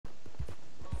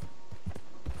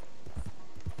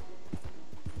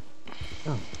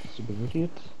Oh, stupid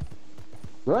idiot.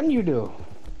 Run, you do.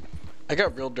 I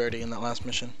got real dirty in that last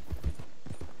mission.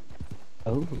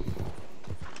 Oh.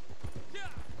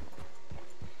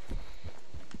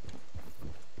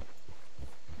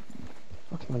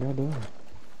 What's my guy doing?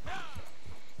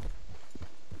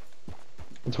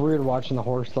 It's weird watching the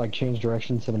horse like change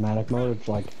direction cinematic mode. It's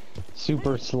like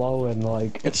super slow and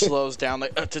like It slows down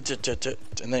like and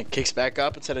then it kicks back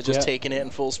up instead of just taking it in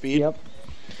full speed. Yep.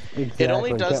 Exactly. It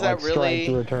only does Can't, that like, stride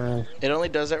through really. a turn. It only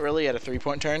does that really at a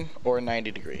 3-point turn or a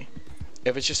 90-degree.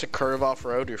 If it's just a curve off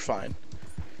road, you're fine.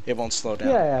 It won't slow down.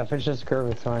 Yeah, if it's just a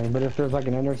curve, it's fine. But if there's like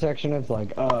an intersection, it's like,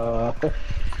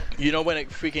 You know when it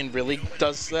freaking really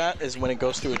does that is when it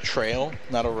goes through a trail,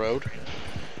 not a road.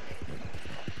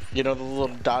 You know the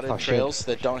little dotted trails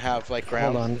that don't have like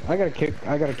ground. Hold on, I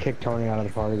gotta kick Tony out of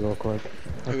the party real quick.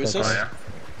 Who is this? Oh, yeah.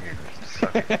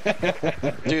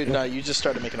 Dude, no, you just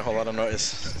started making a whole lot of noise,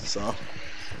 so.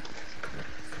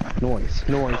 Noise.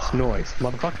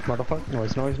 Motherfucker,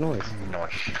 noise. Noise.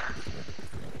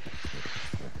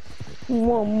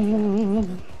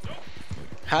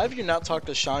 How have you not talked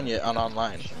to Sean yet on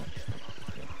online?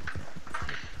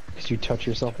 Cause you touch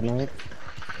yourself at night?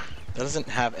 That doesn't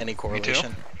have any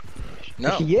correlation.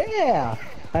 No. Yeah!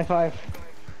 High five.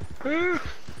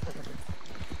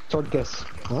 Sword kiss.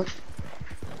 What?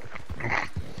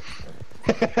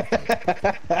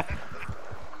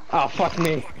 Oh, fuck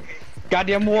me.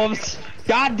 Goddamn wolves!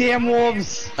 Goddamn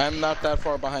wolves! I'm not that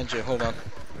far behind you. Hold on.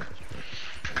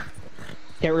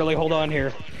 Can't really hold on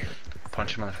here.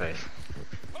 Punch him in the face.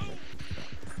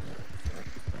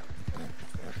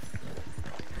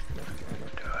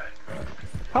 Do it.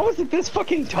 How is it this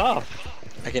fucking tough?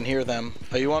 I can hear them.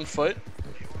 Are you on foot?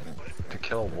 To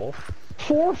kill a wolf?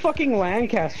 4 fucking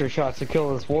Lancaster shots to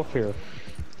kill this wolf here.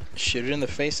 Shoot it in the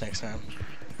face next time.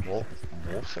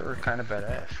 Wolves are kind of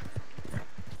badass.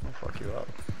 They'll fuck you up.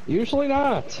 Usually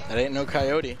not. That ain't no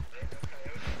coyote.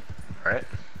 Right?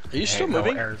 Are you still Ain't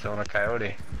moving? No Arizona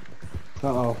coyote.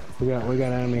 Uh-oh. We got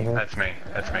enemy here. That's me.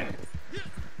 That's me.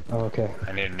 Oh, okay.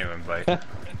 I need a new invite.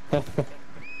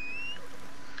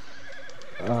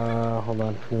 Hold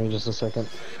on. Give me just a second.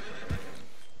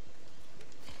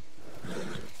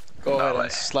 Go ahead way.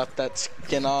 and slap that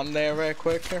skin on there right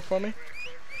quick here for me.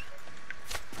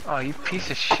 Oh, you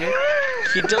piece of shit.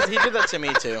 He did that to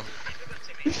me too.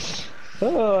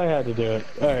 Oh, I had to do it.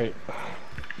 Alright.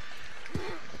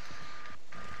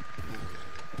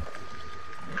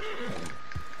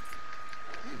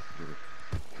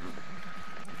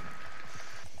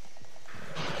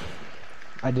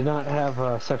 I did not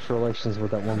have sexual relations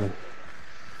with that woman.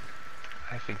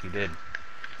 I think you did.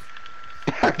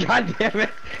 God damn it!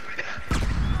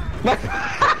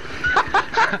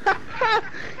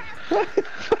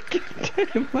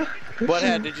 What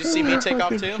head? Did you see me take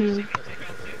off too?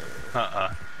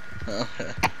 Okay.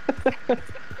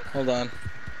 Hold on.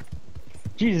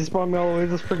 Jesus, brought me all the way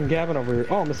to this freaking cabin over here.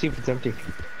 Oh, I'm gonna see if it's empty.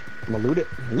 I'm gonna loot it.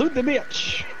 Loot the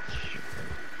bitch!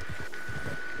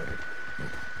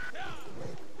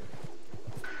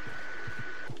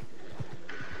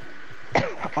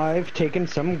 I've taken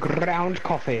some ground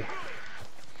coffee.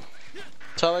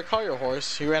 Tyler, call your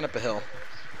horse. He ran up a hill.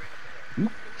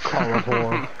 Call a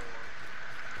whore.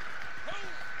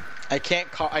 I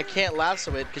can't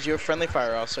lasso it because you have friendly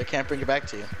fire off, so I can't bring it back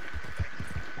to you.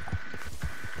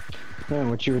 Yeah,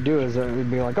 what you would do is it would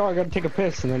be like, oh, I gotta take a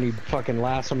piss, and then you'd fucking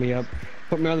lasso me up,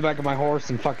 put me on the back of my horse,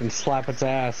 and fucking slap its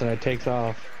ass, and it takes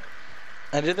off.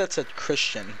 I did that to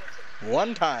Christian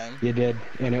one time. You did,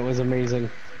 and it was amazing.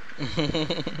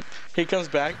 He comes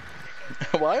back.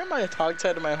 Why am I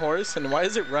hogtied to my horse, and why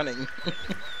is it running?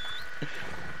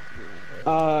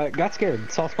 Got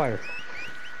scared. Saw spider.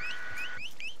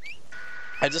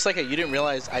 I just like it. You didn't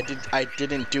realize I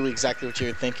didn't do exactly what you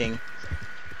were thinking.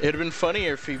 It'd have been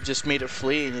funnier if you just made it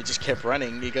flee and you just kept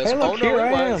running. He goes, Hey, look, oh no,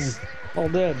 it was. All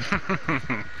dead.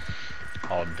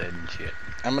 All dead and shit.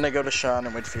 I'm gonna go to Sean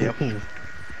and wait for you.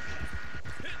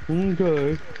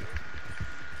 Okay.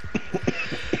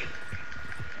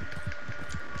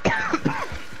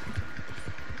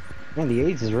 Man, the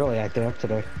AIDS is really acting up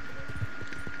today.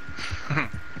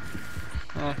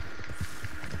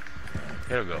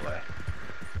 It'll go away.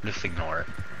 Just ignore it.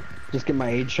 Just get my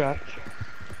AIDS shot.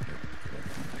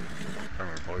 From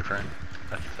your boyfriend.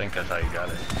 I think that's how you got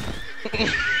it.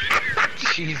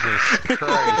 Jesus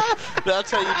Christ.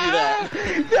 That's how you do that.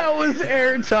 That was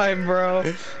airtime,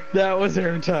 bro. That was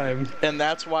airtime. And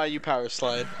that's why you power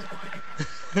slide.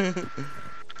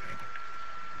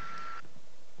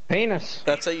 Penis.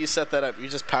 That's how you set that up. You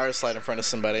just power slide in front of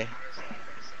somebody.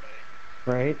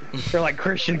 right? Or like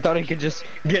Christian thought he could just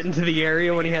get into the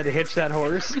area when he had to hitch that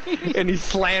horse, and he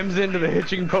slams into the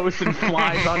hitching post and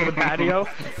flies onto the patio,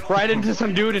 right into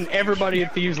some dude, and everybody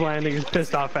at Thieves Landing is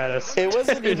pissed off at us. It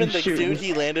wasn't even the Shooting. dude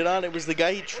he landed on, it was the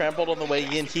guy he trampled on the way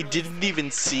in. He didn't even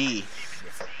see.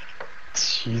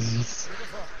 Jesus.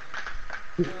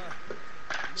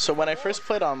 So when I first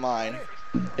played online,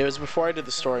 it was before I did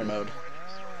the story mode.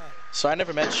 So I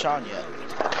never met Sean yet.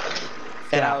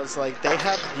 And I was like, they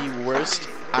have the worst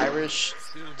Irish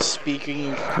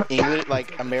speaking English,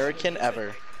 like American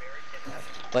ever.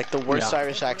 Like the worst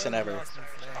Irish accent ever.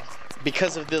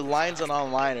 Because of the lines on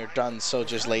online are done so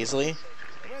just lazily.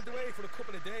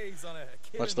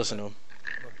 Let's listen to him.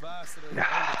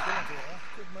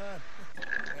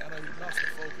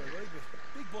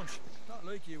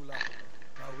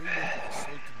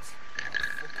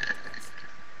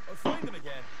 I'll find them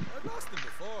again. I've lost them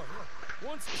before.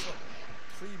 Once or so.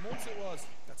 3 months it was.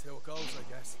 That's how it goes,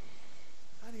 I guess.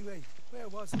 Anyway, where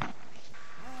was it?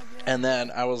 And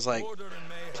then I was like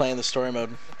playing the story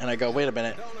mode, and I go, wait a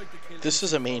minute, this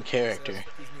is a main character.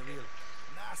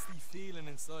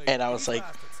 And I was like,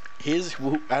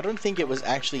 I don't think it was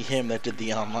actually him that did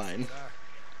the online.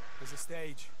 There's a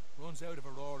stage. Runs out of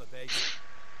Aurora Base.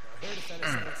 I heard a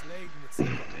fella say it's laden with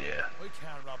silver. Yeah. I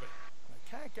can't rob it.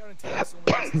 I can't guarantee that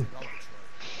someone else is robbed it.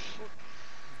 But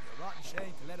it'd be a rotten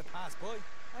shame to let it pass by.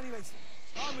 Anyways,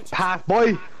 on with you. Half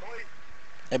boy.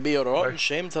 It'd be a rotten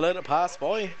shame to let it pass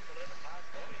by.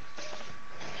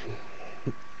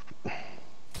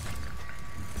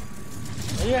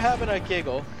 When you're having a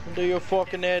giggle, do your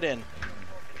fucking head in.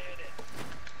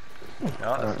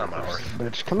 No, that's not my horse.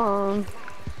 Bitch, come on.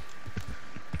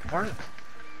 Horse?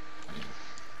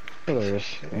 Oh, there it is.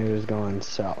 It is going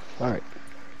south. Alright.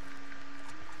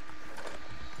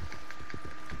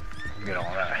 Get on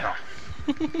that, huh?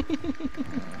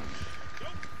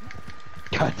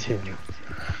 God damn it.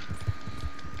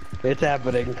 It's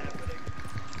happening.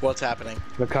 What's happening?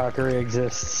 The cockery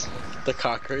exists. The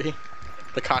cockery.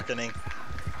 The cockening.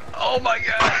 Oh my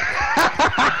god!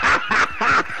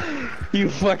 You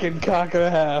fucking cock and a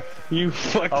half. You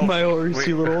fucked my horse, wait.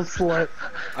 you little slut.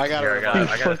 I got Here, I him. got You it,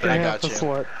 I got it. fucking I half got a you.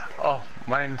 slut. Oh,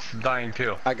 mine's dying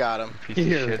too. I got him. Piece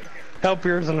Here. of shit. Help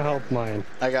yours and help mine.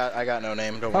 I got no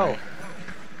name. Don't worry.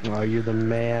 Oh, you're the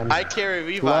man. I carry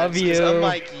revives Love because you.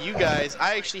 unlike you guys,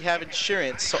 I actually have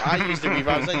insurance, so I use the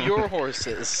revives on your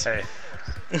horses. Hey,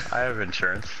 I have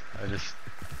insurance. I just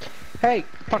Hey,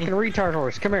 fucking retard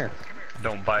horse, come here.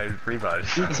 don't buy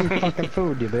revives. Eat some fucking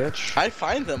food, you bitch. I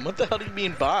find them. What the hell do you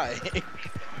mean buy?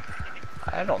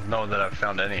 I don't know that I've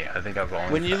found any. I think I've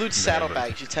only When you found loot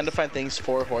saddlebags, you tend to find things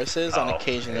for horses. On Oh,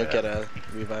 occasion, yeah. you'll get a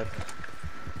revive.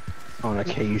 On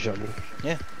occasion.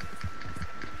 Yeah.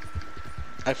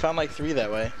 I found like 3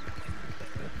 that way.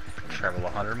 travel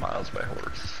 100 miles by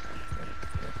horse.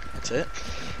 That's it.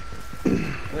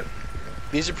 Yep.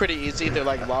 These are pretty easy. They're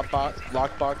like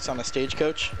lockbox on a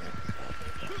stagecoach.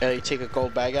 You take a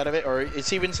gold bag out of it, or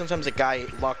it's even sometimes a guy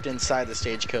locked inside the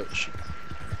stagecoach.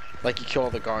 Like you kill all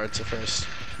the guards at first.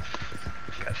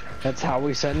 Gotcha. That's how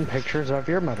we send pictures of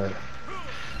your mother.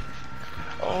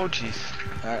 Oh jeez.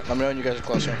 Alright, let me know when you guys are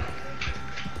closer.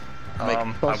 I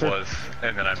Closer. was,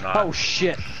 and then I'm not. Oh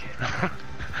shit.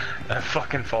 That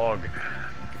fucking fog.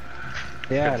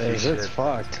 Yeah, it Couldn't is. see It's shit.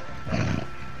 fucked.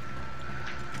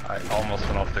 I almost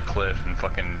went off the cliff and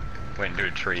fucking went into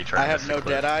a tree trying I to have miss no the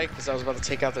cliff. dead eye because I was about to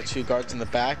take out the 2 guards in the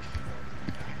back.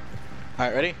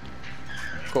 Alright, ready?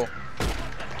 Cool.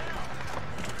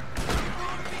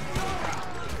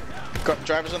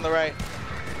 Driver's on the right.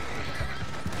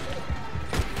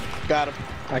 Got him.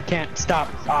 I can't stop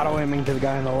auto-aiming to the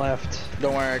guy on the left.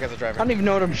 Don't worry, I got the I driver. don't even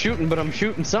know what I'm shooting, but I'm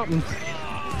shooting something.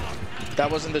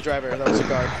 That wasn't the driver, that was a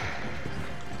guard.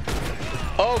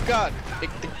 Oh god!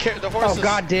 The horses. Oh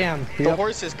goddamn. The Yep.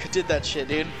 horses did that shit,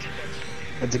 dude.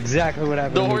 That's exactly what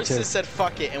happened The to me horses too. said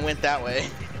fuck it and went that way.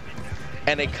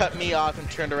 And they cut me off and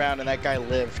turned around, and that guy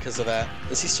lived because of that.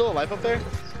 Is he still alive up there?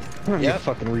 You Yep.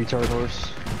 fucking retard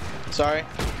horse. Sorry.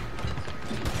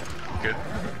 Good.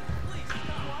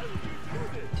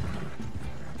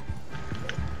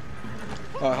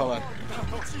 Oh, hold on.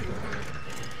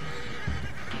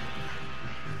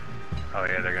 Oh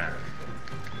yeah, they're gonna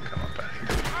come up back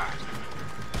here.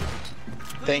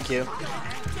 Thank you.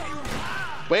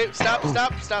 Wait, stop.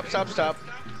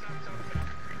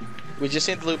 We just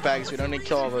need the loot bags. We don't need to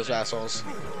kill all those assholes.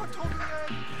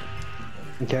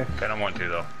 Okay. I don't want to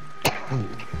though.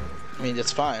 I mean,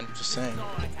 it's fine. Just saying.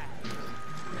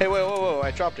 Hey, whoa,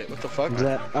 I dropped it. What the fuck? Is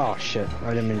that? Oh shit! I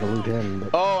didn't mean to loot him. But...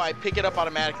 Oh, I pick it up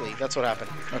automatically. That's what happened.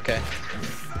 Okay.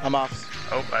 I'm off.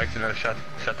 Oh, I accidentally shot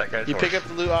that guy's You horse. pick up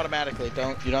the loot automatically. You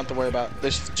don't have to worry about.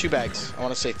 There's 2 bags. I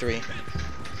want to say 3.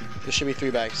 There should be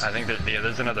 3 bags. I think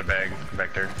there's another bag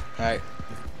back there. All right.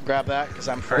 Grab that, because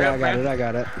I'm full. Yeah, I got it. I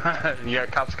got it. You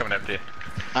got cops coming after you.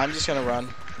 I'm just gonna run.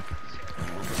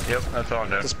 Yep, that's all I'm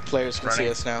doing. These players can see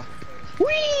Running. us now.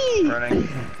 Whee! Running.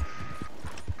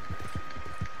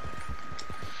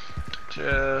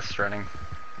 Just running.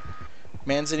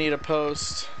 Manzanita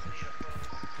post.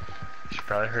 You should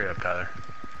probably hurry up, Tyler.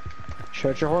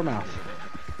 Shut your whore mouth.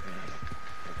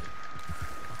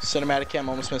 Cinematic cam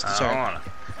almost missed the I don't turn. wanna.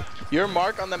 Your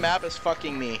mark on the map is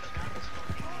fucking me.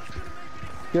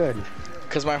 Good.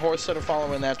 Because my horse started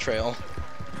following that trail.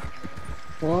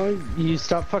 Well, you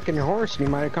stop fucking your horse and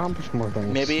you might accomplish more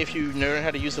things. Maybe if you learn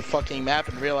how to use the fucking map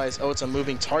and realize, oh, it's a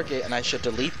moving target and I should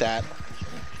delete that,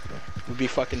 would be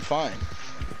fucking fine.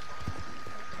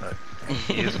 But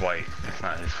he is white. It's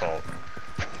not his fault.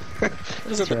 It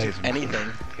doesn't That's do right. anything.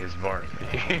 He was born.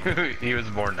 He was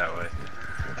born that way.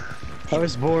 I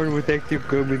was born with extra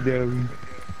coming down.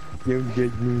 You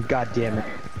did me. God damn it.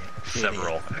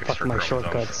 Several Fuck extra my chromosomes.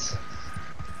 shortcuts.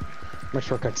 My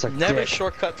shortcuts suck Never dick.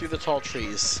 shortcut through the tall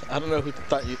trees. I don't know who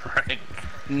thought you... Right.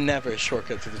 Never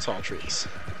shortcut through the tall trees.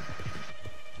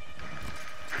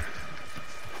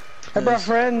 Hey, bro,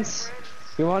 friends.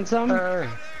 You want some?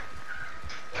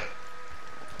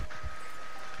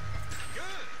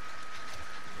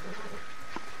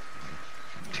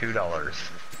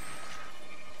 $2.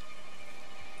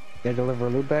 They deliver a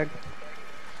loot bag?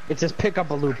 It says pick up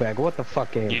a loot bag. What the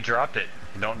fuck, game? You dropped it.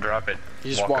 Don't drop it.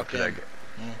 You just up walk to in. that.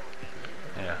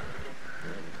 Yeah.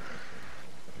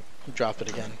 Drop it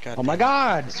again. God Oh my damn.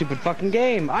 god, stupid fucking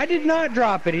game. I did not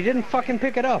drop it. He didn't fucking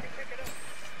pick it up.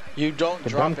 You don't The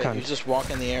drop dumb it. You cunt. just walk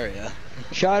in the area.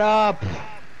 Shut up.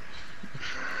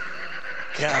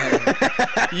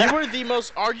 God. You were the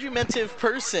most argumentative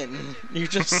person. You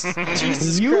just...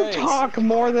 Jesus You Christ. talk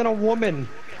more than a woman.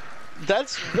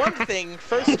 That's one thing,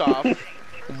 first off.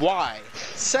 Why?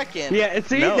 Second... Yeah,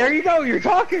 see, no. there you go. You're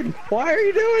talking. Why are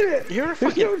you doing it? You're a There's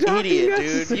fucking no talking idiot, dude.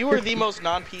 necessary. You were the most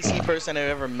non-PC person I've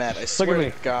ever met. I swear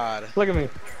me. to God. Look at me.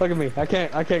 Look at me. I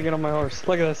can't get on my horse.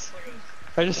 Look at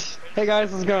this. Hey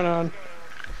guys, what's going on?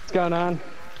 What's going on?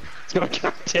 What's going on?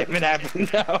 God damn it,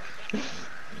 happened now.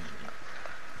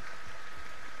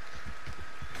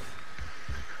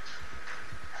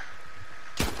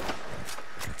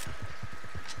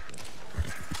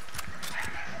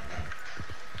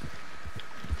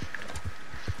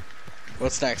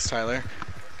 What's next, Tyler?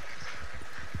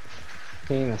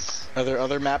 Penis. Are there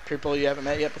other map people you haven't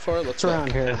met yet before? Let's It's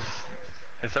around here.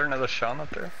 Is there another Sean up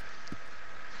there?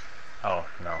 Oh,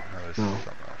 no. That was No.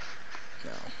 something else.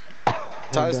 No.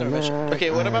 Tyler's never met. Okay,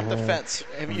 what about the fence?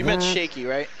 You met Shaky,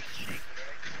 right?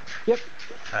 Yep.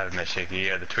 I have met Shaky.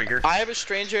 Yeah, the Twigger. I have a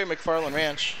stranger at McFarland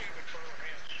Ranch.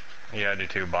 Yeah, I do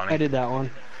too, Bonnie. I did that one.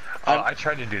 I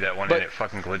tried to do that one But and it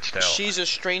fucking glitched out. She's a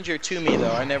stranger to me,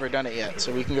 though. I never done it yet,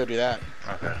 so we can go do that.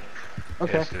 Okay.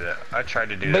 Okay. Yeah, let's do that. I tried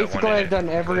to do that one. Basically, and I've it done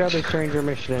every glitched. other stranger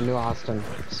mission in New Austin.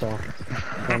 So,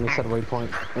 let me set a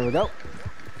waypoint. There we go.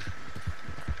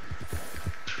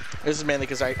 This is mainly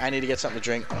because I need to get something to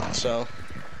drink, so...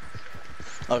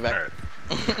 I'll be back.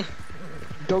 Alright.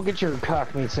 Go get your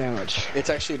cock meat sandwich.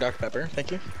 It's actually Dr. Pepper, thank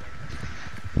you.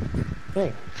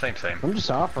 Hey, Same. I'm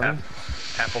just offering.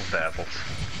 Apples to apples.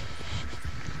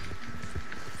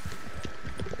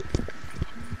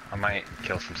 I might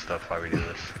kill some stuff while we do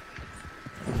this.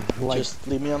 Like Just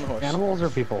leave me on the horse. animals or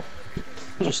people?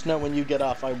 Just know when you get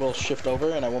off, I will shift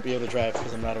over and I won't be able to drive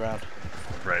because I'm not around.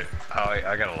 Right. Oh,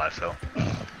 I got a lasso.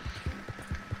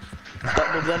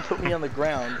 That will then put me on the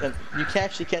ground, and you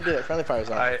actually can't do that. Friendly fire's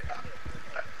on.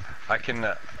 I can.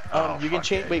 You can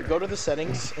change. Wait, go to the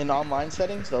settings in online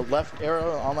settings. The left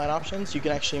arrow online options. You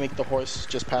can actually make the horse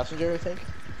just passenger, I think.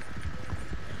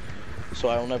 So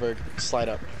I will never slide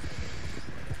up.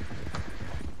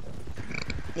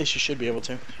 At least you should be able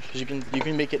to, because you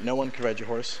can make it no one can ride your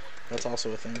horse. That's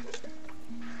also a thing.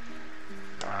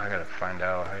 I gotta find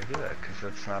out how you do that because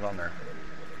that's not on there.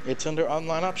 It's under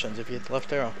online options if you hit the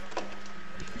left arrow.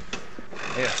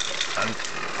 Yeah.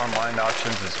 Online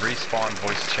options is respawn,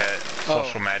 voice chat,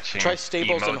 social matching, Try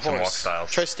stables emotes, and horse. walk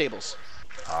styles. Try stables.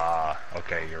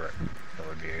 Okay, you're right. That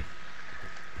would be.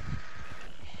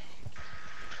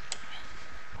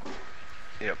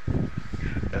 Yep.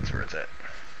 That's where it's at.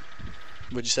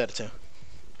 What'd you set it to?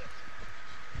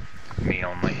 Me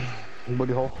only.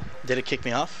 Booty hole. Did it kick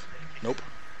me off? Nope.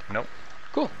 Nope.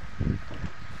 Cool.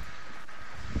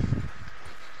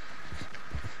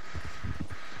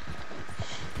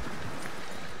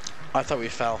 I thought we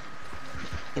fell.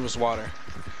 It was water.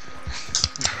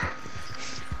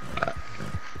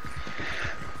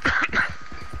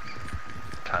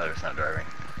 Tyler's not driving.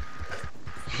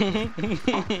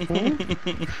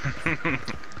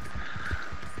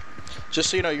 Just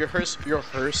so you know, your hearse, My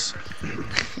hearse!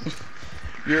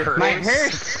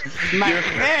 My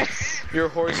hearse! your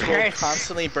horse will Hearse.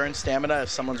 constantly burn stamina if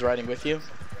someone's riding with you,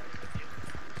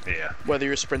 Yeah, whether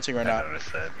you're sprinting or I not.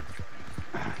 noticed that.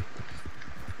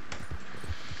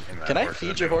 And my Can I horse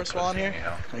feed is your doing horse while I'm pussy here?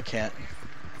 anyhow. I can't.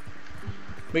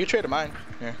 We can trade a mine.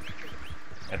 Here.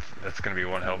 That's gonna be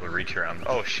one hell of a reach around.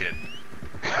 Oh shit!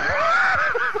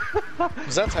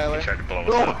 Was that He Tyler? tried to blow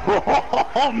us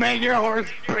up. Oh man, your horse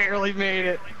barely made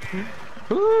it.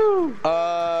 Woo!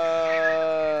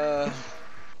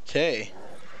 Okay.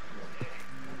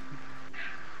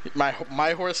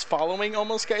 My horse following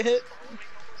almost got hit.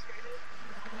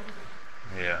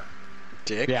 Yeah.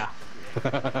 Dick. Yeah.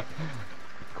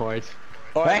 Quite.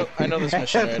 Oh, I know this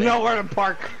mission That's already. nowhere to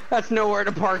park. That's nowhere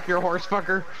to park your horse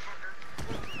fucker.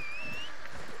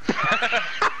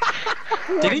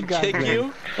 Did he God kick damn.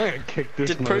 you? I'm gonna kick this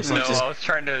Did Percy No, motherfucker. just- I was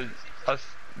trying to. I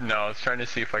was trying to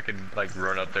see if I could like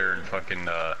run up there and fucking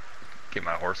get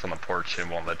my horse on the porch, and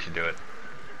won't let you do it.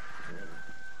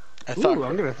 I Ooh, thought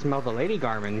I'm gonna smell the lady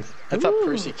garments. I thought Ooh.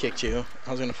 Percy kicked you.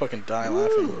 I was gonna fucking die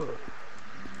laughing. Ooh.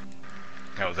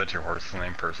 Oh, was that your horse's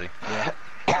name, Percy? Yeah.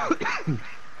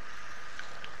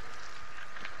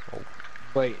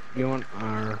 Wait, you want?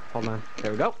 Hold on.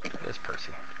 There we go. It is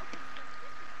Percy.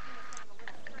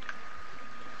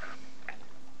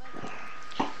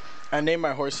 I named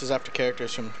my horses after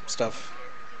characters from stuff.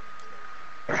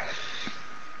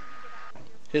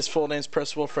 His full name's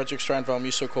Percival Frederick Streinbaum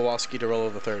Musso Kowalski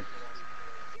DeRollo III.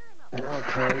 Oh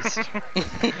Christ.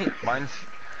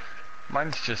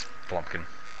 Mine's just Blumpkin.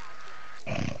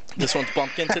 This one's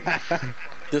Blumpkin.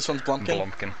 This one's Blumpkin.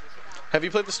 Blumpkin. Have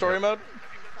you played the story mode?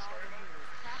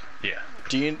 Yeah.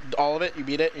 Do you all of it? You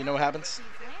beat it? You know what happens?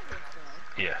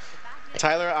 Yeah.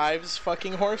 Tyler Ives'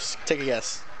 fucking horse? Take a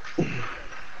guess.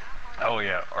 Oh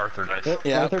yeah, Arthur dice.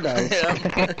 Yeah. Arthur dies.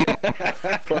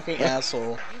 Yeah. Fucking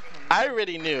asshole. I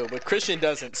already knew, but Christian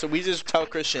doesn't, so we just tell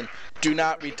Christian, do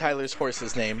not read Tyler's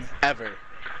horse's name, ever.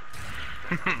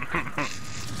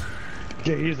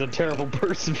 Yeah, he's a terrible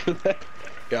person for that.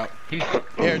 Yeah. He's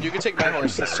Aaron, you can take my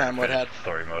horse this time, what had?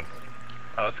 story mode.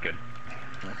 Oh, that's good.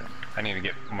 Okay. I need to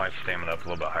get my stamina up a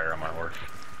little bit higher on my horse.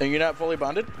 And you're not fully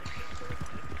bonded?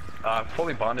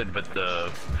 Fully bonded, but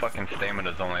the fucking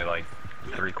stamina is only like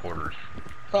 3/4.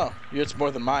 Oh, it's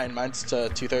more than mine. Mine's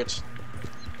 2/3.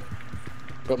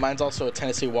 But mine's also a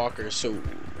Tennessee Walker, so...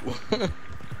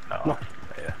 Oh,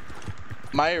 yeah.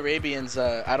 My Arabians,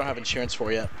 I don't have insurance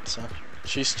for yet, so...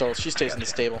 She stays in the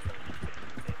stable.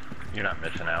 You're not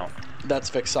missing out. That's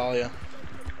Vexalia.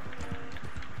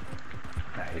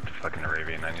 I hate the fucking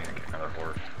Arabian. I need to get another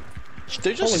horse.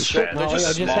 They're just Holy shit. shit, They're Molly, just I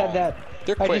just small. had that.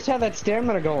 They're I quick. just had that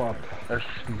stamina go up. They're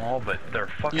small, but they're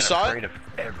fucking You saw it? afraid of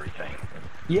everything.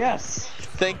 Yes.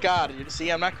 Thank God. You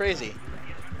see, I'm not crazy.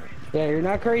 Yeah, you're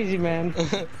not crazy, man.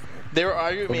 They were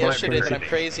arguing with me Well, yesterday that I'm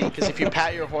crazy. crazy because if you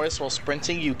pat your horse while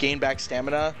sprinting, you gain back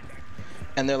stamina,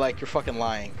 and they're like, you're fucking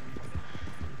lying.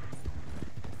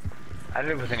 I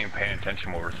wasn't even paying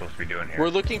attention what we're supposed to be doing here. We're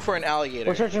looking for an We're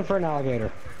alligator. searching for an alligator.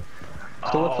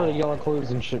 So look for the yellow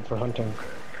clues and shit for hunting.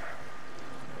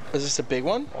 Is this a big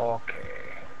one? Okay.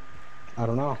 I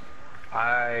don't know.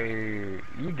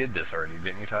 You did this already,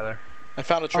 didn't you, Tyler? I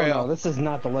found a Oh trail. no, this is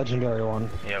not the legendary one.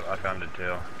 Yep, I found it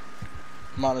too.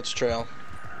 I'm on its trail.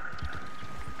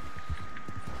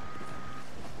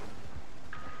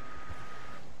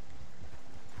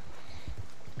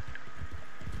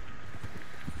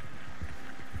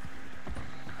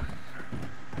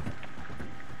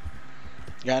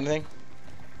 Got anything?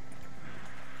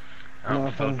 Oh,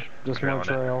 Nothing. so Just more trailing it.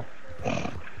 trail.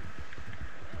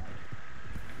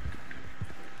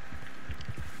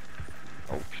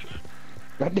 Oh, shit.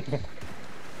 God damn it.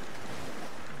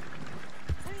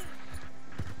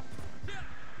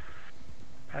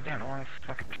 God damn, I want to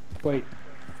fucking... Wait.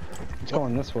 It's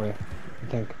going this way, I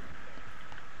think.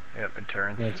 Yep, it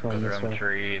turns, Yeah, it's going goes this around the way.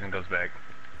 tree, and goes back.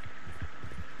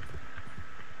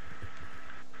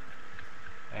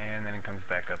 And then it comes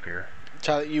back up here.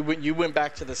 Tyler, you went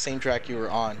back to the same track you were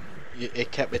on.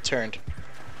 It turned.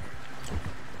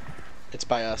 It's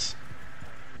by us.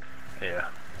 Yeah.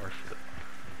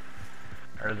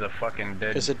 There's a fucking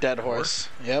dead... There's a dead horse.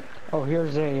 Yep. Oh,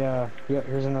 here's a, yeah,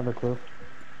 here's another clue.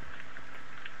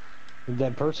 A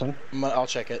dead person. I'll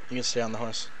check it. You can stay on the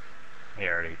horse. Yeah,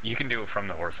 already. You can do it from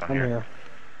the horse on I'm here. here.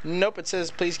 Nope, it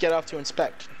says please get off to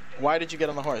inspect. Why did you get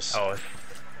on the horse? Oh,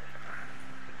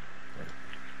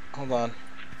 Hold on.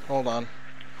 Hold on.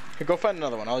 Here, go find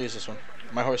another one. I'll use this one.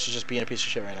 My horse is just being a piece of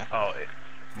shit right now. Oh,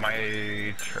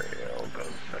 my trail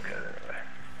goes okay.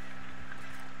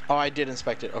 Oh, I did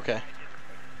inspect it. Okay.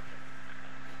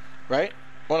 Right?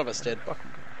 One of us did.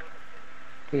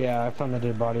 Yeah, I found the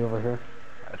dead body over here.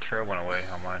 A trail went away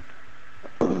on mine.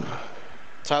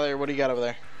 Tyler, what do you got over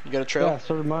there? You got a trail? Yeah,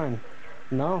 so did mine.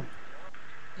 No.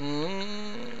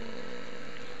 Did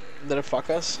it fuck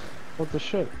us? What the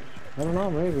shit? I don't know,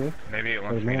 maybe. Maybe it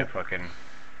wants Wait a me to minute. fucking.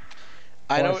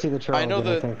 I know. I see the trail I know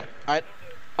again, I the. think.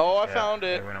 Oh, I Yeah, found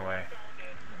it. It went away.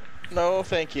 No,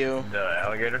 thank you. The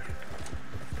alligator?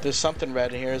 There's something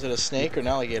red in here. Is it a snake or an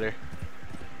alligator?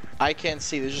 I can't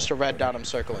see. There's just a red dot I'm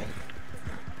circling.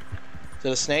 Is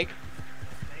it a snake?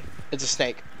 It's a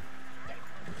snake.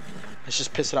 It's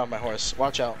just pissing off my horse.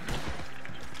 Watch out.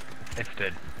 It's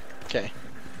dead. Okay.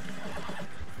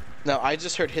 No, I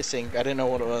just heard hissing. I didn't know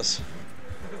what it was.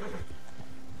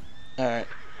 Alright.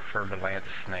 Fur-lance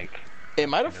snake. It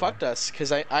might have fucked us,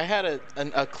 because I had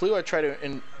a clue. I tried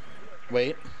to...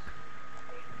 Wait.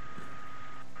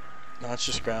 No, it's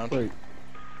just ground. Wait.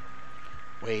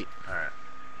 Wait. Alright.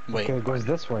 Wait. Okay, it goes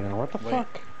this way now. What the Wait.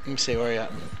 fuck? Let me see, where are you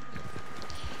at?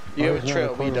 You Oh, have a there's trail,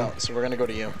 another we clue. don't, so we're gonna go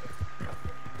to you.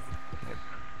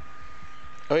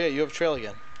 Oh yeah, you have a trail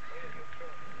again.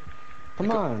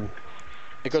 Come on.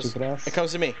 It goes. Stupid ass. It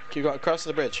comes to me. Keep going across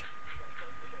the bridge.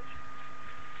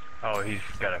 Oh, he's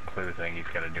got a clue thing he's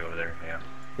got to do over there. Yeah.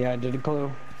 Yeah, I did a clue.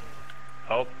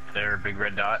 Oh, there, big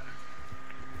red dot.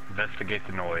 Investigate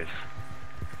the noise.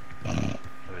 It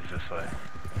was this way.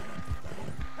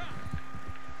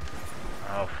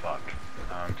 Oh fuck.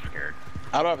 I'm scared.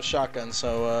 I don't have a shotgun,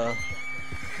 so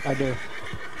I do.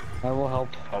 I will help.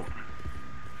 Oh.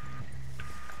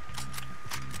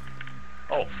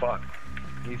 Oh fuck.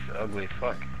 He's ugly as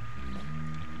fuck.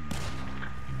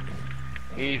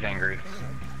 He's angry.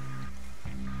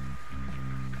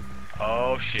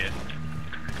 Oh shit.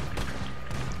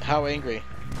 how angry?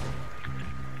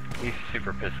 He's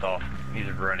super pissed off. He's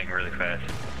running really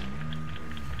fast.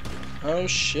 Oh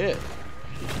shit.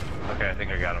 Okay, I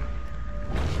think I got him.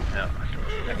 No,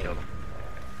 I killed him.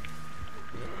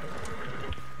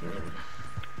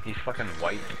 He's fucking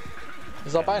white.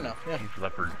 He's albino, yeah. He's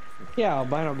leopard. Yeah,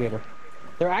 albino gator.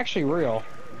 They're actually real.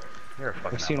 You're a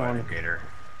fucking I've seen albino one. gator.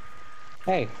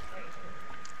 Hey.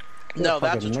 No,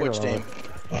 that's a fucking Twitch nigger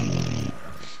name.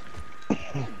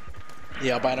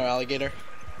 The albino alligator.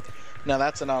 No,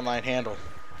 that's an online handle,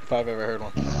 if I've ever heard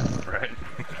one. Right.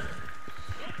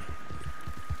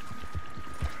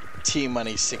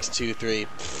 T-Money 623.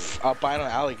 Albino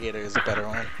alligator is a better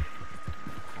one.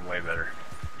 Way better.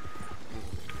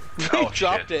 You Oh,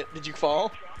 dropped shit. it. Did you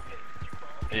fall?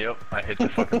 Yep, I hit the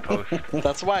fucking post.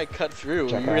 That's why I cut through.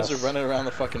 You guys are Jackass. running around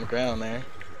the fucking ground there.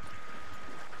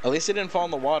 At least it didn't fall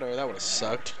in the water. That would have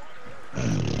sucked.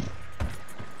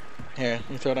 Here,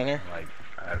 you throw it on here. Like,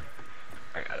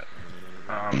 I got it.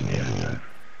 Yeah.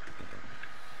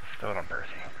 Throw it on Percy.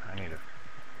 I need it.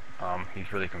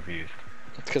 He's really confused.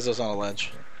 It's because it was on a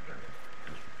ledge.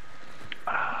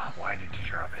 Ah, why did you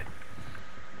drop it?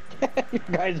 You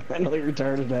guys mentally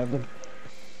retarded, Evan.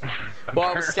 Well,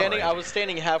 I was Apparently.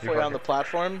 standing halfway on the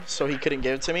platform, so he couldn't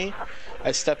give it to me.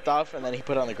 I stepped off, and then he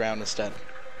put it on the ground instead.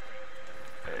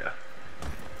 Yeah.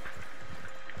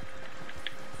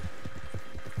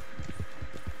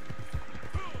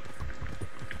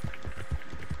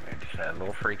 I just had a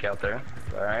little freak out there.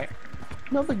 Alright.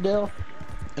 No big deal.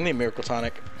 I need Miracle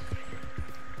Tonic.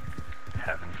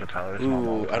 Happens to Tyler's mom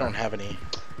all Ooh, the I don't time. have any.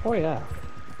 Oh yeah.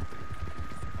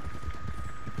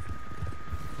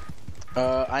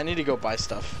 I need to go buy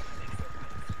stuff.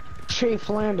 Chafe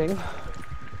Landing.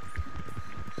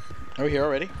 Are we here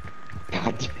already?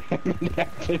 God damn it,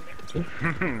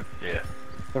 Evan. Yeah.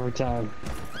 Every time.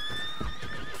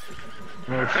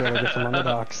 Oh shit, I guess I'm on the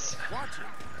docks.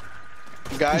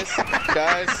 Guys,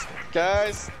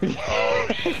 guys. Oh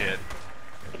shit.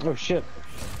 Oh shit.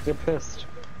 Get pissed.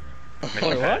 Make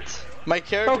Wait, me mad. what? My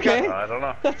character Okay. got... I don't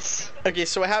know. That's... Okay,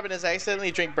 so what happened is I accidentally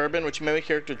drank bourbon, which made my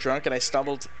character drunk, and I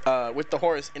stumbled with the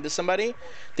horse into somebody.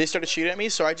 They started shooting at me,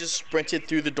 so I just sprinted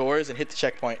through the doors and hit the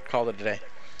checkpoint. Called it a day.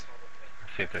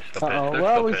 See if they're still pissed. Uh-oh, They're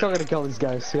well, still we pissed. still gotta kill these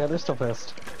guys. Yeah, they're still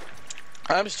pissed.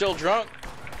 I'm still drunk.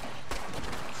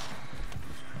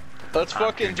 Let's I'm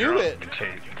fucking too do drunk it. to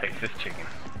take this chicken.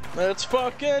 Let's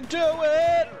fucking do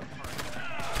it.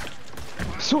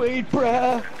 Sweet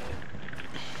breath.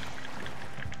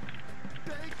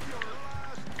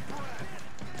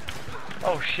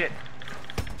 Oh shit.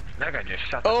 That guy just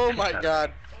shot the Oh piss my out of god.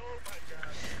 me.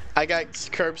 I got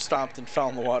curb stomped and fell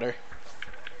in the water.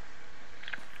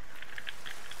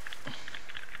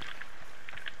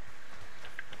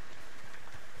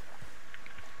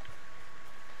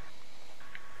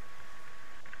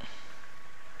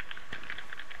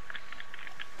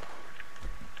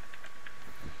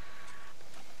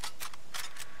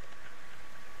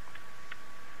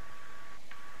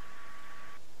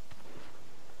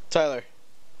 Tyler.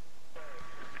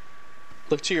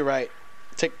 Look to your right.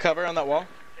 Take cover on that wall.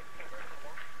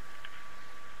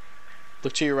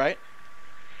 Look to your right.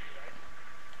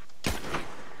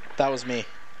 That was me.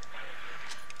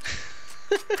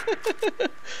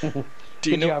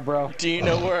 Good job, bro. Do you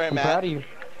know where I'm I'm at? proud of you.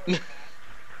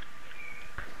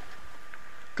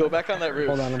 Go back on that roof.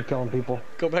 Hold on, I'm killing people.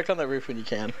 Go back on that roof when you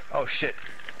can. Oh shit.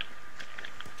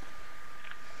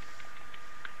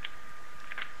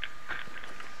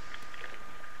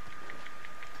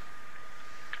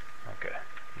 Okay,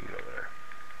 you go there.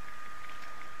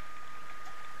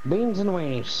 Beans and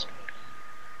weenies.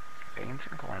 Beans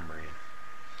and cornbread.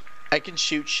 I can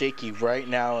shoot Shaky right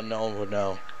now and no one would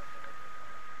know.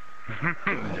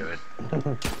 Do it.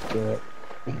 Do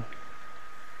it.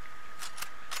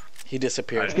 He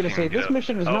disappeared. I was gonna say, this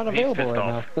mission is not he's available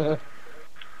Oh, pissed right now.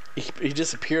 He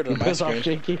disappeared on my Piss off,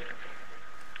 screen. Shaky.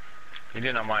 He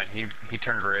did not mind. He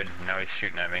turned red and now he's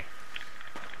shooting at me.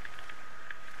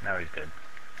 Now he's dead.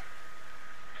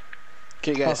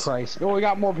 Okay, Oh, guys. Christ. Oh, we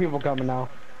got more people coming now.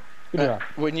 Good job.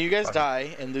 When you guys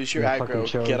die and lose your Yeah, fucking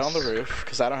aggro, get on the chose. roof,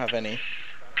 because I don't have any.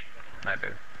 I do.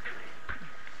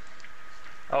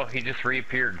 Oh, he just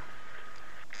reappeared.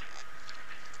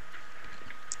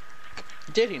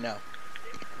 Did he know?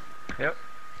 Yep.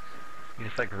 He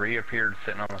just like reappeared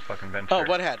sitting on the fucking bench. Oh, there.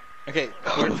 what head? Okay,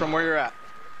 from where you're at.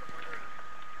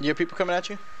 You have people coming at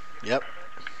you? Yep.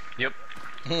 Yep.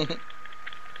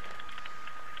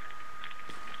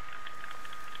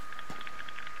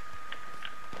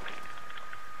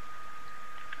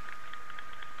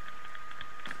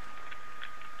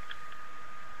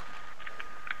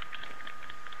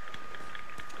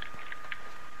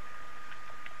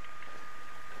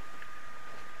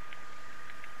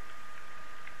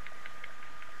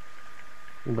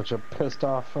 A bunch of pissed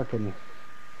off fucking.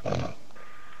 Anal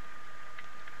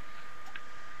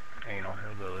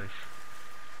hillbillies.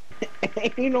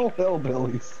 Anal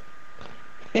hillbillies.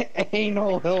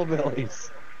 Anal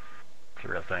hillbillies. It's a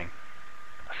real thing.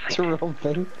 It's a real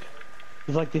thing.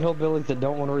 It's like the hillbillies that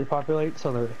don't want to repopulate,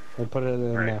 so they put it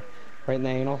in Right. right in the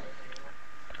anal.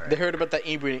 They heard about that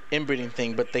inbreeding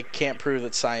thing, but they can't prove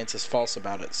that science is false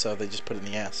about it, so they just put it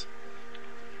in the ass.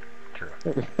 True.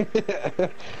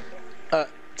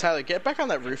 Tyler, get back on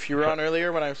that roof you were on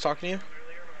earlier when I was talking to you.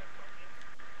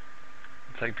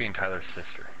 It's like being Tyler's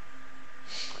sister.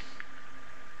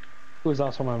 Who is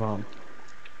also my mom.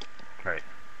 Right.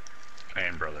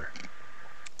 And brother.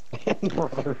 And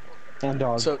brother. And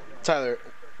dog. So, Tyler,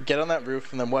 get on that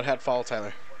roof, and then what had fall,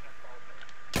 Tyler?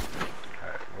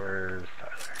 Alright, where's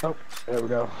Tyler? Oh, there we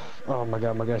go. Oh my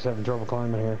god, my guy's having trouble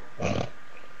climbing here.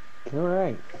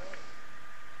 Alright.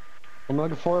 What am I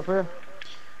looking for up here?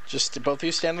 Just both of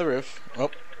you stand on the roof.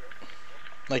 Oh.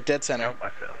 Like dead center. Nope, I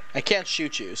failed. I can't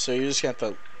shoot you, so you're just gonna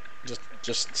have to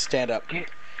just stand up. Get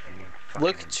you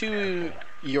Look fucking to asshole.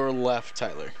 your left,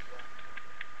 Tyler.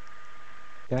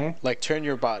 Okay. Like turn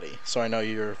your body, so I know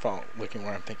you're looking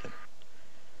where I'm thinking.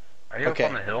 Are you Okay. up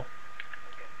on the hill?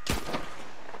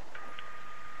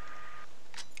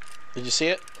 Did you see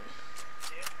it?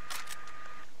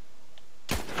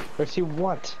 I see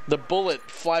what? The bullet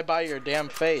fly by your damn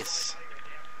face.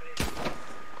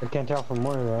 I can't tell from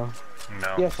where though.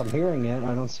 No. Yes, I'm hearing it.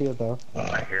 I don't see it though.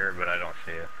 I hear it, but I don't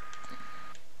see it.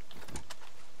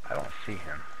 I don't see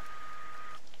him.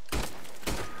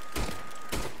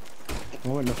 I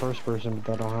went in the first person, but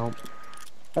that don't help.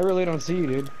 I really don't see you,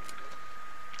 dude.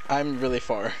 I'm really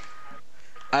far.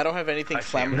 I don't have anything I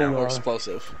see him flammable now. or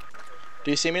explosive.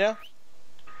 Do you see me now?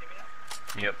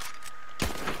 Yep.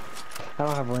 I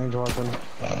don't have a range weapon.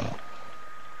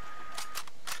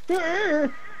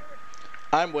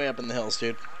 I'm way up in the hills,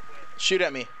 dude. Shoot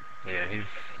at me. Yeah, he's...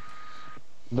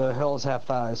 The hills have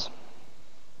thighs.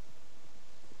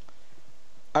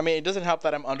 I mean, it doesn't help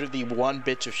that I'm under the one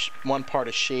part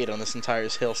of shade on this entire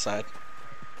hillside.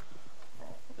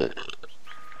 You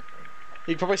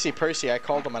can probably see Percy. I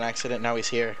called him on accident. Now he's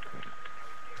here.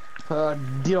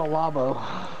 Diolabo.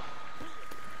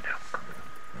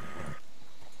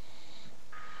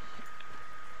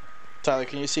 Tyler,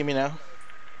 can you see me now?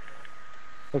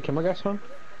 Wait, can my guy swim?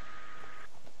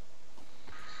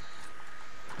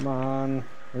 Come on.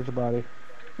 Where's your body?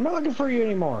 I'm not looking for you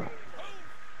anymore.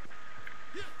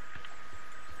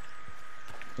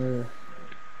 There.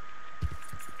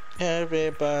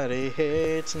 Everybody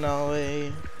hates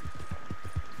Nolly.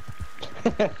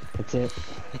 That's it.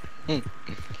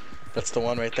 That's the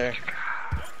one right there.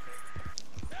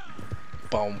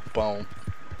 Boom, boom.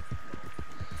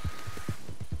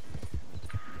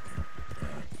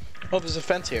 Oh, there's a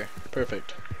fence here.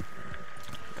 Perfect.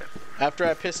 After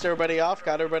I pissed everybody off,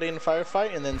 got everybody in a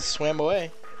firefight, and then swam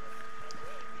away.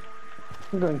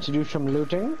 I'm going to do some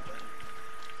looting.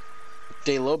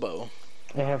 De Lobo.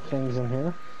 I have things in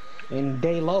here. In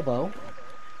De Lobo.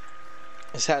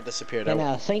 His hat disappeared.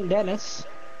 In St. Denis.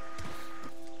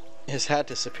 His hat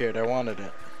disappeared. I wanted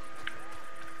it.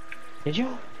 Did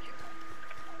you?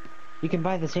 You can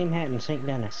buy the same hat in St.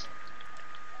 Denis.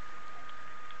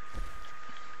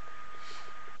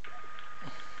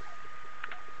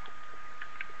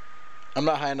 I'm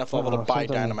not high enough level to buy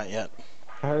something- dynamite yet.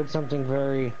 I heard something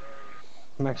very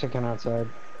Mexican outside.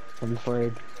 I'm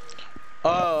afraid.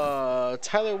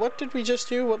 Tyler, what did we just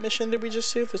do? What mission did we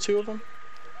just do? The two of them?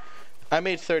 I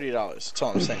made $30. That's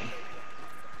all I'm saying.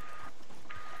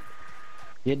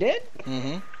 You did?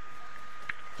 Mm-hmm.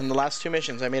 In the last two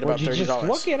missions, I made about Would you $30. just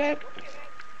look at it?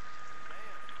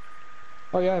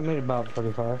 Oh yeah, I made about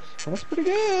 35. That's pretty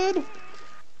good.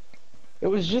 It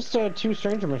was just 2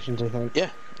 stranger missions, I think. Yeah.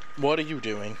 What are you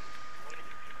doing?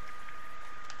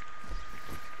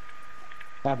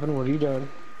 Happen, what are you doing?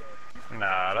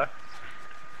 Nada.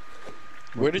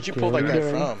 Where did you pull that What are guy you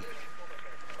doing? from?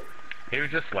 He was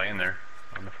just laying there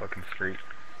on the fucking street.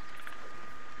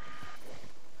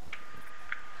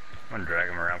 I'm gonna drag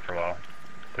him around for a while.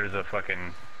 There's a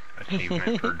fucking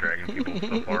achievement for dragging people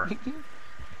so far.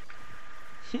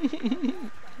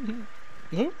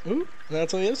 Ooh,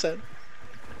 that's on the other side.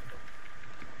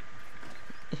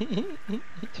 See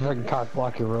if I can cock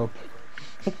block your rope.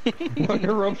 No,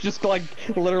 your rope's just like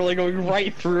literally going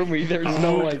right through me. There's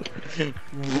no like.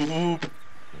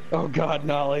 Oh God,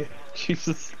 Nolly,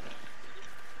 Jesus.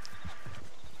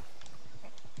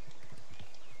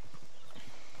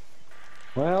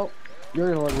 Well,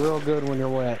 you're gonna look real good when you're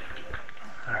wet.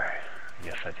 Alright.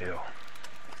 Yes, I do.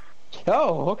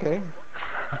 Oh, okay.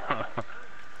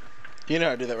 You know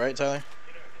how to do that, right, Tyler?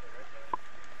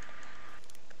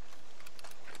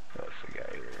 What's the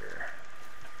guy here?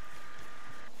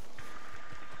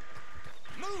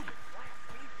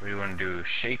 What do you want to do?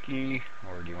 Shaky?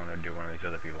 Or do you want to do one of these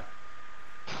other people?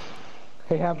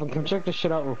 Hey, Happen, come check this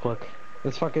shit out real quick.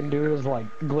 This fucking dude is like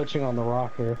glitching on the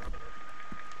rock here.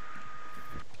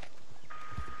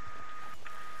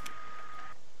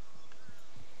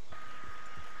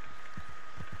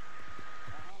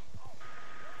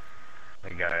 The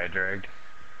guy I dragged?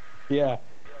 Yeah.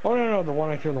 Oh no, the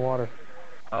one I threw in the water.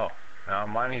 Oh. No,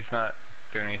 mine he's not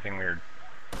doing anything weird.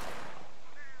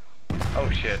 Oh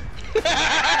shit.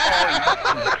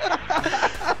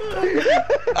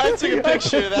 I took a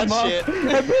picture of that shit.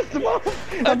 I pissed him off.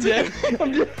 I'm dead.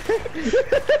 I'm dead.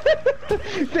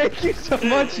 Thank you so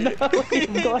much, Nolly. I'm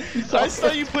glad you I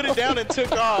saw you put it down and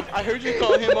took off. I heard you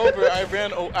call him over. I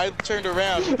ran. I turned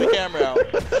around with the camera out.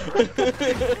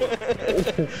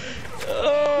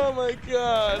 Oh my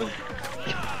god.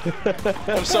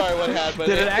 I'm sorry what happened.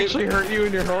 Did it actually hurt you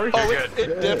in your horse? Oh,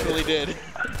 it definitely did.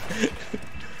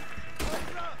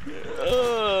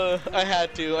 I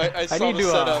had to. I saw need the to,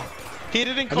 setup. He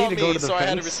didn't call need to go me, to the so I had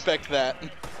to fence. respect that.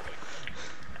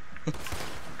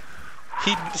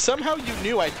 He somehow you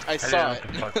knew I saw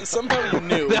didn't know what the it. fuck. Somehow you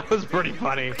knew. That was pretty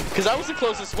funny. Because I was the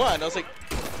closest one. I was like,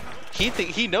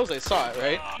 he knows I saw it,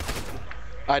 right?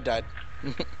 I died.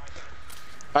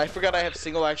 I forgot I have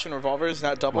single action revolvers,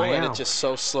 not double, and Wow. it's just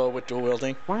so slow with dual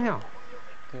wielding. Wow.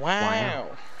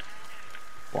 Wow.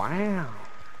 Wow.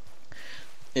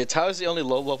 Yeah, Tyler's the only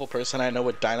low level person I know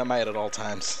with dynamite at all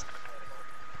times.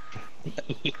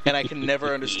 And I can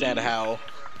never understand how.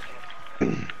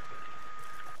 Okay,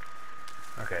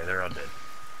 they're all dead.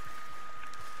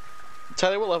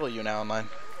 Tyler, what level are you now online?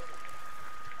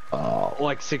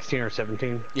 Like 16 or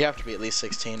 17. You have to be at least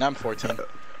 16. I'm 14.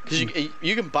 Because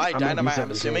you can buy I'm gonna be dynamite,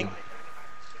 I'm 17. assuming.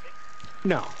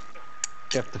 No.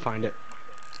 You have to find it.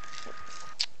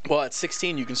 Well, at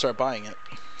 16 you can start buying it.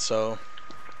 So,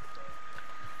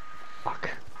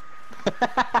 Fuck.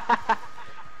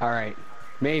 Alright.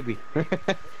 Maybe.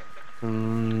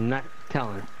 Not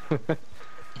telling.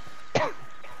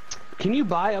 Can you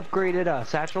buy upgraded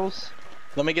satchels?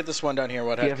 let me get this one down here.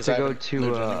 What You happened? have to go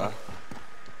to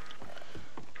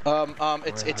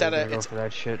It's at a for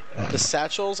that shit. the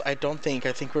satchels. I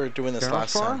think we were doing this They're not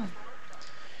last far? time.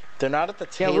 They're not at the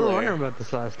Yeah, tailor. we were wondering about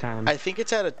this last time. I think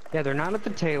it's at a. Yeah, they're not at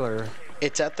the tailor.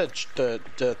 It's at the.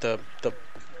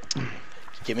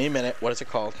 Give me a minute. What is it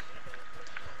called?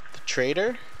 The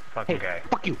trader. Fucking Hey, guy.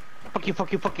 fuck you! Fuck you!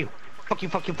 Fuck you! Fuck you! Fuck you!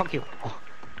 Fuck you! Fuck you! Oh,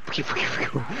 fuck you! Fuck you!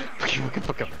 Fuck you! Fuck you! Fuck you!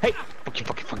 Fuck you! Hey! Fuck you!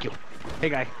 Fuck you! Fuck you! Hey,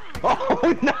 guy!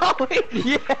 Oh no!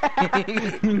 Yeah!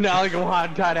 Now go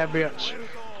hot tie that bitch.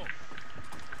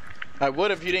 I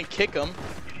would if you didn't kick him.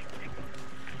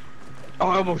 Oh,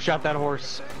 I almost shot that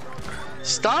horse.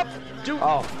 Stop! Do.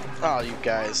 Oh. Oh, you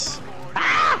guys.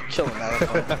 Killing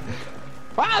that.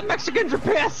 Ah, Mexicans are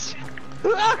pissed!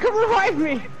 Ah, come revive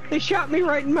me! They shot me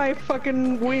right in my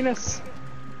fucking weenus.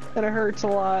 And it hurts a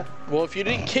lot. Well, if you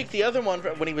didn't kick the other one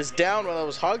when he was down while I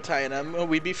was hog tying him,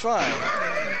 we'd be fine.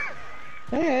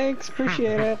 Thanks,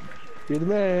 appreciate it. You're the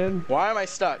man. Why am I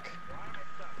stuck?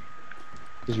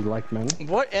 Did you like men?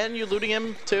 What? And you looting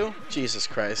him too? Jesus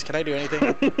Christ! Can I do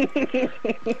anything?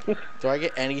 Do I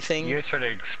get anything? You guys tried to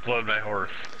explode my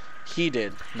horse. He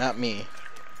did, not me.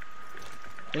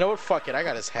 You know what? Fuck it. I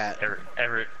got his hat.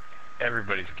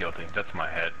 Everybody's guilty. That's my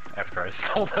head. After I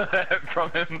stole the head from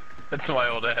him, that's my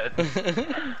old head.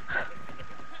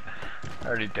 I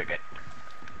already took it.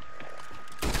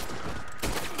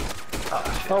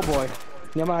 Oh shit. Oh boy.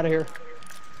 I'm out of here.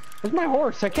 Where's my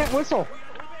horse? I can't whistle.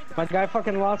 My guy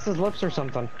fucking lost his lips or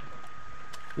something.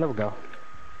 There we go.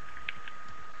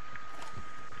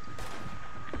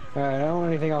 Alright, I don't want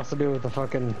anything else to do with the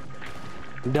fucking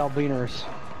Delbiners.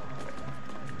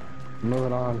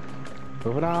 Moving on.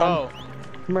 Moving on. Oh,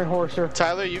 My horser.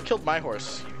 Tyler, you killed my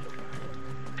horse.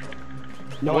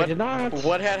 No, What- I did not.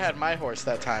 What had my horse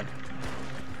that time?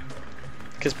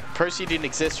 Because Percy didn't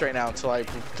exist right now until I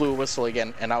blew a whistle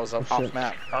again, and I was off shit.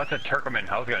 map. Oh, it's a Turkmen.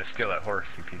 I was gonna steal that horse,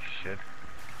 you piece of shit.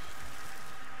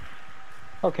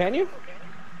 Oh, can you?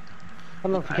 I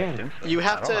don't know if you I can. assume so. You I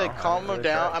have don't to know. calm them Really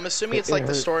down. tried. I'm assuming it's like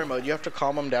the story mode. You have to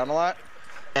calm them down a lot,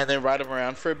 and then ride them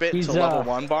around for a bit He's, to level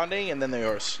 1 bonding, and then they're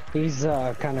yours. He's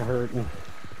kind of hurting.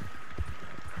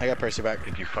 I got Percy back.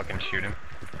 Did you fucking shoot him?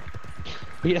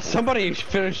 Yeah, somebody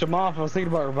finished him off. I was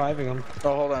thinking about reviving him.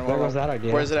 Oh, hold on. Where hold was on. that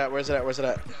idea? Where's it at? Where's it at? Where's it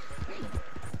at?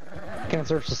 Can't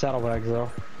search the saddlebags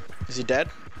though. Is he dead?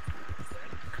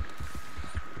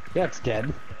 Yeah, it's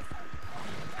dead.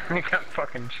 He got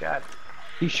fucking shot.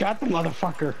 You shot the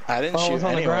motherfucker. I didn't Oh, it shoot was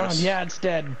on any the ground. horse. Yeah, it's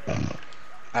dead.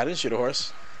 I didn't shoot a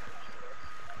horse.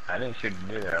 I didn't shoot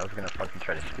him either. I was gonna fucking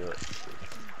try to steal it.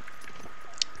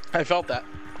 I felt that.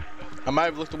 I might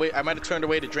have looked away. I might have turned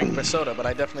away to drink my soda, but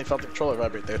I definitely felt the controller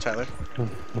vibrate there, Tyler.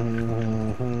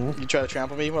 Mm-hmm. You try to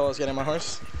trample me while I was getting my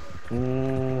horse?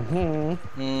 Mm-hmm.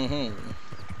 Mm-hmm.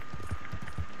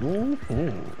 Mm-hmm.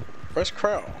 Where's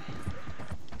Crow?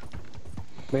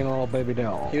 Being a little baby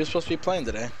doll. He was supposed to be playing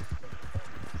today.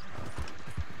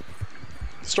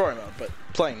 Story mode, but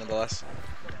playing nonetheless.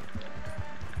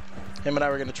 Him and I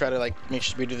were gonna try to like make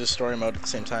sure we do the story mode at the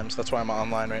same time, so that's why I'm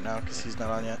online right now, because he's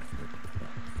not on yet.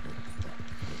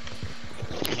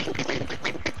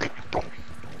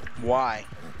 Why?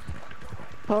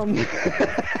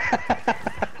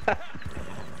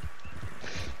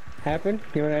 Happen?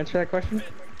 You want to answer that question?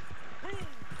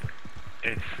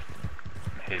 It's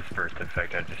his first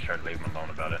effect. I just tried to leave him alone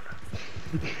about it.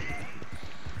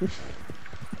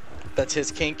 That's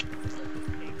his kink.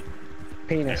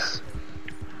 Penis.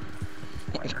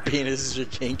 Penis is your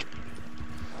kink.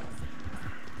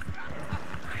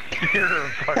 You're a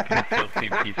fucking filthy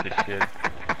piece of shit.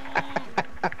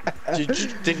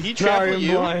 Did he Sorry, trample I'm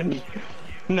you? blind.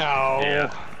 No.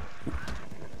 Yeah.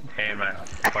 And my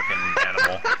fucking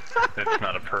animal. It's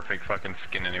not a perfect fucking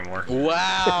skin anymore.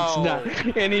 Wow. It's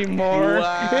not anymore.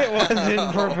 Wow. It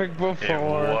wasn't perfect It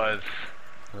before. was.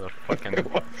 It was fucking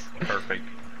perfect.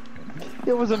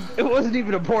 It wasn't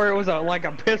even a poor. It was like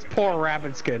a piss poor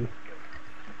rabbit skin.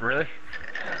 Really?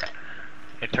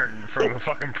 It turned from a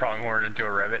fucking pronghorn into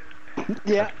a rabbit.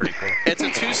 Yeah. That's pretty cool. It's a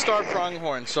 2-star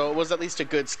pronghorn, so it was at least a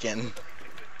good skin.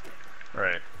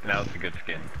 Right. Now it's a good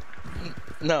skin.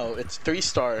 No, it's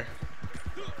 3-star.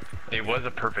 It was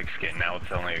a perfect skin. Now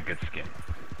it's only a good skin.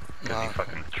 Because Wow. he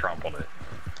fucking trampled it.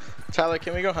 Tyler,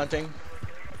 can we go hunting?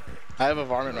 I have a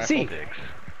varmint rifle. See. Dicks.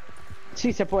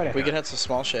 Si se puede. We can have some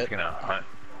small shit. He's gonna hunt.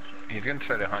 He's gonna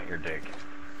try to hunt your dick.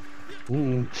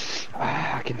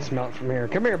 I can smell it from here.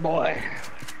 Come here, boy.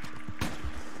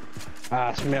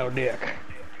 I smell dick.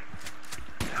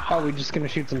 Oh, we just gonna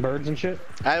shoot some birds and shit?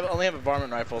 Only have a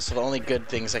varmint rifle, so the only good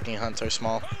things I can hunt are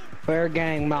small. Fair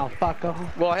gang, motherfucker.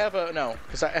 Well, I have a no,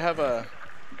 because I have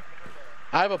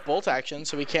a bolt action,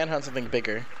 so we can hunt something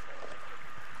bigger.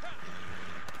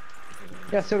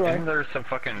 Yeah, so do Isn't I. there some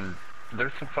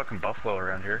fucking buffalo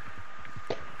around here?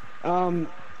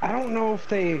 I don't know if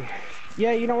they.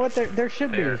 Yeah, you know what? There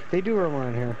should be. There. They do roam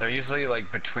around here. They're usually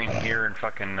like between here and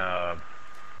fucking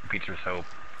Beecher's Hope.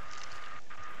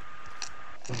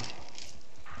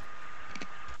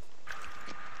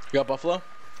 You got buffalo?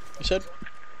 You said?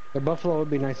 The buffalo would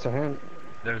be nice to hunt.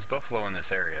 There's buffalo in this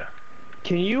area.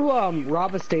 Can you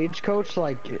rob a stagecoach?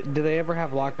 Like, do they ever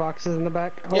have lockboxes in the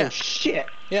back? Yeah. Oh shit!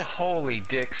 Yeah. Holy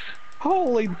dicks.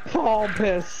 Holy ball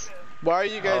piss! Why are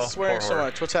you guys Oh, swearing poor so horse.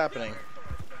 much? What's happening?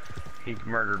 He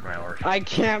murdered my horse. I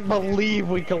can't believe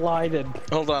we collided.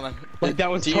 Hold on. Like,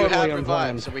 that was Do totally you have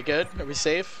unplanned. revives? Are we good? Are we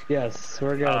safe? Yes,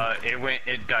 we're good.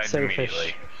 It died Safe-ish.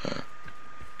 immediately.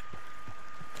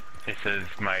 It says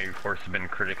my horse has been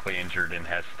critically injured and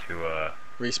has to,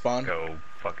 Respawn? go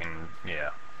fucking, yeah.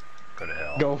 Go to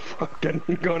hell. Go fucking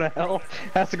go to hell.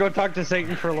 Has to go talk to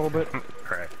Satan for a little bit.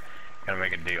 Right. Gotta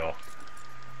make a deal.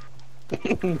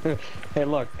 Hey,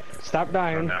 look, stop I'm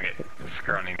dying. gonna get a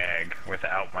scrawny egg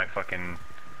without my fucking...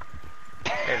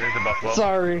 Hey, there's the buffalo.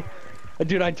 Sorry.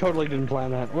 Dude, I totally didn't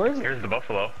plan that. Where is it? Here's the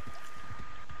buffalo.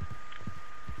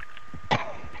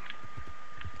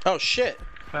 Oh shit!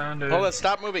 Found it. Hold on,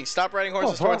 stop moving. Stop riding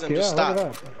horses Oh, towards fuck, him. Just yeah, stop. look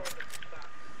at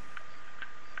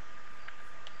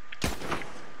that.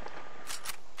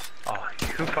 Oh,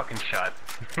 who fucking shot?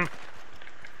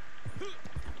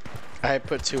 I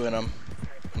put 2 in him,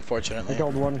 I unfortunately.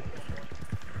 killed one.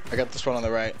 I got this one on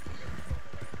the right.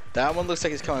 That one looks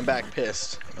like he's coming back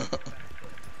pissed.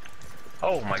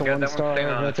 Oh my It's a god, 1 that star. one's staying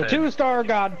on It's a its head. 2-star,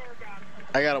 God.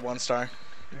 I got a 1 star,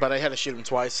 but I had to shoot him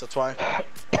twice. That's why.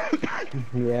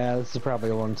 Yeah, this is probably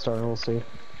a 1 star. We'll see.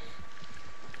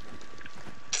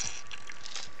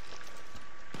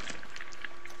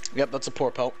 Yep, that's a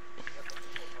poor pelt.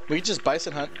 We could just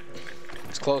bison hunt.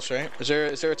 It's close, right? Is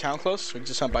there a town close? We can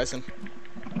just hunt bison.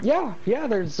 Yeah,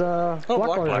 there's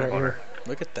Blackwater right here.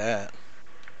 Look at that.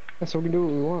 That's what we can do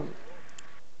what we want.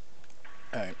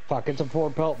 Alright. Fuck, it's a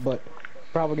 4 pelt, but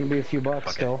probably gonna be a few bucks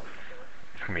Fuck it. still.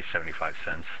 It's gonna be 75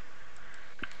 cents.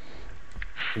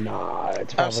 Nah,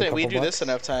 it's I'm probably saying a we couple do this bucks.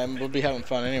 enough time, we'll be having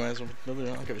fun anyways. We'll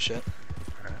I don't give a shit.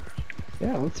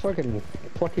 Yeah, let's fucking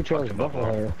pluck each other's the buffalo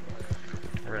buffalo. hair.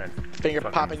 We're gonna Finger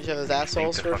fucking popping each other's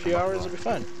assholes the for a few fucking hours, it'll be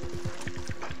fun.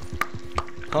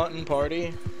 Hunting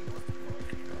party.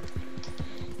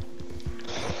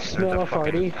 Smell a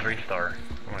farty. 3-star.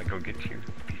 I wanna go get you,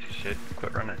 piece of shit.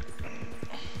 Quit running.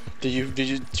 Did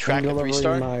you track I'm a delivering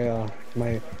 3-star?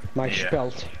 my Yeah.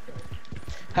 spelt.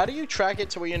 How do you track it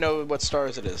to where you know what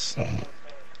stars it is?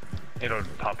 It'll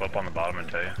pop up on the bottom and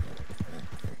tell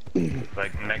you.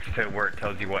 Like next to where it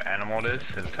tells you what animal it is,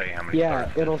 it'll tell you how many Yeah,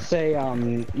 stars. it'll say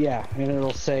yeah, and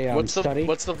it'll say study.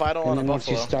 What's the vital and on a then once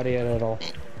you buffalo? study it, it'll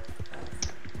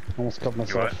almost killed You what?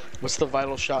 myself. What's the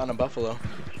vital shot on a buffalo?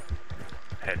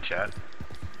 Headshot.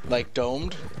 Like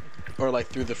domed? Or like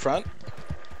through the front?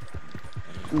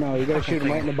 No, you gotta shoot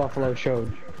him right in the buffalo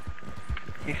showed.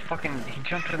 He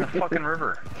jumped in the fucking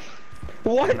river.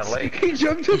 What? In the lake. He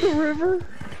jumped in the river?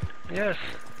 Yes.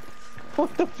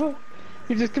 What the fuck?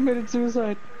 He just committed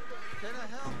suicide. Can I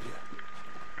help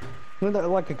you? Isn't that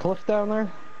like a cliff down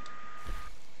there?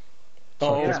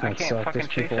 Oh, Yeah, this I might can't suck. fucking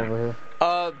There's chase people him. over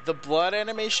here. the blood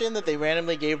animation that they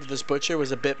randomly gave to this butcher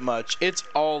was a bit much. It's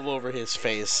all over his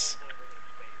face.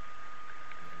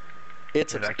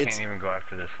 It's Dude, I can't even go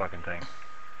after this fucking thing.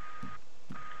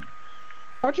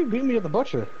 How'd you beat me to the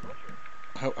butcher?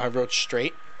 I wrote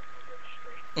straight.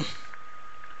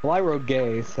 Well, I rode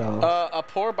gay, so. A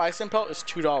poor bison pelt is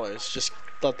 $2. Just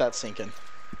let that sink in.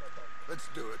 Let's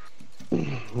do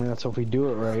it. That's if we do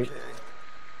it right. Okay.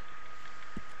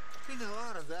 Seen a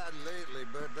lot of that lately,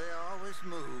 but they always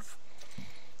move.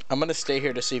 I'm gonna stay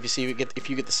here to see if you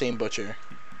get the same butcher.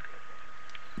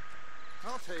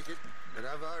 I'll take it, but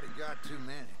I've already got too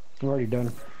many. I'm already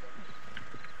done.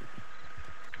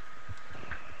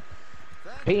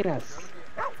 Penis.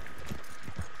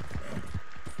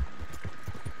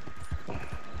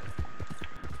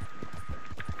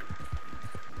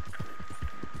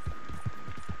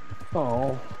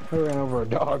 Oh, I ran over a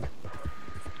dog.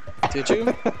 Did you?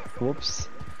 Whoops.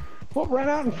 What ran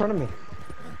out in front of me?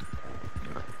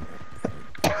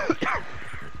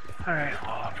 Alright,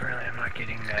 oh, apparently I'm not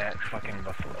getting that fucking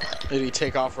buffalo. Did he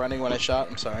take off running when I shot?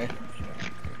 I'm sorry.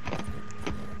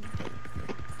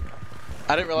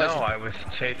 I didn't realize. No, I was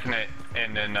chasing it,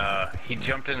 and then, he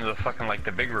jumped into the fucking, like,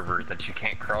 the big river that you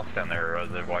can't cross down there, or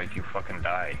otherwise you fucking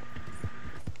die.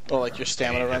 Oh, like your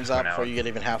stamina He just runs out went before out. you get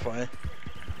even halfway.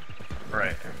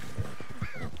 Right.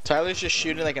 Tyler's just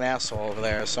shooting like an asshole over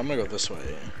there, so I'm gonna go this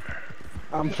way.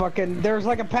 I'm fucking. There's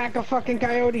like a pack of fucking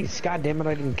coyotes. God damn it!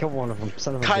 I didn't kill one of them.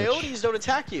 Son of a bitch. Coyotes don't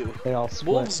attack you. They all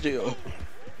split. Wolves do.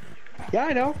 Yeah,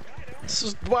 I know. This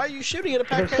is, why are you shooting at a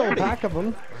pack There's still a coyote? pack of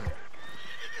them.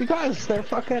 Because they're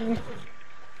fucking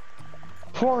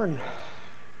porn.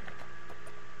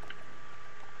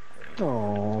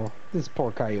 Oh, this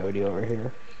poor coyote over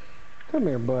here. Come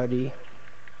here, buddy.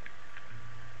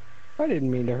 I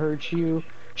didn't mean to hurt you.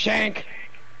 Shank!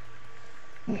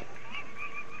 I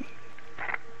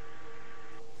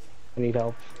need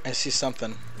help. I see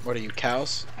something. What are you,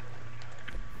 cows?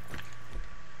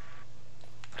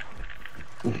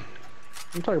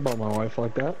 Don't talk about my wife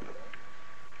like that.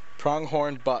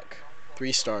 Pronghorn buck,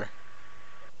 3-star.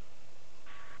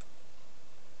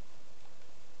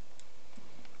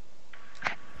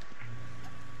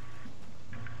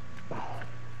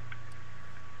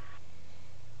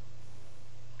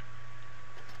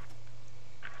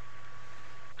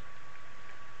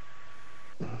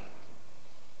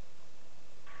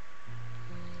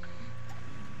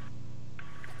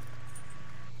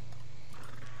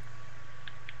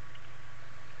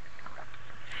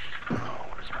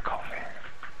 Where's my coffee?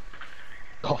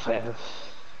 Coffee.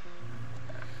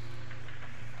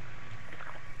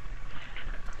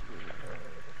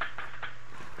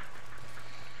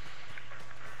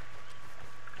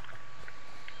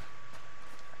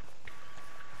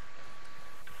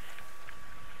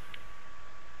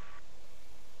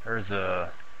 There's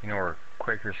a, you know where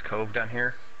Quaker's Cove down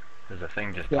here? There's a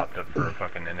thing just Yeah. popped up for a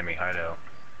fucking enemy hideout.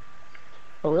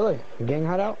 Oh really? A gang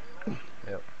hideout?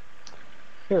 Yep.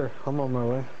 Here, I'm on my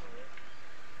way.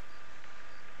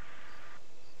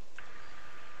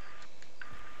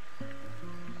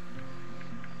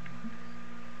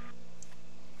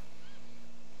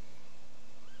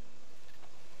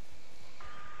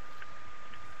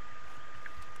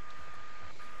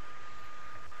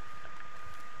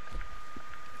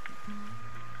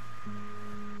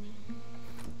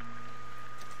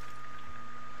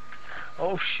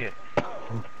 Oh shit.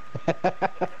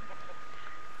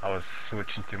 I was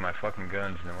switching through my fucking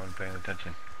guns and I wasn't paying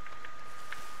attention.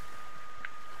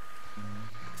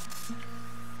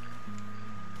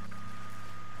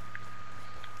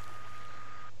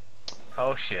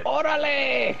 Oh shit.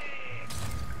 Orale!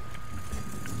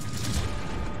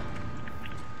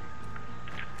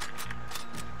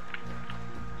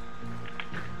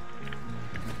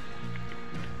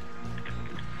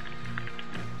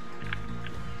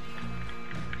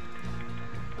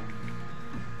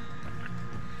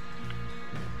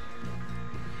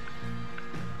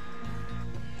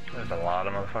 There's a lot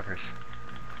of motherfuckers.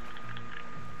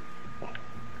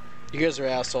 You guys are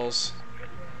assholes.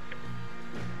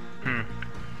 Hmm.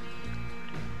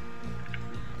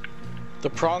 The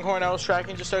pronghorn I was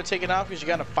tracking just started taking off because you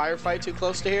got in a firefight too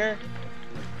close to here.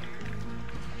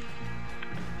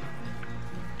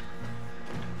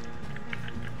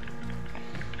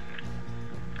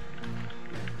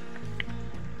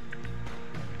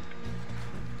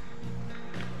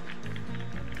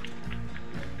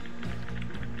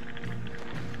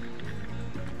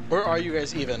 Where are you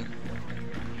guys even?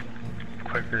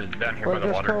 Quaker's down here by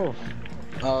the Quaker's water. Cove.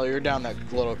 Oh, you're down that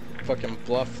little fucking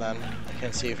bluff then. I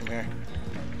can't see you from here.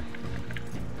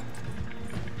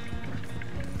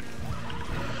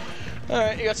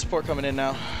 Alright, you got support coming in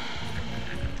now.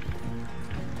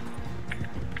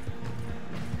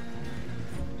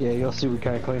 Yeah, you'll see we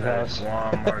kind of cleaned There's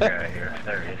house. one more guy here.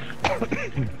 There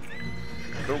he is.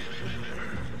 Oop.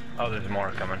 Oh, there's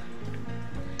more coming.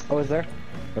 Oh, is there?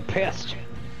 They're pissed.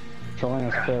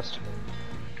 Trolina's pissed.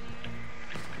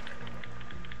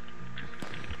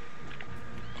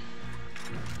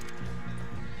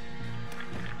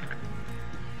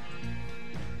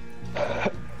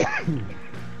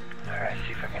 Alright,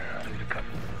 see if I can lose a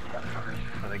couple of motherfuckers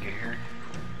before they get here.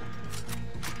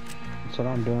 That's what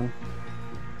I'm doing.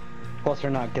 Plus,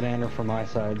 they're not getting enter from my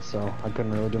side, so I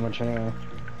couldn't really do much anyway.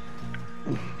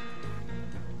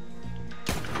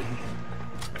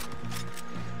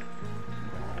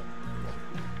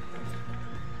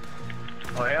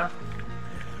 Oh yeah?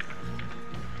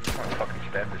 I want to fucking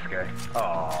stab this guy.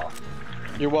 Oh,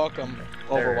 You're welcome,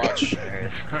 Overwatch.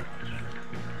 There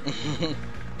he is.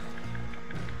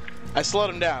 I slowed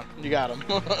him down. You got him.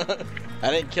 I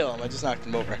didn't kill him. I just knocked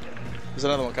him over. There's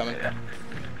another one coming. Yeah.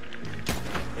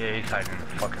 Yeah, he's hiding in the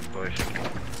fucking bush.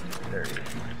 There he is.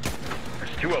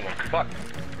 There's two of them. Fuck.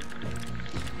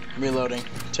 Reloading.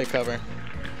 Take cover.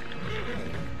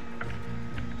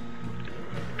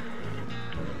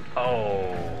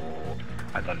 Oh,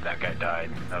 I thought that guy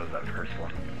died. That was that first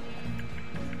one.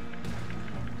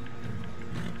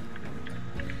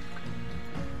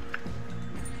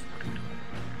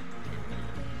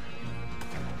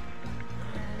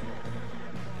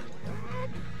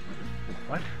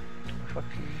 What? The fuck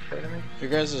did you say to me? You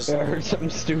guys is. I heard something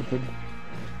stupid.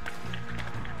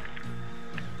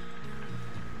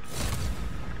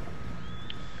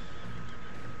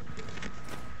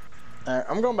 Alright,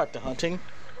 I'm going back to hunting.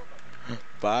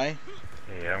 Bye.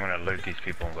 Yeah, I'm gonna loot these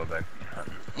people and go back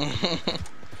hunting.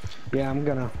 Yeah, I'm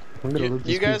gonna loot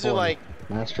these You guys are people like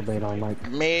and masturbate on like.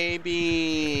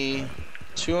 maybe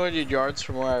 200 yards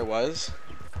from where I was.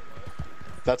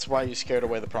 That's why you scared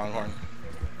away the pronghorn.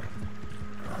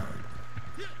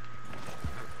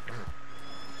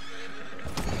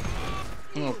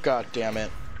 Oh god damn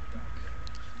it.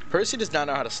 Percy does not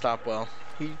know how to stop well.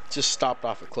 He just stopped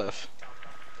off a cliff.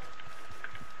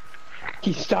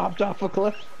 He stopped off a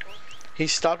cliff. He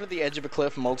stopped at the edge of a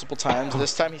cliff multiple times.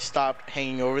 This time he stopped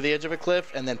hanging over the edge of a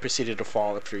cliff and then proceeded to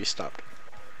fall after he stopped.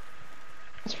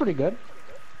 That's pretty good.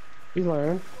 He's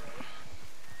learning.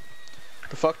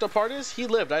 The fucked up part is, he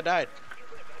lived, I died.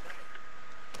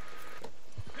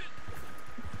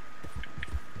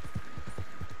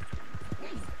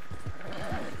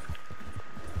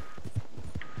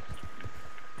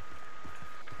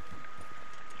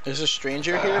 There's a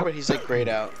stranger here, but he's like grayed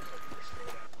out.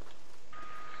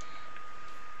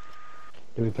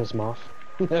 Did we piss him off?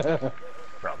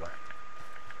 Probably.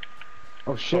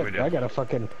 Oh shit, I got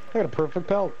a perfect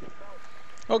pelt.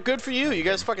 Oh, good for you. You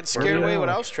guys fucking scared away what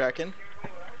I was tracking.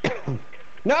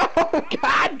 No!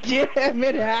 God damn,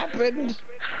 it happened!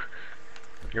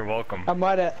 You're welcome. I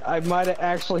might have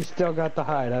actually still got the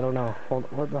hide. I don't know. Hold,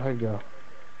 where'd the hide go?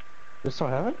 You still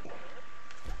have it?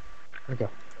 Where'd it go?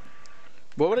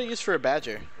 What would I use for a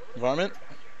badger? Varmint?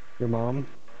 Your mom?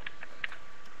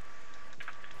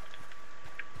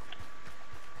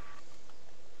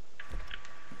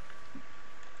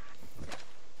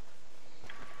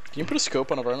 Can you put a scope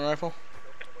on a varmint rifle?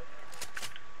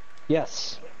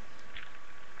 Yes.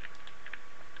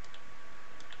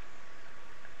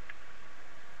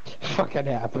 Fucking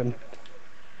happened.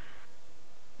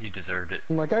 You deserved it.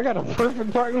 I'm like, I got a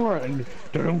perfect parking lot.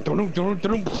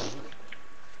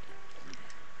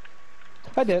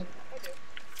 I did.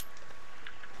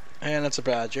 And it's a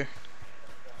badger.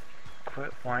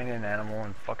 Quit whining, animal,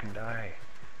 and fucking die.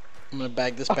 I'm gonna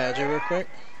bag this badger real quick.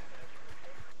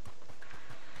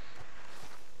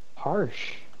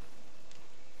 Harsh.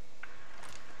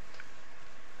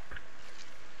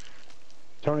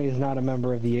 Tony is not a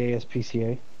member of the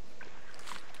ASPCA.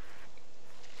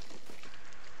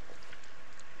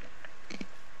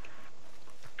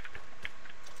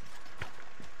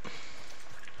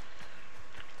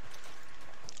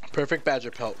 Perfect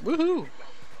badger pelt. Woohoo!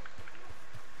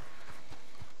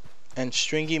 And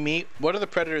stringy meat. What are the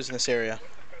predators in this area?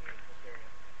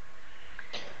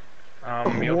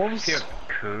 You'll Wolves? see a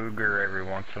cougar every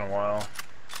once in a while.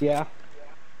 Yeah.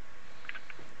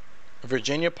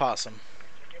 Virginia possum.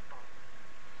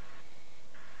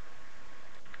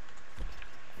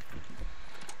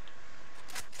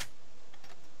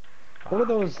 What are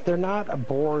those? They're not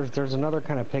boars. There's another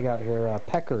kind of pig out here.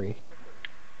 Peccary.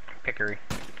 Pickery.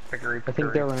 Pickery. I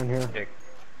think they're around here. Dick.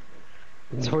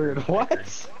 It's weird.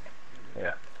 What?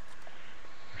 Yeah.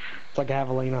 It's like a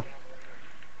javelina.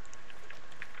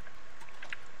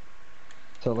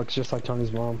 So it looks just like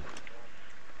Tony's mom.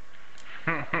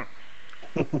 But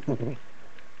it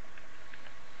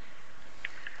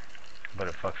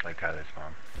fucks like Kyler's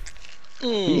mom.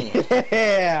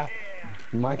 Yeah!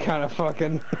 My kind of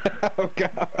fucking... Oh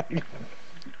god.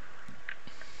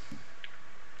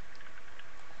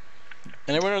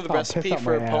 Anyone know the Oh, recipe piss out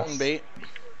for a my potent ass. bait?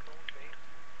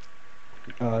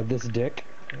 This dick.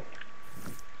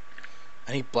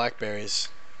 I need blackberries.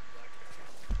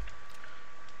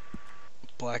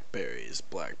 Blackberries,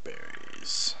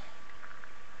 blackberries.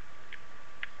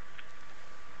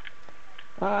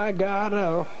 I got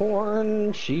a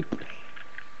horn sheep.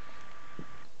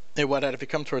 Hey, what? If you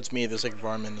come towards me, there's like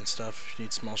varmint and stuff. You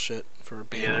need small shit for a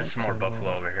bait. Yeah, there's some more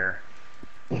buffalo over here.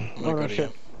 I'm Oh gonna no go to shit.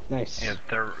 you. Nice. Yeah,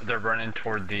 they're running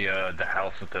toward the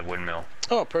house with the windmill.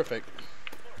 Oh, perfect.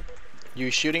 You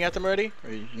shooting at them already?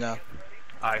 Or no?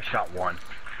 I shot one.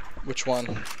 Which one?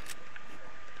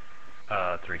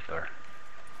 3-star.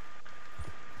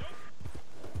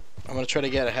 I'm gonna try to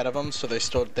get ahead of them so they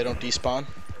don't despawn.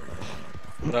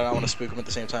 But I don't want to spook them at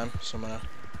the same time, so I'm gonna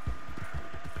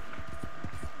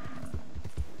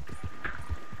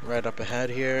right up ahead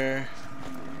here.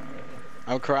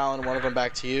 I'm corralling one of them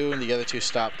back to you, and the other two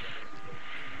stop.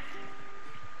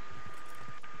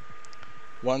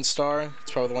 1 star.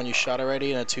 It's probably the one you shot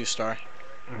already, and a 2-star.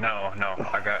 No,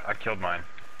 I killed mine.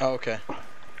 Oh, okay.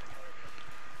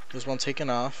 There's one taken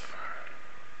off.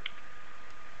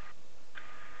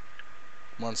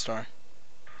 1 star.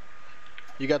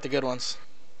 You got the good ones.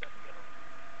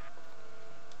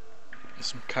 There's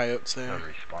some coyotes They'll there.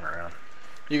 respawn around.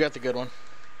 You got the good one.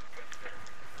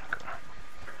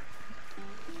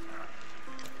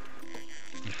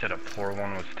 You said a poor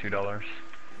one was $2?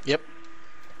 Yep.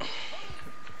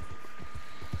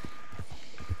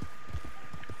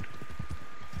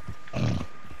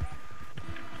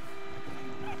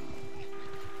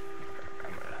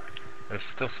 There's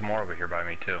still some more over here by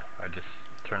me too. I just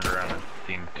turned around and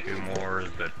seen 2 more.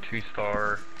 The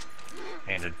 2-star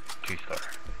and a 2-star.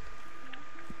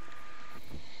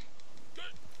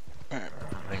 Alright.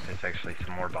 I think there's actually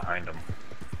some more behind them.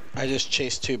 I just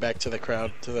chased 2 back to the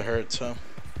crowd, to the herd, so.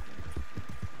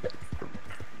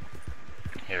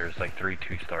 There's like 3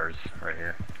 2-stars right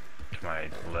here to my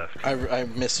left. I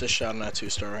missed a shot on that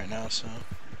 2-star right now, so.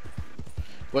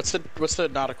 What's the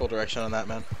nautical direction on that,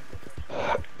 man?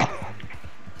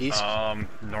 East?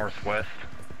 Northwest.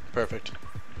 Perfect.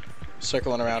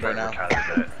 Circling around right now.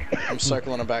 I'm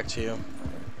circling them back to you.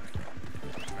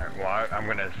 Alright, well, I'm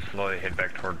gonna slowly head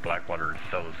back toward Blackwater to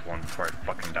sell this one before I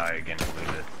fucking die again and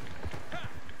lose it.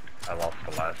 I lost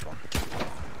the last one.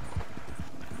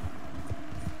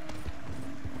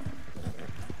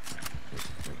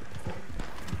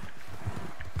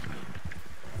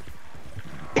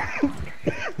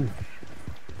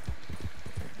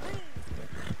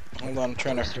 Hold on, I'm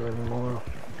trying to. Doing more.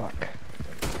 Fuck.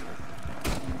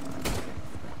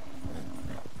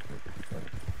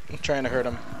 I'm trying to hurt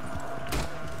him.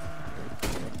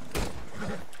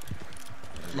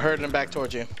 I'm herding him back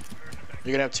towards you.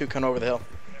 You're gonna have 2 come over the hill.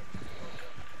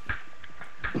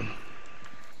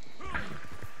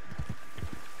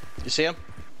 You see him?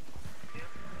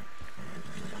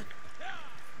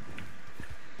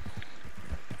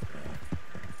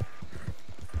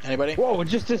 Anybody? Whoa, it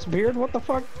just disappeared? What the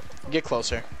fuck? Get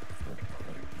closer.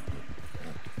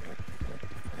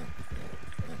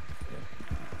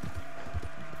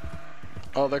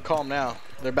 Oh, they're calm now.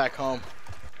 They're back home.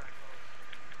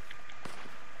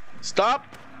 Stop!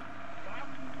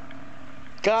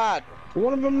 God!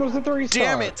 One of them was a 3-star.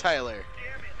 Damn it, Tyler.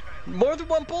 More than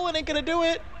 1 bullet ain't gonna do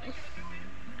it.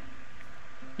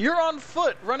 You're on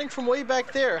foot, running from way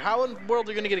back there. How in the world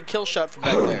are you gonna get a kill shot from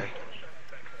back there?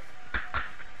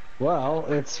 Well,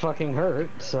 it's fucking hurt,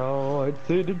 so I'd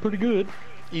say it did pretty good.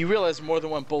 You realize more than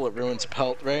 1 bullet ruins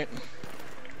pelt, right?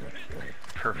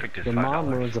 Perfect is The $5. mom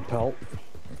ruins a pelt.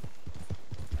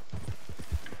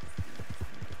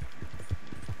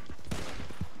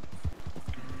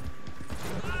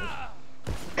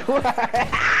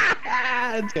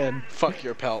 It's good. Fuck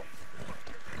your pelt.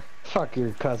 Fuck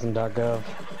your cousin.gov.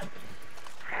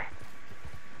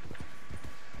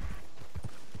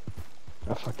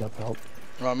 I fucked that pelt.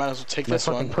 Well, I might as well take My this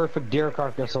fucking one. perfect deer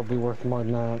carcass will be worth more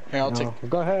than that. Here, I'll No.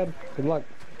 Go ahead. Good luck.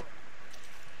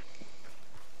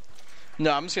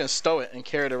 No, I'm just gonna stow it and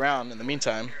carry it around in the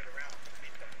meantime.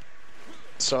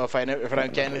 So if I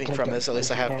don't get anything from this, at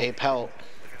least I have a pelt.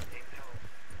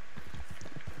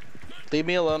 Leave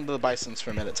me alone to the bisons for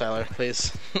a minute, Tyler,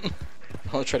 please.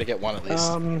 I'll try to get one at least.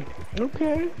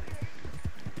 Okay.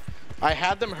 I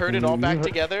had them herded all back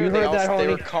together. You heard that, They Tony.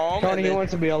 were calm. Tony And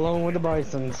wants to be alone with the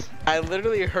bisons. I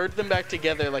literally herded them back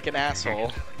together like an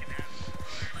asshole.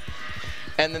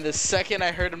 And then the second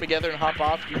I herd them together and hop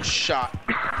off, you shot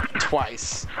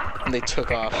twice, and they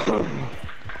took off.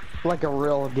 Like a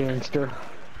real gangster.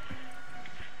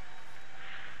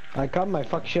 I come, I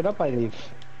fuck shit up, I leave.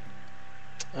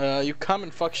 You come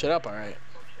and fuck shit up, all right.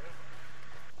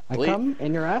 I Bleep. come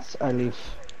in your ass, I leave.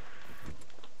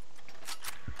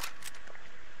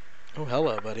 Oh,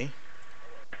 hello, buddy.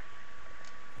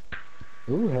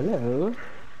 Ooh, hello.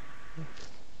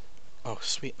 Oh,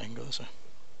 sweet, I can go this way.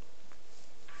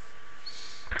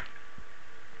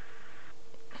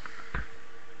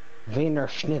 Wiener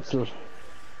Schnitzel.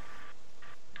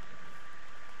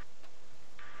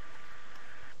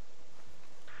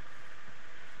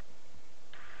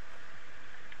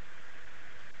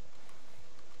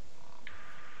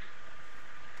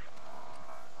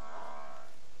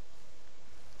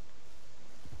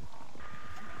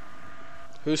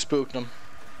 Who spooked him?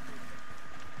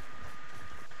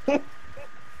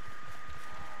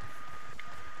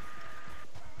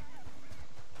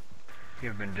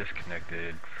 You've been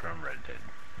disconnected from Red Dead.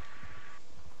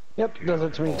 Yep, does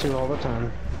it to me too all the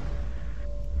time.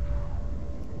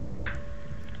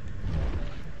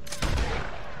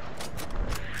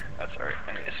 That's alright,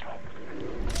 I need to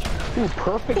smoke. Ooh,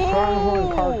 perfect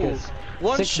pronghorn carcass.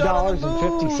 One shot on the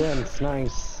 $6.50.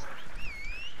 Nice.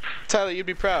 Tyler, you'd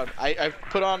be proud. I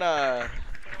put on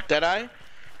Deadeye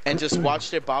and just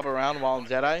watched it bob around while in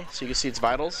Deadeye so you can see its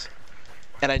vitals.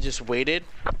 And I just waited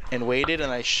and waited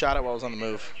and I shot it while I was on the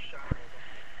move.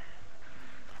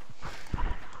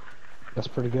 That's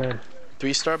pretty good.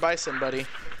 3-star bison, buddy.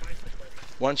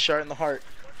 1 shot in the heart.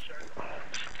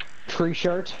 Tree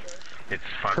shirt. It's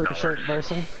Tree $5. shirt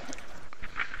bison.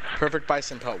 Perfect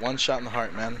bison pelt. 1 shot in the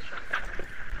heart, man.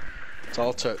 That's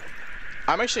all it took.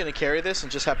 I'm actually going to carry this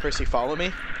and just have Percy follow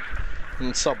me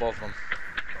and sell both of them.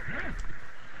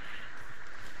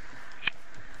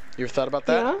 You ever thought about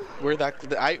that?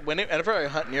 Yeah. Whenever I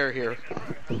hunt near here,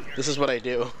 this is what I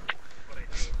do.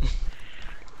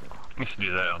 We should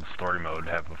do that on story mode,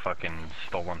 have a fucking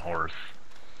stolen horse.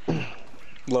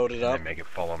 Load it And up. then make it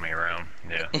follow me around.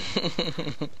 Yeah.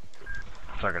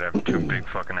 So I could have two big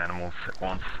fucking animals at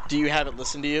once. Do you have it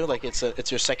listen to you? Like it's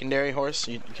your secondary horse?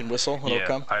 You can whistle and it'll Yeah,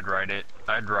 come? I'd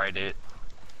ride it,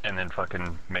 and then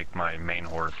fucking make my main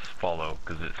horse follow,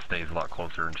 because it stays a lot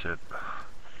closer and shit.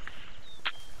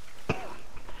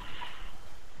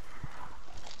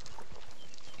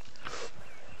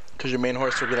 Because your main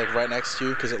horse will be like right next to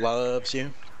you because it loves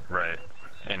you? Right.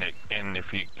 And if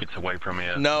he gets away from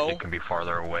you, No. it can be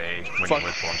farther away when Fuck. you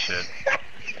whistle and shit.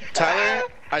 Tyler,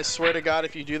 I swear to God,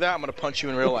 if you do that, I'm gonna punch you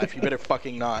in real life. You better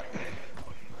fucking not.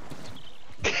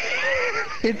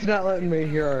 It's not letting me.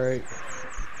 You're alright.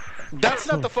 That's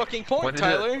not the fucking point, What is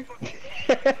Tyler.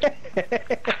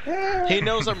 He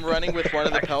knows I'm running with one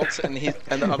of the pelts and the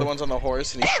other one's on the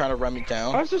horse and he's trying to run me I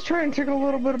down. was just trying to tickle a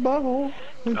little bit of butthole.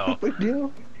 Oh. Big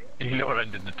deal. You know what I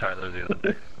did to Tyler the other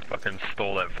day? Fucking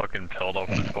stole that fucking pelt off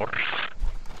his horse.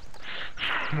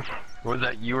 Was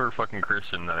that you or fucking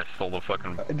Christian that I stole the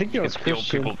fucking... I think it was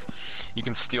Christian. You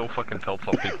can steal fucking pelts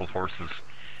off people's horses.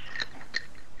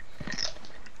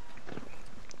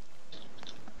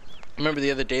 Remember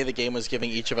the other day the game was giving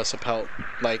each of us a pelt,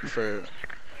 like for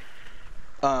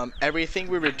everything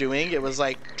we were doing. It was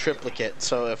like triplicate.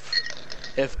 So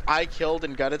if I killed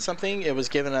and gutted something, it was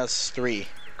giving us 3,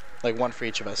 like 1 for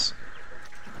each of us.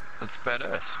 That's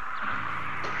badass.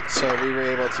 So we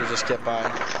were able to just get by.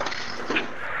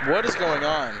 What is going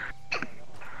on?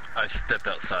 I stepped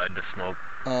outside to smoke.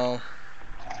 Oh,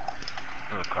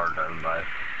 There's a car driving by.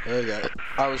 okay.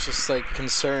 I was just like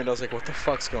concerned. I was like, what the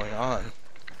fuck's going on?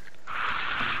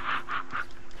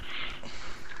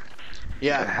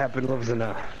 Yeah. Happen lives in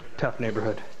a tough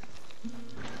neighborhood.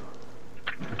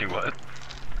 Do what?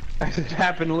 I said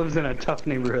Happen lives in a tough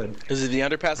neighborhood. Is it the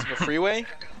underpass of a freeway?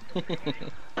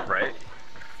 Right?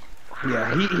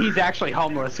 Yeah, he's actually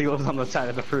homeless. He lives on the side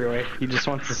of the freeway. He just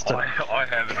wants us to. All I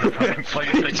have is a fucking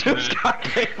PlayStation Just got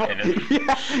cable. and it.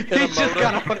 Yeah, he's just modem.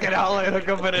 got a fucking outlet hook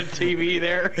up and a TV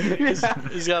there. Yeah.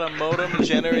 He's got a modem, a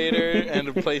generator, and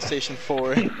a PlayStation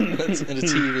 4 and a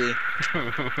TV.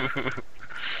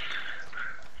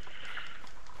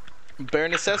 Bare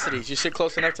necessities. You sit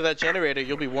close enough to that generator,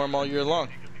 you'll be warm all year long.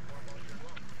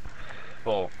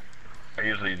 Well, I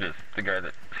usually just the guy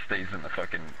that stays in the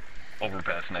fucking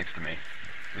overpass next to me.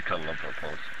 We cuddle up real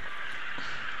close.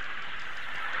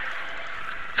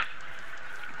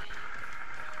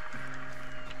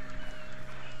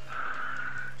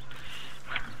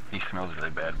 He smells really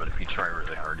bad, but if you try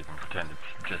really hard, you can pretend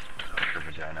it's just your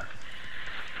vagina.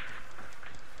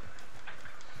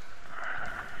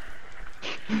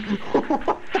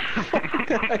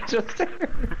 I just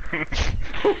heard.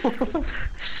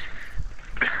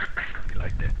 You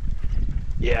liked it?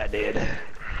 Yeah, I did.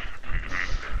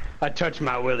 I touched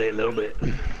my willy a little bit.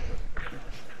 You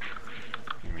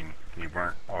mean you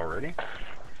weren't already?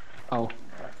 Oh.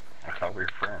 I thought we were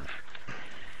friends.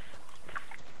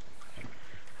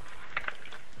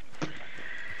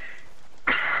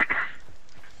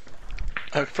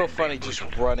 I feel funny just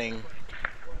running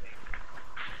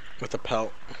with a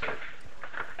pelt.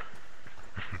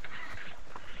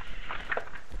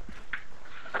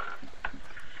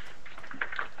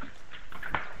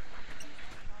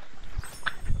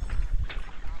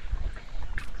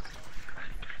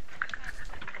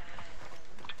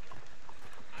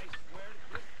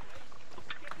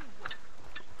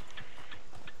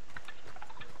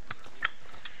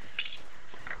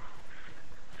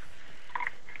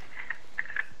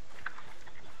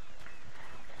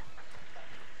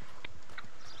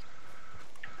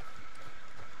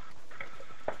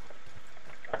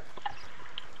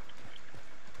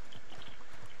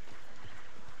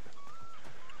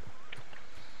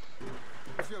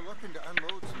 If you're looking to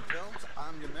unload some pelts,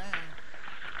 I'm your man.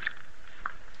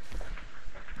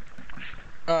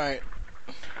 Alright.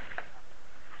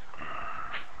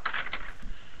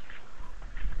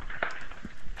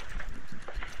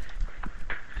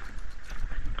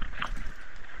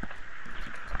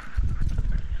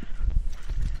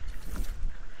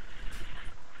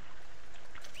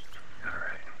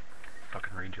 Alright.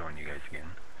 Fucking rejoin you guys again.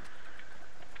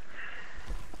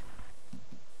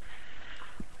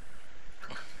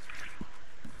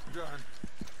 Done.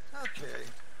 Okay.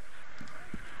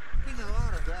 Been a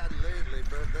lot of that lately,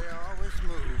 but they always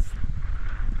move.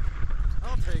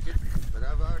 I'll take it, but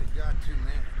I've already got too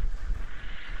many.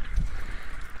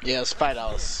 Yeah, it's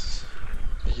 $5,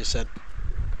 like you said.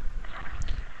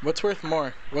 What's worth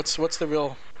more? What's the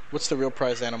real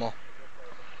prize animal?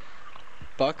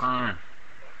 Buck? I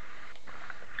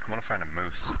want to find a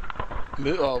moose.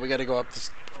 Oh, we gotta go up.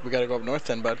 We gotta go up north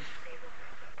then, bud.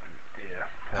 Yeah.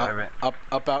 I haven't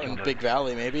Up out in killed Big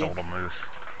Valley, maybe. sold a moose.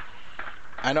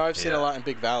 I know I've seen a Yeah. lot in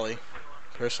Big Valley,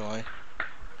 personally.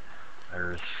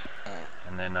 There's,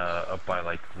 and then up by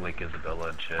like Lake Isabella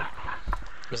and shit.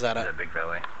 Was that That Big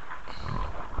Valley.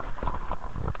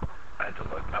 I had to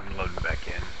look. I'm loading back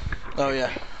in. Oh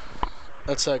yeah,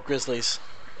 that's Grizzlies.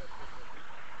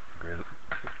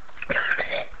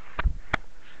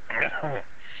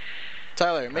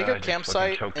 Tyler, make a just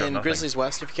campsite fucking choked on in nothing. Grizzlies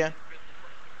West if you can.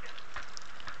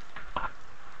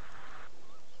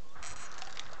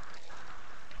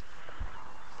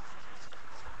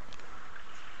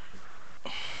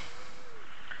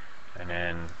 And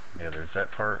then, yeah, there's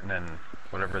that part, and then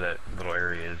whatever that little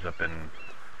area is up in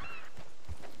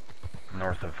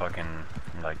north of fucking,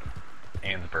 like,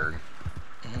 Ansburg.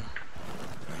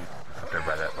 Up there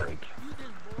by that lake.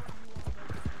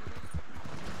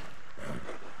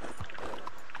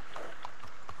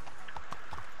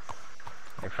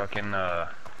 Hey, fucking,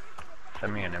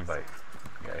 send me an invite,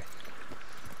 okay?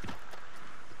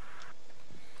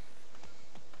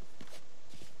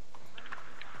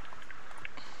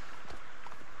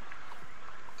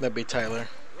 That'd be Tyler.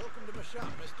 Welcome to my shop,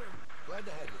 mister. Glad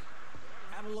to have you.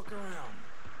 Have a look around.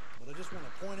 But I just want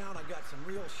to point out I got some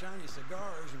real shiny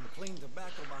cigars and clean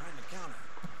tobacco behind the counter.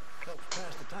 Helps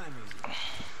pass the time easy.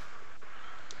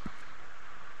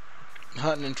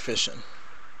 Hunting and fishing.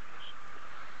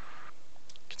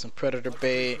 Get some predator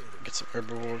bait. Get some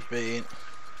herbivore bait.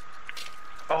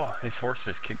 Oh, his horse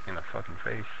just kicked me in the fucking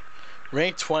face.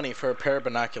 Rank 20 for a pair of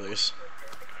binoculars.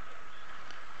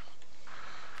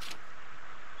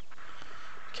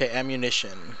 Okay,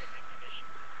 ammunition.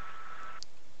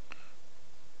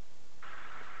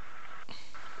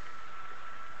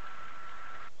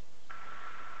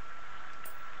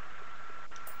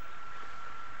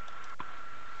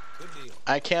 Good deal.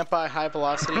 I can't buy high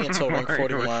velocity until rank Your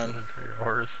 41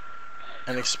 horse.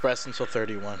 and express until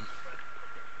 31.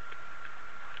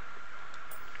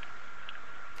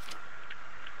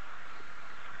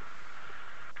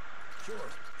 Sure.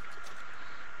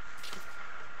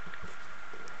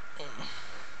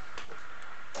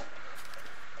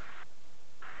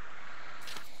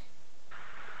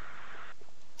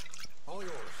 All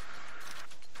yours.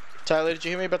 Tyler, did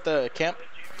you hear me about the camp?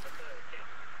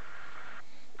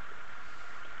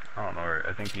 I don't know.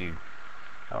 I think he.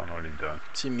 I don't know what he's doing.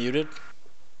 Is he muted?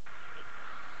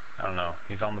 I don't know.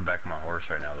 He's on the back of my horse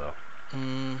right now,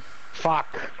 though. Fuck.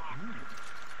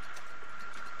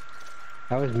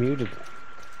 I was muted.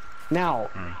 Now,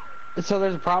 so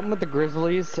there's a problem with the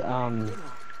Grizzlies.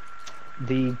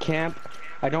 The camp,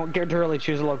 I don't get to really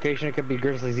choose a location. It could be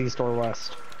Grizzlies East or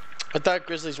West. I thought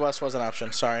Grizzlies West was an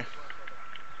option. Sorry.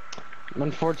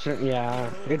 Unfortunately, yeah.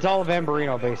 It's all of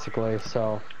Amberino, basically,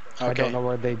 so I Okay. don't know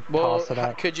where they Well, toss it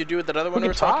at. could you do it that other one We we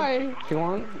were could talking? try, if you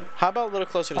want. How about a little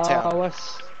closer to town?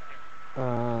 West.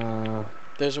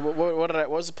 There's what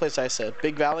was the place I said?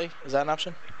 Big Valley? Is that an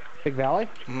option? Big Valley?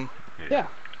 Mhm. Yeah.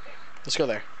 Let's go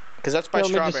there. Because that's by Here,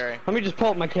 Strawberry. Let me just pull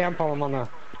up my camp while I'm on the.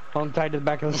 I'm tied to the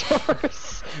back of the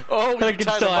horse. Oh, I we can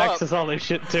tied still them up. access all this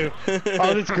shit too.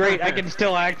 Oh, that's great. I can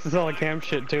still access all the camp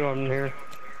shit too on here.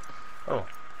 Oh,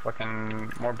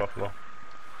 fucking more buffalo.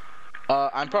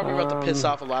 I'm probably about to piss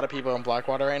off a lot of people in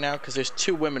Blackwater right now because there's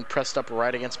two women pressed up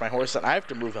right against my horse and I have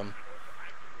to move them.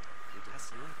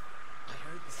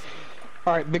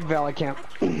 All right, Big Valley camp.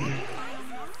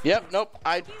 Yep, nope.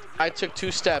 I took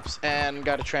 2 steps and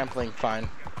got a trampling fine.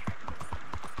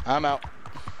 I'm out.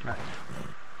 Nice.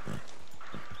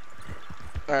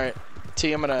 Alright,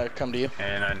 T, I'm gonna come to you.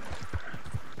 And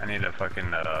I need a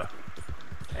fucking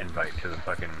invite to the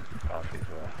fucking posse as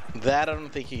well. That I don't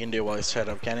think he can do while he's tied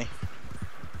up, can he?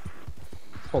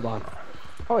 Hold on.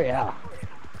 Oh yeah.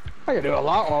 I can do a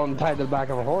lot while I'm tied to the back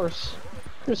of a horse.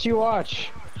 Just you watch.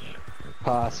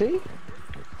 Posse.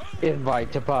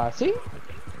 Invite to posse.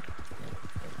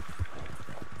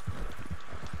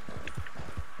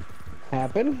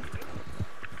 Happen.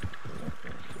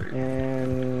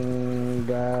 And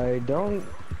I don't.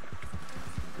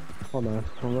 Hold on,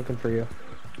 I'm looking for you.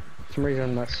 For some reason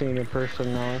I'm not seeing your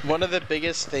person now. One of the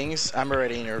biggest things, I'm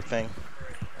already in your thing.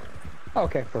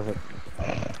 Okay, perfect.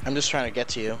 I'm just trying to get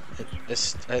to you. I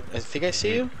think I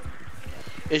see you.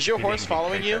 Is your horse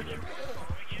following you?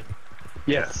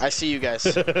 Yes. I see you guys.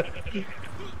 I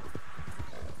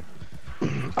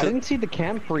didn't see the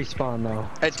camp respawn though.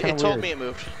 It's It kinda told weird. me it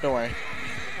moved. Don't worry.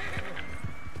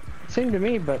 Same to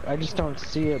me, but I just don't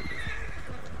see it.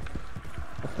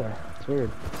 Up there. It's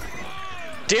weird.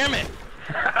 Damn it!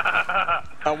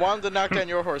 I wanted to knock down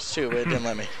your horse too, but it didn't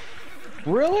let me.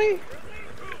 Really?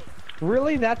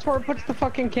 Really? That's where it puts the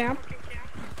fucking camp?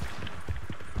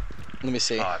 Let me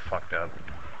see. Oh, I fucked up.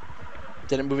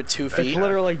 Did it move it 2 It's feet?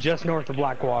 literally just north of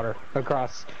Blackwater,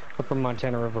 across Upper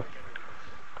Montana River.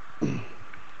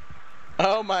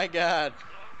 Oh my god.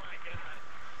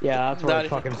 Yeah, that's where Not I even-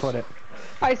 fucking put it.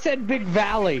 I said Big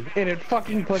Valley, and it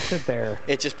fucking puts it there.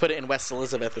 It just put it in West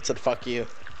Elizabeth. It said fuck you.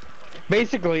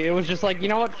 Basically, it was just like, you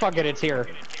know what? Fuck it, it's here.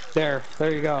 There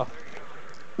you go.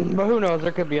 But who knows?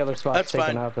 There could be other spots That's taken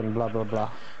fine. up and blah blah blah.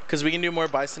 Because we can do more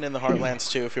bison in the Heartlands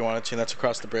too if you wanted to. That's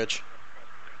across the bridge.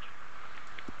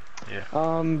 Yeah.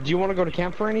 Do you want to go to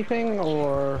camp for anything,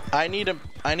 or? I need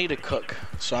a cook,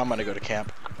 so I'm gonna go to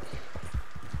camp.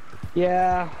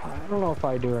 Yeah, I don't know if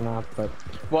I do or not, but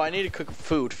Well, I need to cook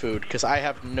food, because I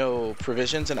have no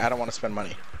provisions and I don't want to spend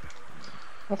money.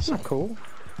 that's not cool.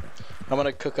 I'm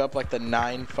gonna cook up like the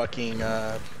 9 fucking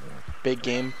big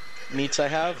game meats I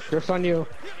have. Drift's on you.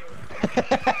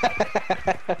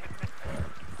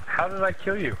 How did I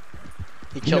kill you?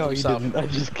 He killed No, himself. you didn't. I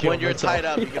just killed When you're myself. tied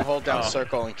up, you can hold down Oh.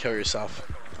 circle and kill yourself.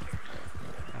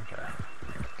 Okay.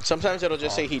 Sometimes it'll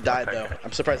just say he died okay. though.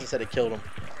 I'm surprised it said it killed him.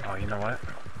 Oh, you know what?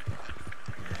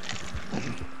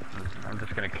 I'm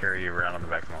just gonna carry you around on the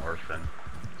back of my horse then.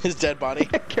 His dead body.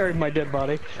 Carried my dead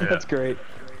body. Yeah. That's great.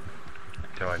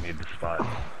 Until I need the spot.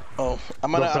 Oh,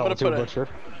 I'm Go gonna sell it to a put a. butcher.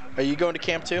 Are you going to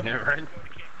camp too? Yeah, right?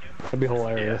 That'd be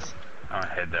hilarious. I'm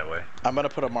gonna head that way. I'm gonna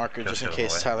put a marker just in the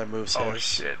case way. Tyler moves Oh his.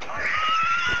 shit.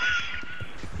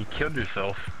 You killed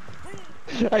yourself.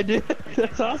 I did.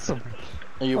 That's awesome.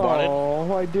 Are you wanted?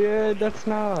 Oh, I did. That's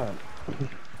not.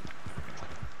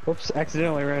 Whoops!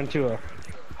 Accidentally ran into a.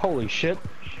 Holy shit!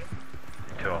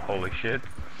 To a holy shit.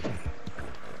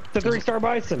 It's a 3-star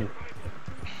bison.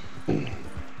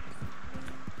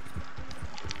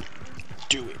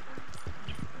 Do it.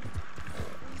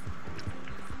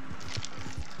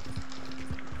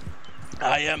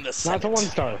 I am the Now it's Senate. a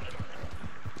 1-star.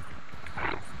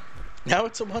 Now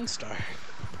it's a 1-star.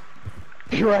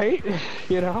 Right?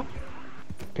 You know?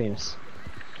 Penis.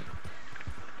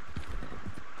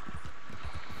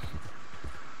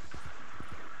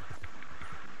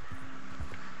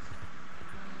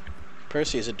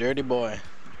 Percy is a dirty boy.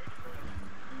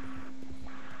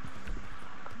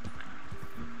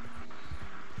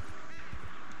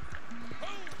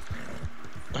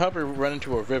 I hope we run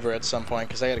into a river at some point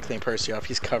because I gotta clean Percy off.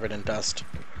 He's covered in dust.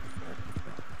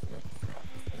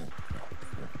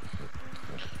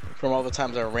 From all the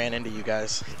times I ran into you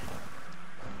guys.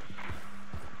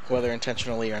 Whether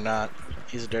intentionally or not,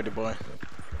 he's a dirty boy.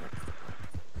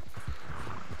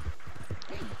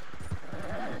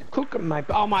 Cook my.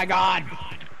 Oh my god!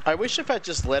 I wish if I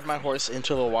just led my horse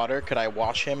into the water, could I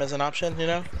wash him as an option, you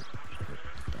know?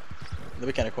 That'd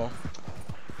be kind of cool.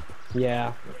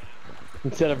 Yeah.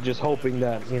 Instead of just hoping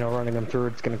that, you know, running them through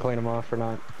it's gonna clean them off or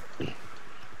not.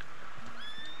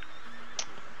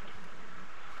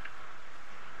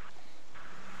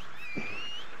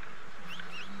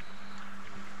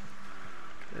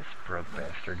 This broke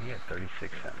bastard. He had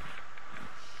 36 cents.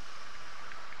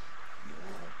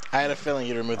 I had a feeling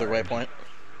you'd remove the waypoint.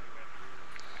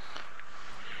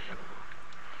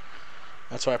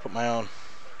 That's why I put my own.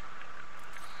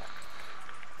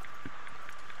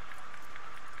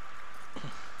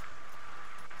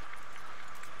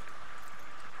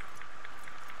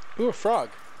 Ooh, a frog.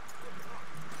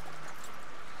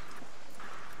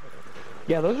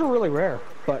 Yeah, those are really rare.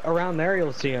 But around there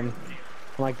you'll see them.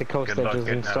 Like the coast Good luck edges and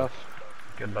getting stuff.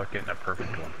 Good luck getting a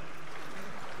perfect one.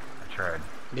 I tried.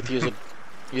 You have to use a.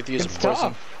 You have to use It's a poison.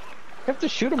 tough. You have to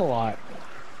shoot them a lot.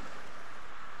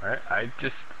 Alright, I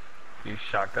just used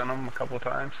shotgun them a couple of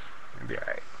times. It'd be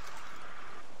alright.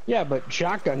 Yeah, but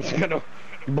shotgun's gonna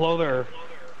blow their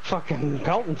fucking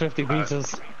pelt in 50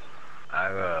 pieces. I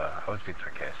was being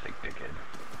sarcastic, dickhead.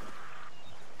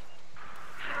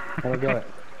 I don't get it.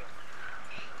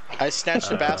 I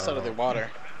snatched a bass out of the water.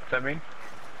 What's that mean?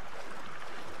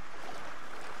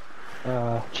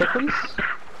 Chickens?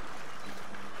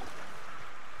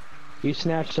 You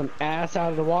snatched some ass out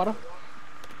of the water?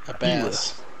 A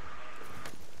bass.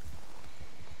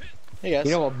 Hey guys.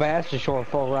 You know what bass is short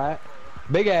for, right?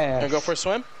 Big ass. Wanna go for a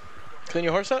swim? Clean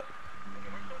your horse up?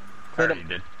 I Clean already up.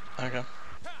 did. Okay.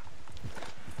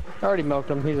 I already milked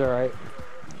him. He's alright.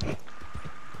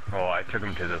 Well, I took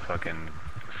him to the fucking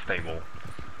stable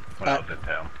when I was in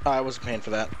town. I wasn't paying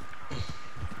for that.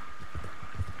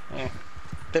 Eh.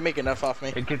 They make enough off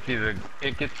me. It gets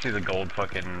you the gold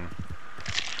fucking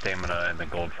stamina and the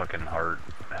gold fucking heart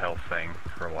health thing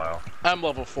for a while. I'm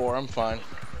level 4. I'm fine.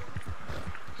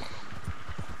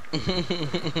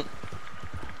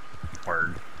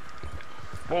 Word.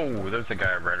 Whoa, there's a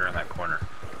guy right around that corner.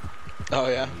 Oh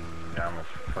yeah. I almost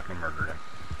fucking murdered him.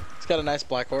 He's got a nice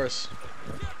black horse.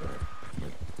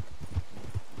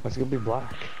 What's gonna be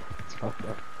black? It's fucked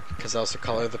up. Because that was the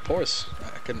color of the horse.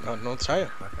 I couldn't know what to tell you.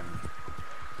 Fucking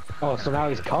Oh, so now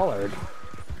he's colored.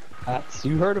 That's,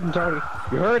 you heard him, Tony.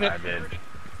 You heard it. I did.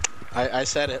 I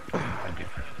said it. I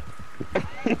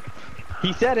did.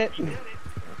 He said it.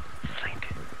 Slink.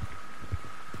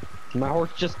 My horse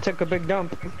just took a big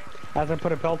dump as I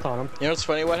put a belt on him. You know what's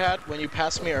funny, What Hat? When you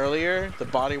passed me earlier, the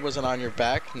body wasn't on your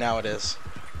back. Now it is.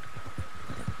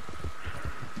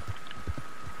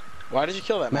 Why did you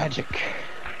kill that man? Magic.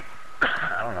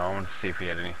 I don't know. I wanted to see if he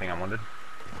had anything I wanted.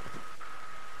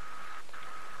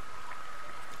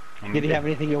 And Did he have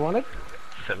anything you wanted?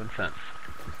 7 cents.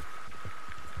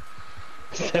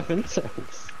 7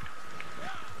 cents.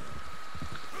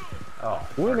 Oh.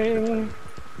 Winning.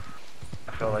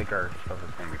 I feel like our stuff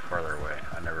is gonna be farther away.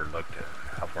 I never looked at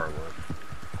how far it was.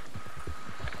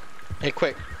 Hey,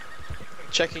 quick.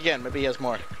 Check again. Maybe he has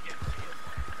more.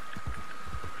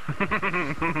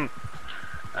 Nice.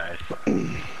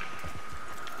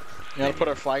 You want to put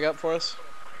our flag up for us?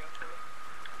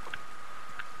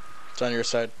 It's on your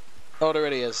side. Oh, it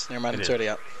already is. Never mind. It It's is. already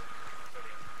up.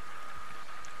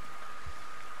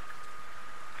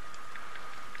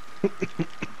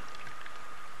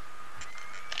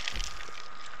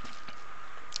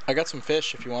 I got some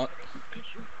fish if you want.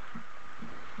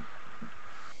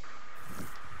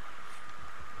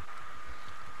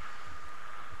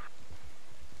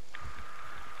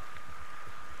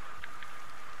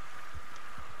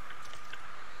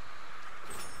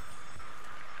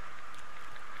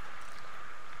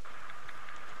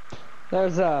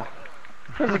 There's a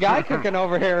guy cooking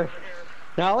over here.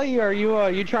 Nolly, are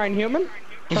you trying human?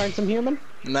 Trying some human?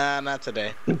 Nah, not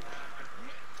today.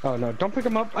 Oh no, don't pick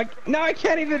him up. No, I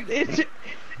can't even. It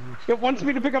wants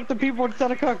me to pick up the people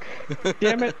instead of cook.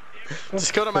 Damn it.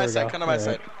 Just go to my There we side. go. Come to my All side.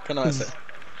 right. Come to my side.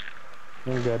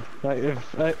 I'm good.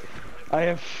 I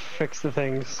have fixed the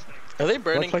things. Are they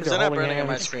burning? Looks like Because they're they're not holding burning on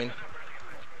my hands. screen.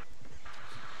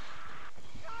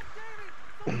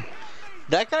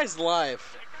 That guy's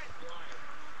live.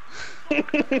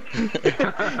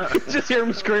 Just hear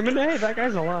him screaming, hey, that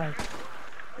guy's alive.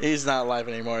 He's not live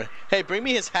anymore. Hey, bring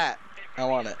me his hat. I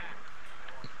want it.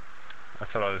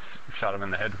 That's what I was shot him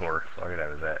in the head for, so I could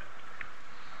have his hat.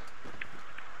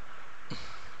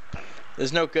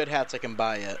 There's no good hats I can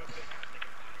buy yet.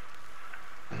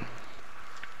 You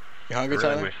I hungry, really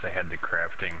Tyler? wish they had the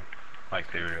crafting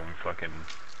like they were doing fucking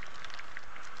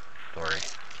story.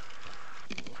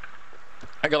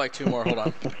 I got like 2 more. Hold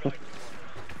on.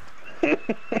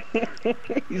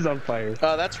 He's on fire.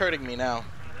 Oh, that's hurting me now.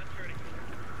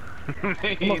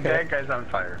 That guy's on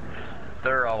fire.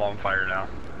 They're all on fire now.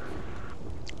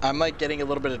 I'm like getting a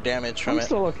little bit of damage from I'm it.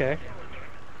 still okay.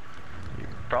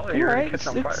 Probably You're already right. catch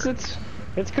on fire.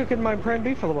 It's cooking my prime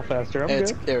beef a little faster. I'm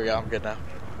good. There we go. I'm good now.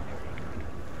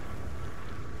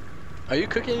 Are you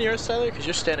cooking yours, Tyler? Because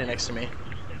you're standing next to me.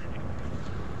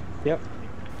 Yep.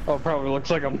 Oh, it probably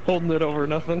looks like I'm holding it over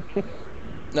nothing.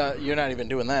 No, you're not even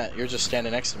doing that. You're just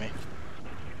standing next to me.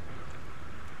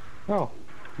 Oh,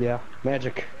 yeah,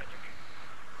 magic.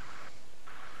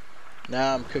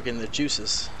 Now I'm cooking the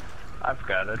juices. I've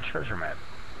got a treasure map.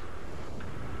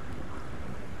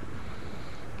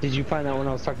 Did you find that one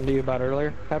I was talking to you about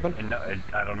earlier happen? And no,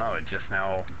 I don't know. It just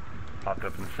now popped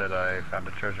up and said I found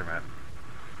a treasure map.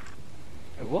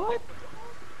 What?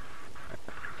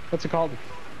 What's it called?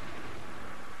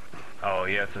 Oh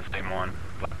yeah, it's the same one.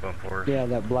 Blackbone Forest. Yeah,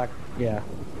 that black. Yeah.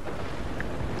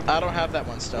 I don't have that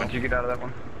one still. When'd you get out of that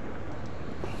one?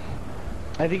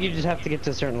 I think you just have to get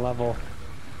to a certain level.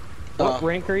 What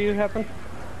rank are you, Happen?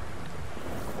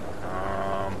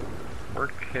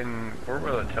 Where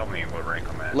will it tell me what rank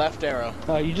I'm at? Left arrow.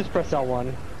 You just press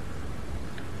L1.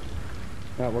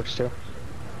 That works too.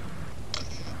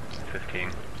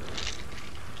 15.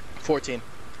 14.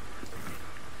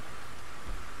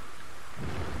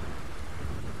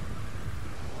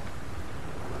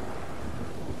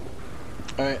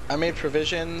 Alright, I made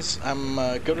provisions. I'm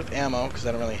good with ammo because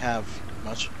I don't really have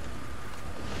much.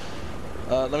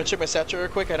 Let me check my satchel real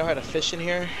quick. I know I had a fish in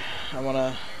here. I want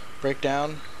to break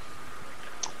down.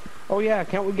 Oh yeah,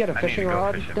 can't we get a I need to fishing go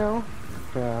rod fishing. now?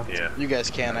 Yeah. Yeah. You guys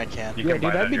can, I can't. You Yeah, can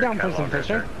dude, buy that I'd be in your down for some catalog right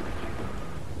fishing.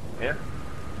 there. Yeah.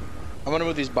 I'm gonna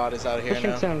move these bodies out of here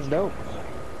Fishing now. sounds dope.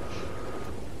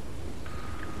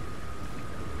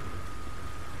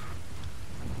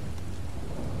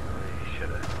 You should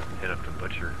have hit up the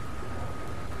butcher.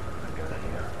 That's a good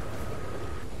idea.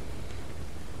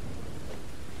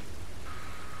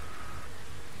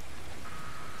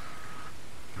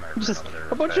 Might run Just over there a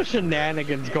real bunch of fast.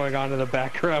 shenanigans going on in the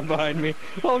background behind me.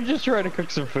 Oh, I'm just trying to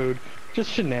cook some food. Just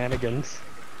shenanigans.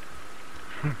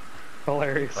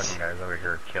 Hilarious. Fucking guys over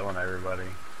here killing everybody.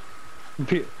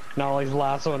 Nolly's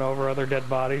lassoing over other dead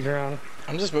bodies around.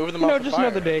 I'm just moving them You know, off the just fire.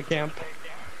 another day camp.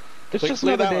 It's just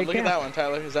look at another that day one. Look at camp. that one,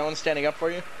 Tyler. Is that one standing up for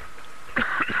you?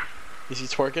 Is he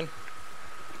twerking?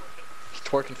 He's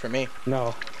twerking for me.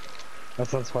 No. That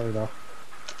sounds funny though.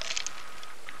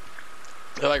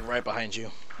 They're like right behind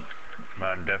you. But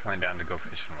I'm definitely down to go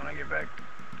fishing when I get back.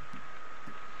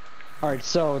 Alright,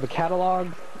 so the catalog,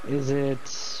 is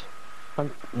it...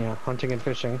 hunting and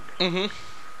fishing.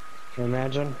 Mm-hmm.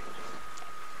 Imagine.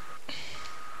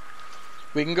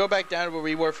 We can go back down to where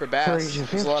we were for bass. Crazy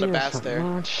There's a lot of 50 or bass something there.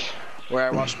 much. Where I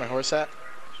washed my horse at.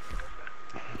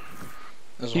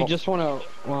 There's a You whole- just wanna...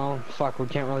 Well, fuck, we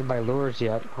can't really buy lures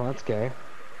yet. Well, that's gay.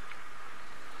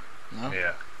 No?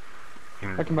 Yeah.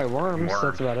 I can buy worms,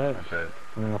 that's about it. That's it.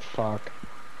 Oh, fuck.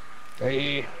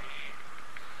 Hey.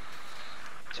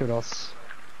 See what else?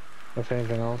 If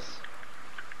anything else.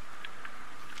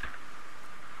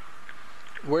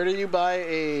 Where do you buy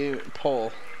a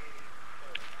pole?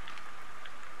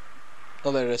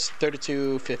 Oh, there it is.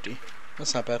 $32.50.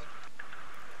 That's not bad.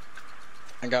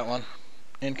 I got one.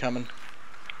 Incoming.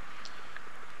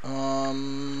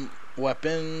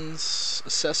 Weapons,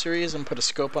 accessories, and put a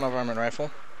scope on a varmint rifle.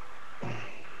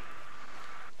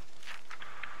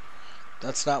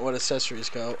 That's not what accessories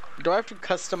go. Do I have to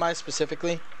customize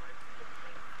specifically?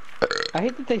 I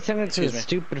hate that they send it to Excuse the me.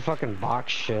 stupid fucking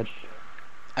box shit.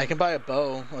 I can buy a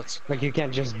bow. Let's. Like, you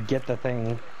can't just get the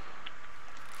thing.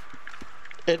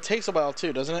 It takes a while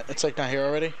too, doesn't it? It's like not here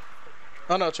already.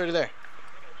 Oh no, it's already there.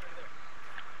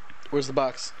 Where's the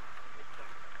box?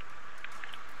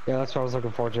 Yeah, that's what I was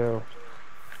looking for, too.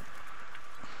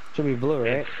 Should be blue,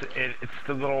 right? It's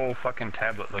the little fucking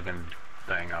tablet looking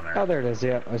thing on there. Oh, there it is.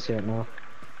 Yeah, I see it now.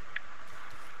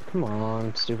 Come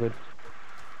on, stupid.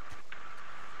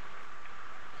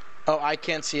 Oh, I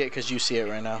can't see it because you see it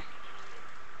right now.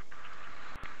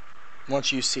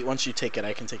 Once you take it,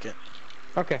 I can take it.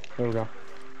 Okay, there we go.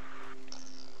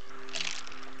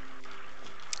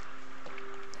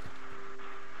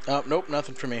 Oh, nope,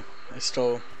 nothing for me. It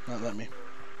still not let me.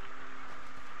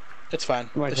 It's fine.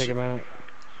 It might This take a minute.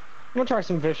 I'm gonna try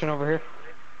some fishing over here.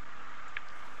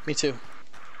 Me too.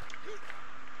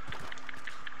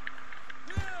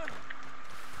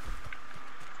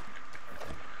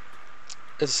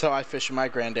 This is how I fish with my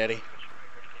granddaddy.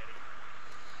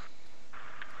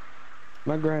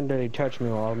 My granddaddy touched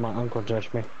me while my uncle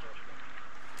touched me.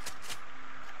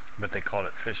 But they called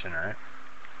it fishing, right?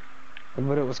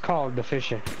 But it was called the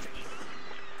fishing.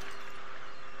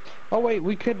 Oh wait,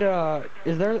 we could,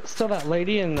 is there still that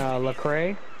lady in,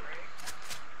 Lecrae?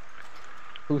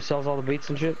 Who sells all the baits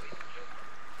and shit?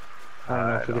 I don't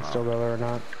know if we could still go there or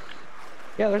not.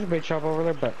 Yeah, there's a bait shop over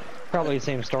there, but probably the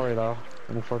same story though,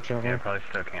 unfortunately. Yeah, probably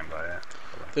still can't buy it.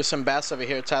 There's some bass over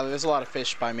here, Tyler. There's a lot of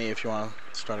fish by me if you want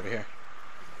to start over here.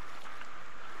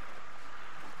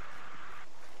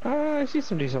 I see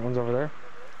some decent ones over there.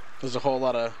 There's a whole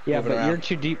lot of Yeah, moving but around. you're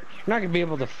too deep. You're not gonna be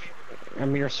able to. I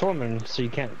mean, you're swimming, so you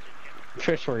can't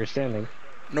fish where you're standing.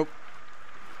 Nope.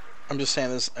 I'm just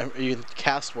saying this. You can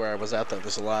cast where I was at though.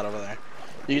 There's a lot over there.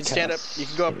 You can stand up. You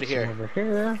can go up to See some here. Over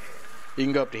here. You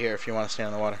can go up to here if you want to stand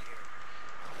in the water.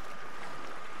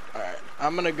 Alright,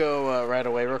 I'm gonna go right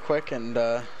away real quick and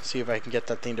see if I can get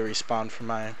that thing to respawn for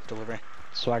my delivery.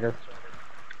 Swagger.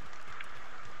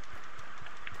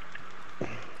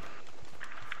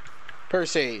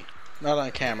 Percy, not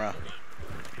on camera.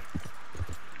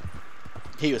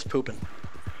 He was pooping.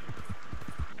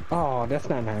 Oh, that's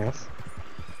not nice.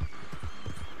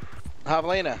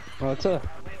 Javelina, Well,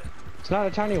 it's not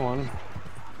a tiny one.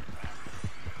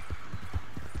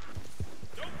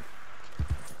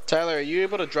 Tyler, are you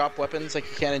able to drop weapons like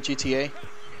you can in GTA?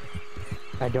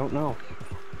 I don't know.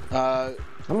 Let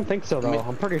I don't think so though. me-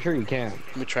 I'm pretty sure you can.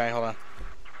 me try, hold on.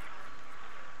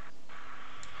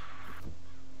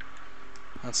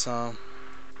 That's Well,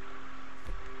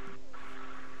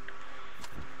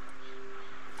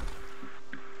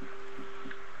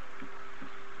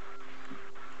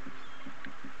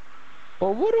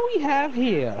 what do we have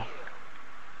here?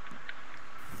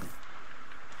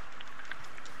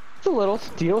 It's a little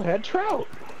steelhead trout.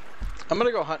 I'm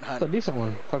gonna go hunt. It's a decent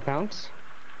one. 5 pounds.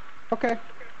 Okay. I'm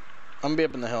gonna be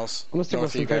up in the hills. I'm gonna stick with north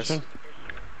of some you guys.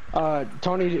 fishing.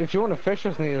 Tony, if you want to fish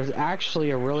with me, there's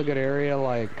actually a really good area,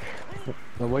 like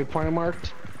the waypoint I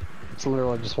marked. It's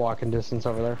literally just walking distance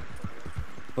over there.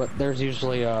 But there's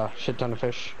usually a shit ton of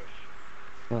fish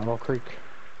in that little creek.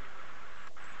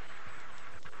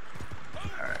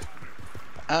 Alright.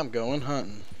 I'm going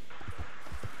hunting.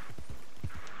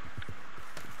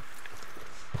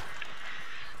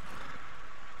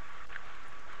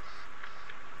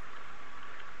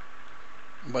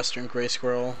 Western gray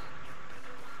squirrel.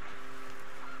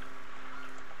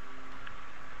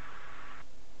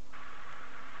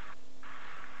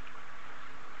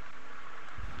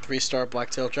 3-star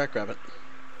black-tailed jackrabbit.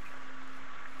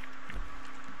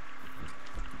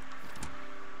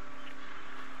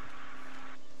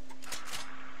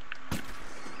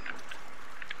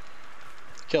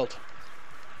 Killed.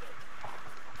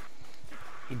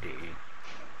 He did.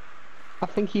 I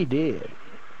think he did.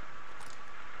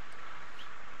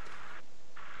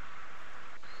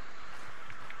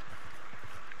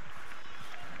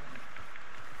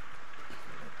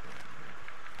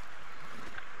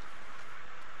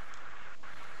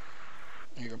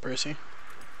 Here you go, Percy.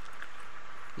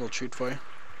 Little treat for you.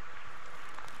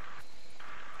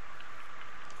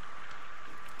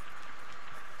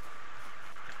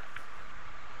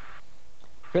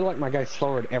 I feel like my guy's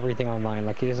slower at everything online.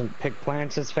 Like, he doesn't pick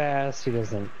plants as fast, he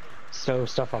doesn't stow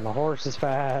stuff on the horse as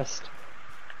fast.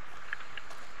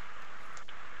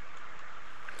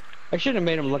 I shouldn't have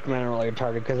made him look mentally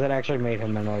retarded, because that actually made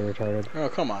him mentally retarded. Oh,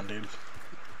 come on, dude.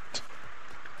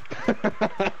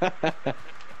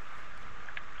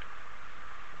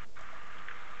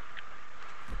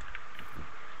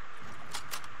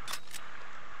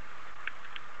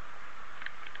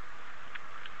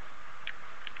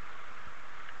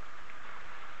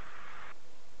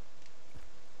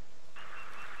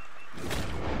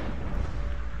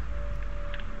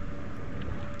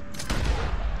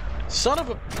 Son of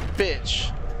a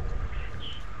bitch.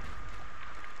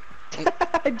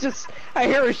 I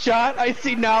hear a shot, I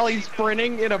see Nolly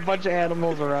sprinting, and a bunch of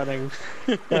animals are running.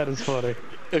 That is funny.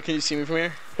 Oh, can you see me from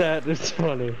here? That is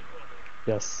funny.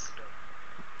 Yes.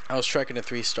 I was tracking a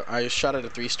 3-star. I shot at a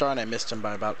 3-star and I missed him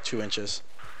by about 2 inches.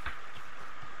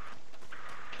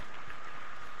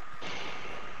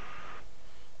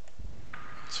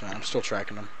 It's fine, I'm still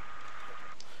tracking them.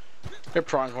 They're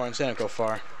pronghorns, they don't go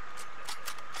far.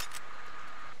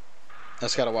 I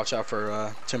just gotta watch out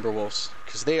for timber wolves,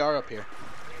 because they are up here.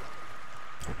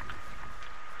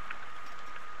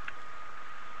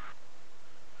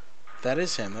 That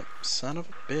is him, that son of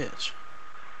a bitch.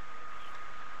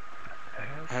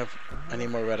 I need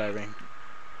more red-eye ring.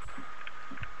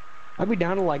 I'd be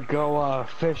down to like go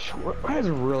fish. What has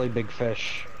a really big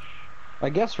fish?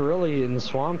 I guess really in the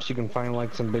swamps you can find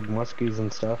like some big muskies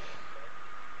and stuff.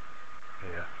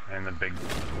 Yeah, and the big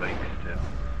lakes too.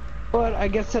 But I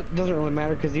guess that doesn't really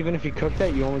matter because even if you cook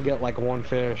that, you only get like one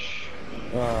fish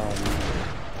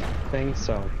thing.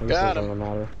 So I guess it doesn't really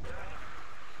matter.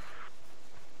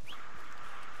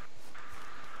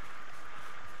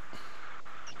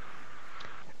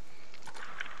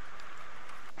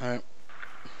 All right.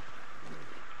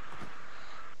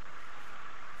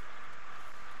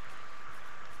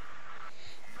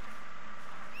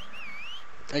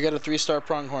 I got a 3-star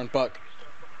pronghorn buck.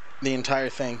 The entire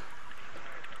thing.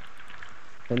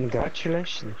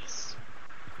 Congratulations.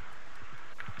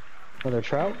 Another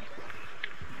trout?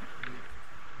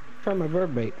 Try my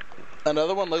bird bait.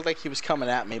 Another one looked like he was coming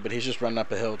at me, but he's just running up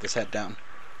a hill with his head down.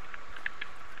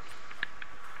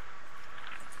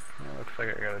 Well, looks like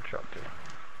I got a trout too.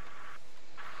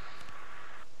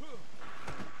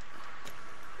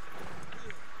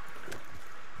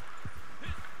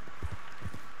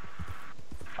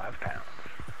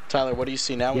 Tyler, what do you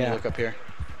see now when you look up here?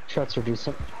 Shots are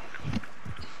decent.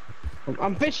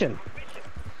 I'm fishing!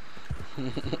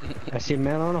 I see a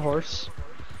man on a horse.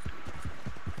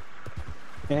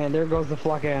 And there goes the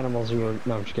flock of animals you were...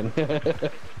 No, I'm just kidding.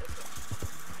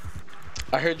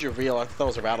 I heard your reel. I thought it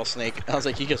was a rattlesnake. I was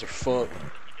like, you guys are full.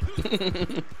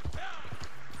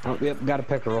 Oh, yep, got a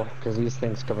pickerel, because these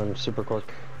things come in super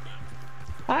quick.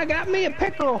 I got me a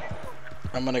pickerel!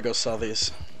 I'm gonna go sell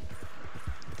these.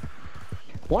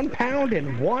 1 pound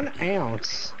and 1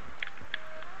 ounce.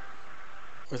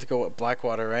 We have to go with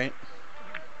Blackwater, right?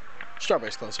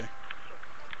 Strawberry's closer.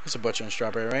 There's a butcher and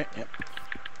strawberry, right? Yep.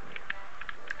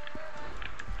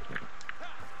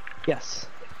 Yes.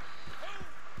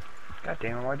 God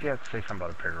damn it, why'd you have to say something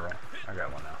about a pickerel? I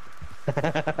got one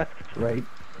now. Right.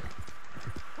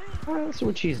 Well, that's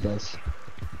what cheese does.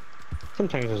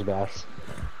 Sometimes there's bass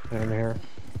in here.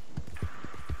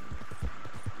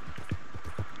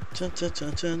 Dun, dun,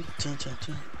 dun, dun, dun, dun,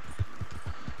 dun.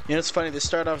 You know, it's funny. This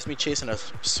started off as me chasing a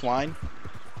swine.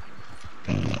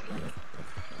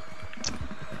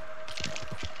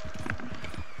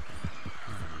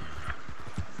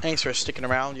 Thanks for sticking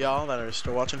around, y'all that are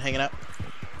still watching, hanging out.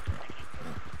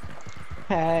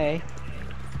 Hey.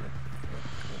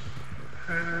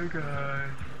 Hey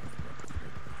guys.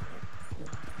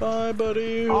 Bye,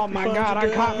 buddy. Oh my god,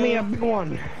 I caught me a big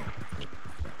one.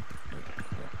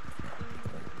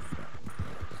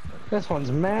 This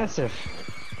one's massive.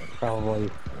 Probably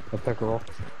a pickerel.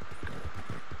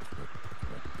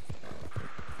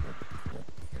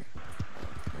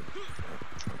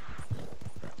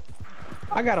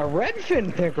 I got a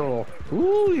redfin pickerel.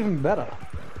 Ooh, even better.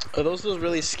 Are those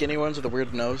really skinny ones with a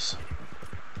weird nose?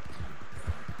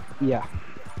 Yeah.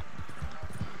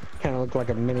 Kind of look like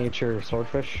a miniature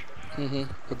swordfish. Mm-hmm.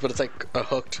 But it's like a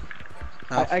hooked.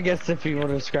 I guess if you want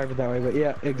to describe it that way, but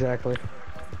yeah, exactly.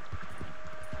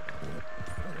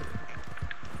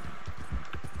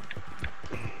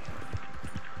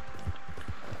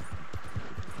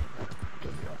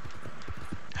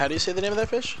 How do you say the name of that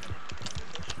fish?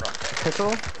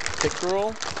 Pickerel? Pickerel?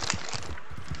 Like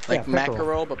Yeah, pickerel.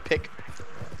 mackerel, but pick.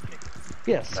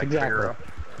 Yes, Like exactly. Figaro.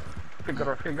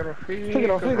 Figaro, Figaro,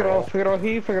 Figaro,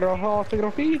 he, Figaro, ha,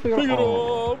 Figaro, he, Figaro,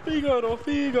 oh.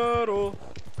 Figaro.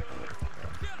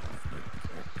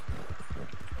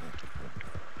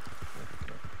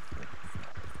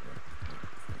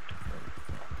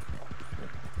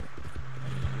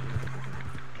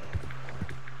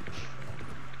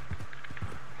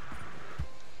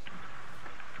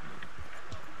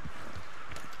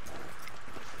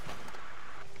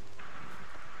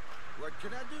 What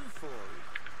can I do for you?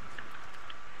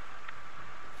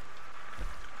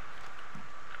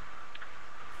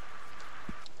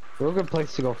 Real good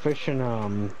place to go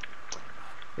fishing,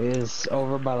 is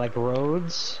over by like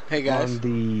Rhodes. Hey, guys. On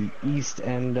the east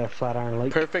end of Flatiron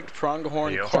Lake. Perfect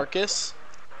pronghorn Yo. carcass.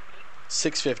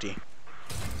 650.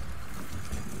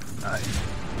 Nice.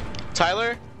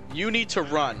 Tyler, you need to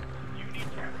run.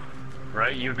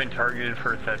 Right, you've been targeted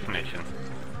for assassination.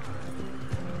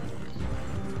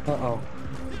 Uh-oh.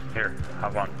 Here,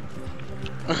 hop on.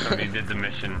 Somebody did the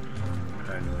mission.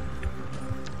 Okay.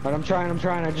 But I'm trying,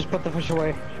 I just put the fish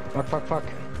away. Fuck.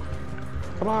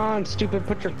 Come on, stupid,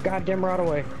 put your goddamn rod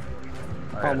away.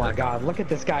 Oh my god, look at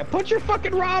this guy. Put your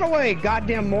fucking rod away,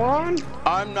 goddamn moron!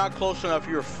 I'm not close enough,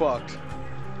 you're fucked.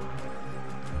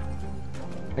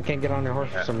 I can't get on your horse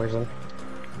for some reason.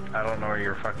 I don't know where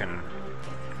you're fucking...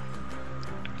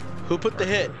 Who put the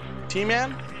hit?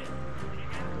 T-Man?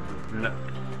 No,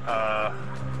 I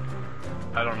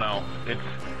don't know. It's...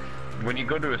 When you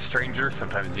go to a stranger,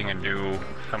 sometimes you can do...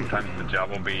 Sometimes the job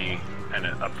will be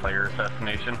a player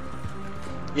assassination.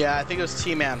 Yeah, I think it was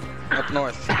T-Man up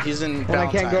north. He's in And Valentine.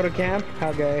 I can't go to camp?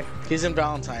 How gay. He's in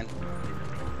Valentine.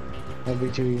 That'd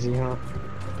be too easy, huh?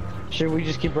 Should we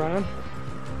just keep running?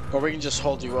 Or we can just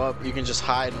hold you up. You can just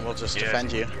hide and we'll just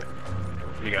defend you.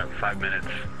 You got 5 minutes.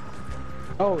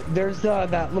 Oh, there's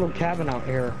that little cabin out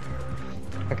here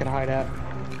I can hide at.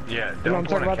 Yeah, You know what don't I'm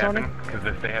go in a talking about, cabin, because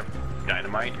if they have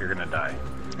dynamite, you're gonna die.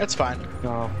 That's fine.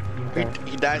 No. Okay.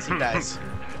 He dies, he dies.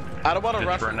 I don't want to Just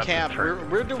run from run up the camp. trail.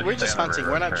 We're Just just stay on the hunting.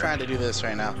 railroad We're not track. trying to do this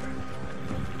right now.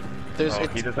 There's Oh,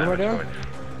 it's, he doesn't What have am a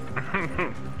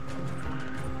choice.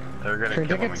 They're gonna Train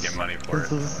kill him and tickets? get money for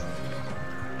This it, is...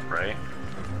 right?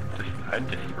 I'd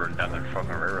just run down their fucking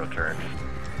railroad tracks.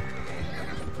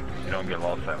 You don't get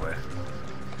lost that way.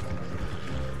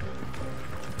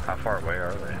 How far away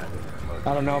are they?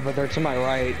 I don't know, but they're to my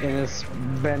right, and this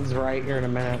bends right here in a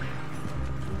minute.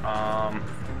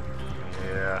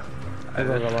 Yeah. We'll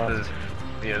go to the This left. is,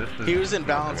 yeah, this is. He was in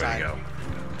the way to Valentine. go.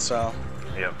 so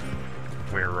Yep.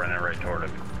 We were running right toward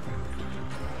it.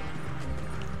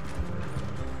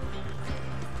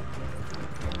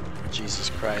 Jesus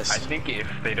I Christ. think if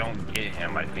they don't get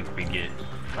him, I think we get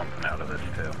something out of this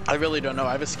too. I really don't know.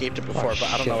 I've escaped it before, but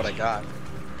I don't know what I shit. got.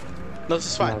 No, this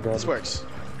is Oh, fine. God. This works.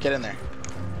 Get in there.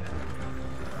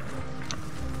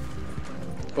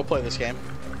 We'll play this game.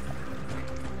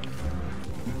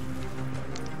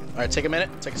 Alright, take a minute.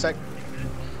 Take a sec.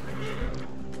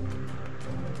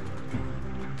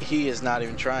 He is not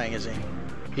even trying, is he?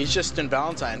 He's just in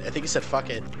Valentine. I think he said fuck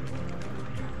it.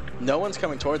 No one's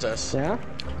coming towards us. Yeah?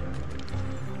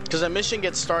 Because our mission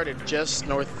gets started just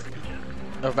north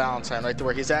of Valentine, right to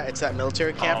where he's at. It's that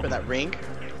military camp in that ring.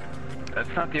 That's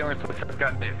not the only place I've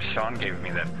got. Sean gave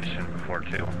me that mission before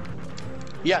too.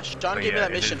 Yeah, Sean gave me yeah,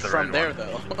 that it is mission the from red there,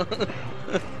 one.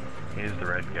 though. He is the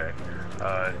red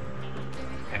guy.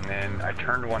 And then I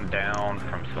turned one down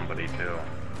from somebody too.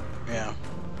 Yeah.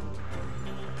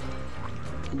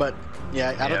 But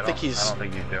yeah, I don't think I he's don't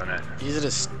think he's doing it. he's at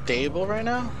a stable right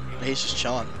now. He's just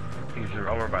chilling. He's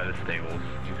over by the stables.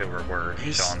 He's over where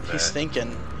Sean's He's at.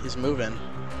 thinking. He's moving.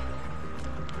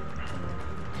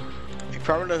 He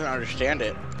probably doesn't understand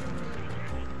it.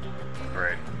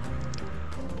 Right.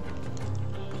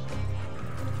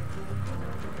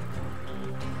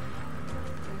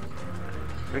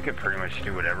 We could pretty much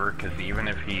do whatever, because even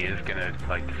if he is gonna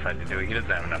like decide to do it, he doesn't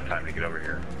have enough time to get over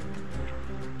here.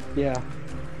 Yeah.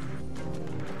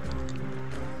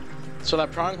 So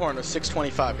that pronghorn was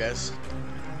 625, guys.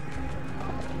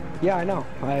 Yeah, I know.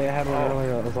 I had one Oh.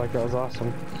 earlier that was like, that was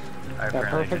awesome. I Yeah, apparently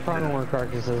perfect just did pronghorn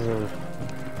carcasses are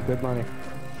good money.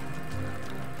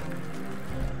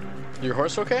 Your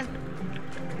horse okay?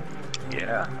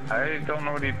 Yeah, I don't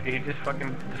know what he just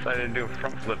fucking decided to do a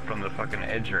front flip from the fucking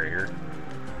edge right here.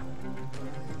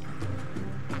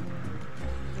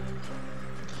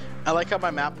 I like how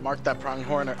my map marked that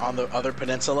pronghorn on the other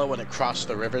peninsula when it crossed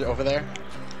the river over there.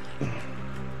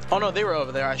 Oh no, they were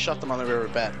over there. I shot them on the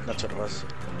riverbed. That's what it was.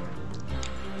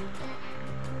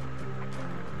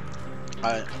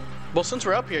 Alright. Well, since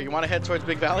we're up here, you want to head towards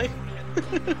Big Valley? Yeah,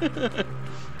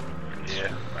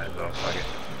 might as well. Fuck it.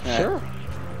 Yeah. Sure.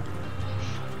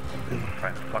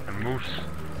 Find the fucking moose.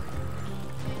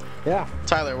 Yeah.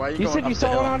 Tyler, why are you, You going said up you the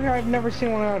saw hill? one out here? I've never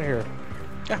seen one out here.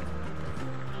 Yeah.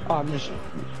 Oh, I'm just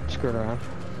screwing around.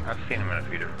 I've seen him in a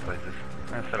few different places.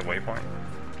 I set a waypoint.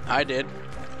 I did.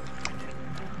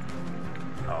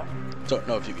 Oh, Don't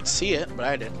know if you could see it, but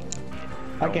I did.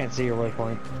 I can't see your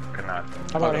waypoint. could not.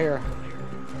 How about Okay. here?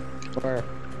 Where?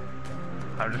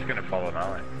 I'm just gonna follow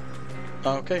Nolly.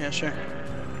 Oh, okay, yeah, sure.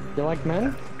 You like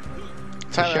men?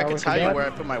 Tyler, I shower can with tell your you dad? where I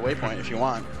put my waypoint if you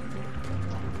want.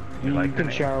 You like the can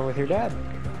name? shower with your dad.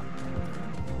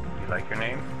 You like your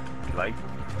name? You like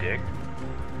Dick?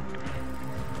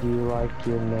 Do you like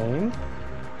your name?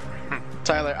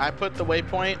 Tyler, I put the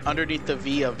waypoint underneath the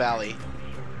V of Valley.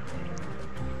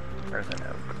 There's an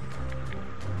oak.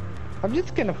 I'm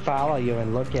just gonna follow you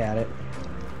and look at it.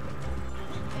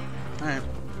 Alright.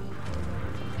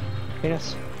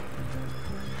 Yes.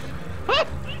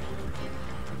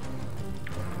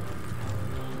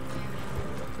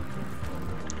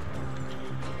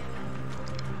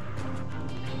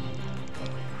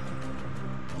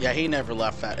 Yeah, he never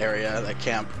left that area, that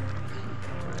camp.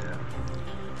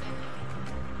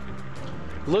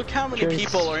 Look how many Cheers.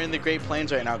 people are in the Great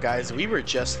Plains right now, guys. We were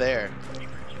just there.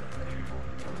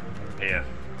 Yeah,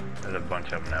 there's a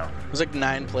bunch of them now. There's like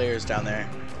 9 players down there.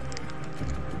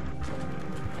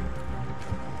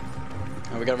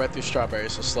 And we got right through Strawberry,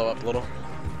 so slow up a little.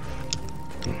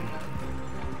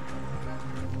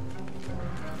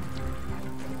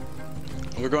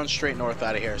 We're going straight north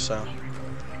out of here, so.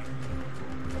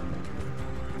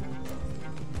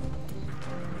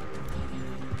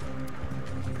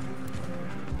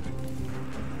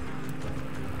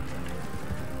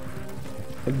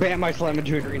 Bam, I slam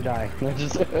into a green die.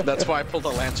 That's why I pulled the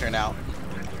lantern out.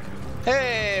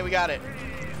 Hey, we got it.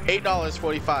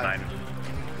 $8.45.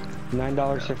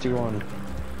 $9.51.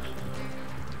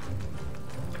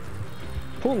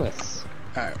 Coolness.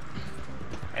 Alright.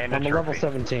 And I'm a a level trophy.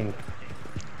 17.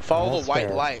 Follow That's the white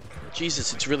fair. light.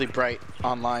 Jesus, it's really bright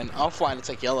online. Offline, it's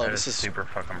like yellow. That This is is super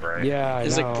fucking bright. Yeah, I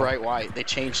it's know. like bright white. They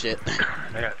changed it.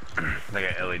 They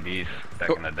got LEDs back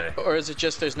in the day. Or is it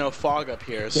just there's no fog up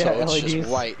here, so Yeah, it's LEDs. just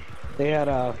white? They had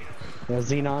a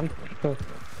xenon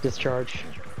discharge.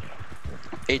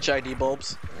 HID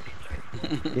bulbs.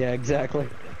 Yeah, exactly.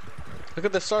 Look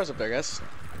at the stars up there, guys.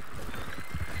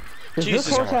 Does Jesus.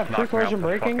 this horse have free Knocked me off collision the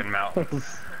braking? fucking mountain.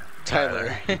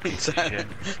 Tyler. Shit,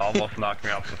 almost knocked me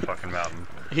off the fucking mountain.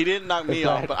 He didn't knock me Is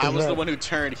off, that- but I is was the that- one who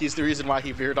turned. He's the reason why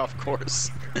he veered off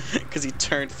course. Because he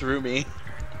turned through me.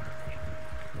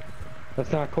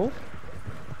 That's not cool.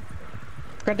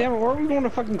 God damn it, where are we going to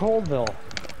fucking Coldville?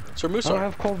 So Moose I don't are.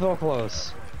 have Coldville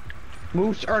close.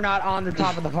 Moose are not on the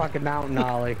top of the fucking mountain,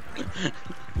 Ollie.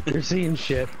 You're seeing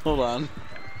shit. Hold on.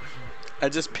 I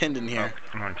just pinned in here.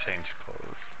 I'm gonna change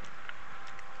clothes.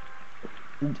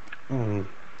 Mm.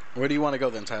 Where do you want to go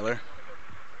then, Tyler?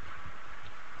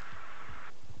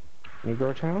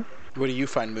 Negro Town? Where do you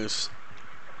find Moose?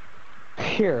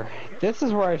 Here. This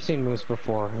is where I've seen moose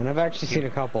before, and I've actually seen a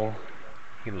couple.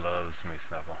 He loves me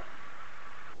snuffle.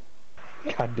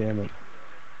 God damn it.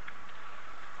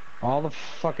 All the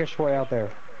fuckish way out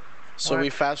there. So we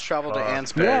What? fast travel to Fuck.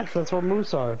 Ansberg. Yes, that's where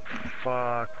moose are.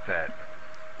 Fuck that.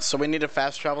 So we need to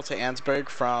fast travel to Ansberg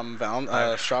from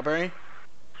Strawberry.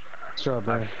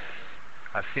 Strawberry.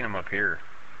 I've seen him up here.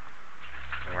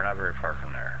 And we're not very far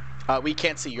from there. We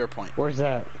can't see your point. Where's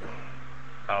that?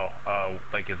 Oh,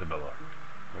 Lake Isabella.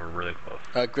 We're really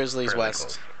close. Grizzlies Fairly West,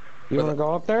 close. You Where wanna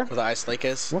go up there? where the ice lake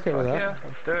is. I'm okay with Fuck that. yeah,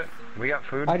 let's do it. We got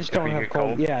food. I just if don't we have get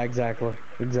cold. Yeah, exactly.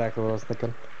 Exactly what I was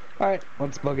thinking. Alright,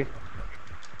 let's boogie.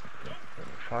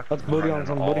 Fuck, Let's I'm booty on running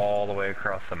some booty. all the way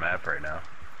across the map right now.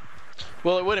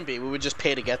 Well, it wouldn't be. We would just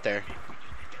pay to get there.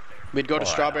 We'd go to Oh,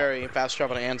 I Strawberry and fast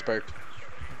travel to Ansberg.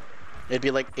 It'd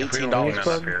be like If we don't $18. get enough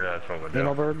up here, that's what we'll do.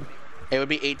 Middleburg. It would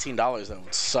be $18 though. It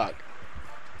would suck.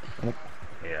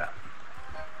 Yeah.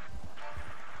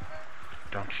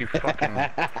 Don't you fucking...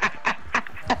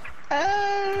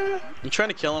 You trying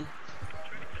to kill him?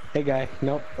 Hey guy,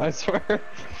 nope, I swear.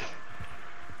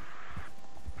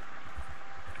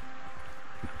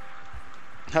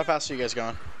 How fast are you guys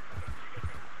going?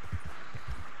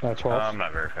 12. I'm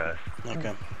not very fast.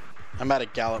 Okay. I'm at a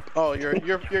gallop. Oh, you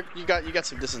got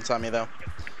some distance on me though.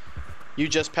 You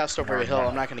just passed over a hill.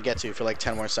 I'm not gonna get to you for like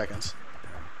 10 more seconds.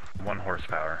 1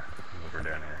 horsepower is what we're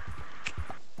doing here.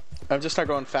 I'm just not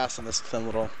going fast on this thin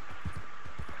little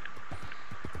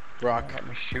rock. Let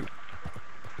me shoot.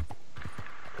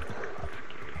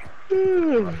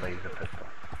 Laser pistol.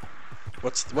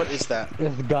 What is that?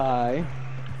 This guy.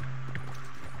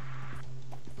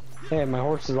 Hey, my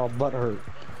horse is all butt hurt.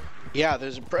 Yeah,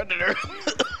 there's a predator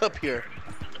up here.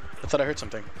 I thought I heard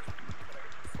something.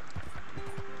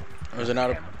 Or is there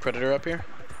not a predator up here?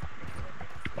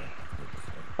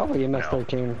 Probably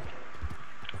MS-13.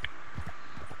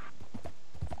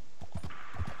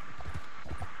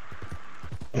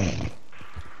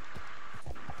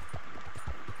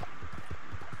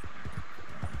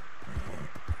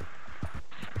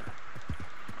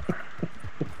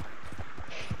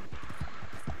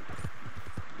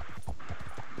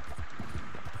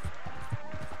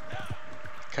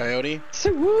 Coyote?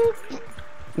 Swoop!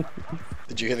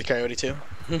 Did you hear the coyote too?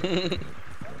 Yeah,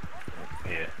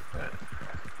 but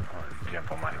I'll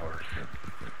jump on my horse.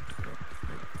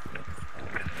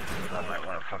 Because I might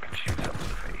want to fucking shoot something in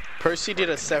the face. Percy did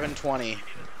a 720.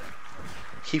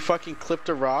 He fucking clipped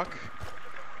a rock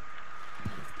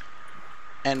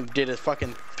and did a fucking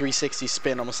 360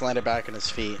 spin, almost landed back on his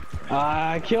feet.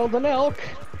 I killed an elk.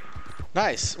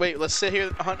 Nice. Wait, let's sit here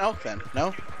and hunt elk then.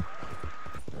 No?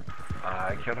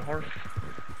 I killed a horse.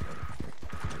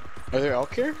 Are there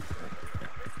elk here?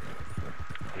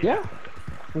 Yeah.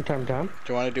 From time to time.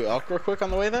 Do you want to do elk real quick on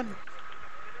the way then?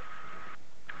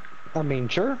 I mean,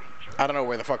 sure. I don't know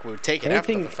where the fuck we would take it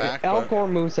Anything, after the fact. elk but or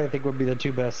moose, I think would be the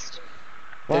two best.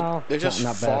 Well, they're just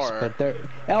not far. best, but they're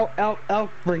elk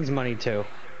brings money too.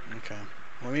 Okay.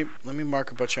 Let me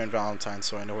mark a butcher and Valentine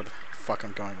so I know where the fuck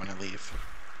I'm going when I leave.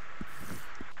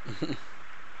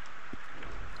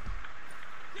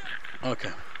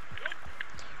 Okay.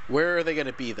 Where are they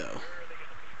gonna be though?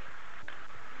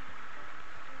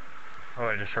 Oh,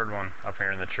 I just heard one up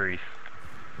here in the trees.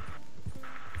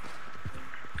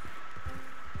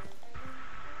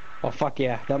 Oh fuck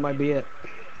yeah, that might be it.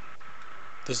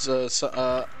 There's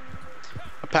a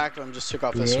pack of them just took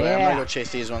off this way. I'm Yeah. gonna go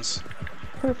chase these ones.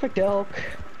 Perfect elk.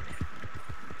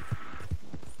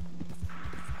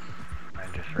 I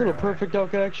just ran Little away. perfect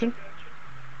elk action.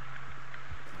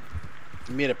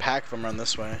 Me and a pack of them run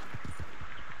this way.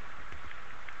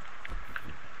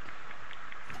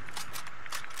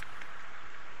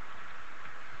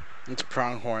 It's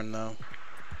pronghorn though.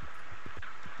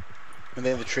 Are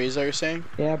they in the trees that you're saying?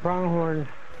 Yeah, pronghorn.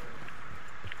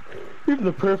 Even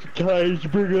the perfect size to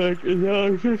bring like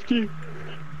 $1.50.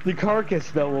 The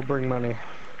carcass though will bring money.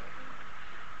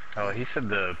 Oh, he said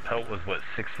the pelt was what,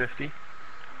 $6.50?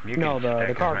 You No, could the stack as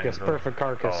many carcass, as those. perfect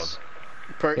carcass.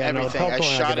 Per Yeah, no, the everything. I pelt's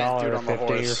only like shot it, dude, on the $1.50 or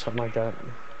horse. something like that.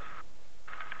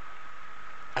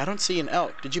 I don't see an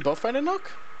elk. Did you both find an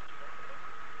elk?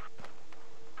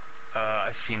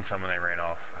 I seen some when they ran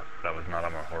off, but I was not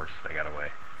on my horse. They got away.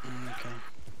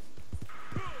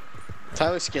 Okay.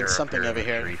 Tyler They're skinned up something here on over the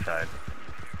here. tree side.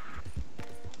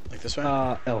 Like this way?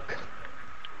 Elk.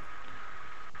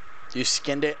 You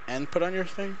skinned it and put on your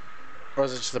thing? Or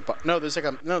is it just a no, there's like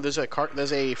a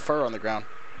there's a fur on the ground.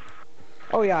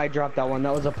 Oh yeah, I dropped that one.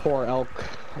 That was a poor elk.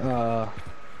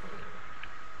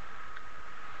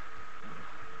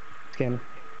 Skin.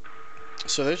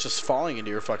 So they're just falling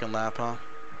into your fucking lap, huh?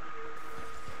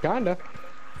 Kinda.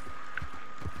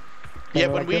 Yeah, Kinda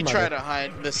when like we your try mother. to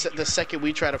hide, the second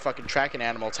we try to fucking track an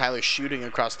animal, Tyler's shooting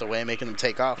across the way, making them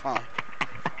take off, huh?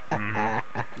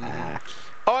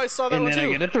 Oh, I saw that And one then I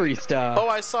too. get a 3-star. Oh,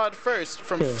 I saw it first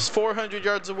from 400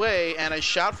 yards away, and I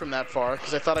shot from that far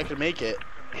because I thought I could make it.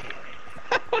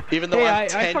 Even though Hey, I'm I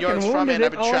 10 fucking yards from it, and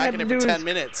I've been wounded it. All I had tracking to it for do 10 is-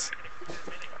 minutes.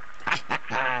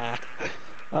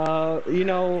 You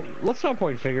know, let's not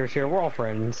point fingers here. We're all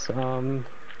friends. I don't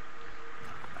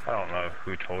know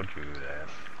who told you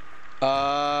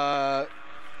that.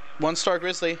 1-star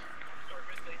grizzly.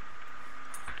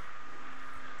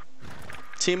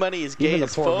 T-Money is gay Even the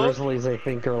as poor fuck. grizzlies, I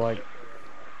think, are like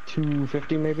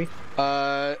 250 maybe.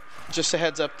 Just a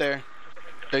heads up there.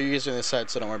 Oh, you guys are on this side,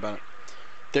 so don't worry about it.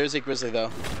 There's a grizzly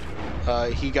though.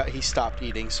 He stopped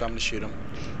eating, so I'm gonna shoot him.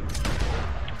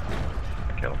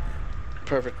 Kill.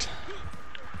 Perfect.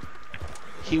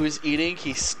 He was eating,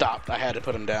 he stopped. I had to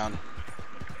put him down.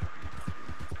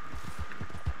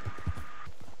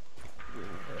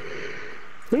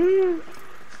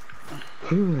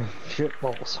 Shit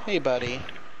balls. Hey, buddy.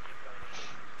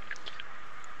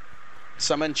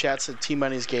 Someone in chat said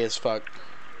T-Money's gay as fuck.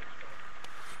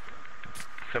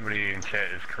 Somebody in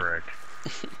chat is correct.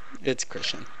 It's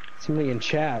Christian. Somebody in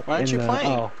chat. Why aren't in you the,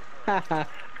 playing? Oh.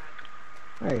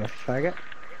 There you faggot.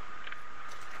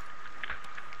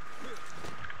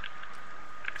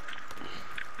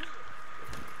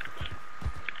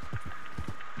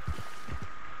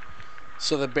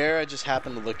 So the bear I just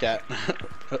happened to look at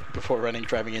before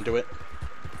driving into it.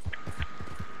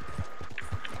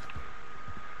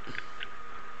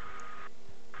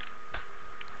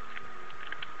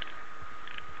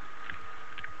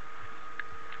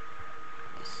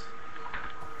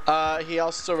 He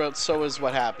also wrote, "So is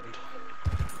what happened."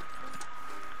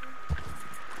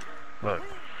 Look,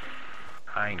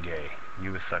 I ain't gay.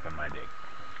 You was sucking my dick.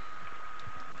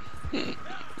 I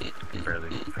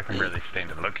can barely stand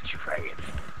to look at you faggots.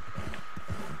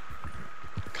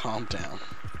 Calm down.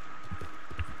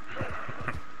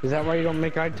 Is that why you don't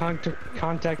make eye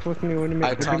contact with me when you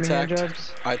make hand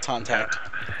jobs? Eye contact.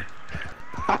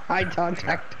 Eye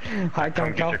contact. Eye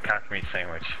Come get your contact. cock meat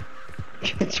sandwich.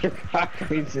 Get your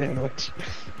cock meat sandwich.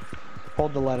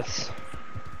 Hold the lettuce.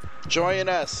 Join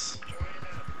us.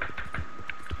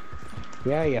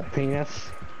 Yeah, you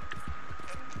penis.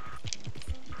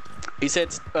 He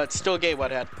said it's still gay,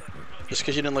 Whathead. Just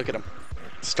because you didn't look at him.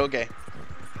 Still gay.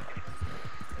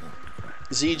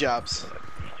 Z-Jobs.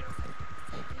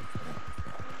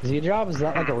 Z-Job? Is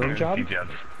that like a rim job?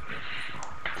 Z-Jobs.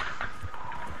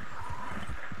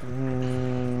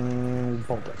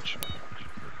 Voltage.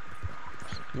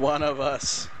 One of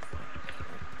us.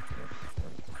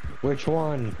 Which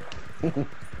one? He's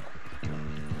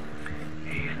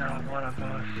not one of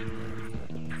us.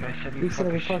 This guy said You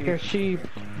said we fuck a sheep.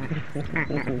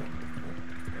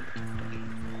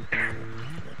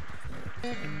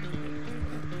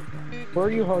 Where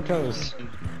are you, Hotos?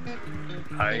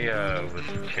 I was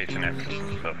chasing after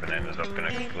some stuff and ended up in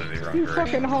a completely wrong You direction.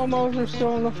 fucking homos are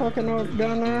still in the fucking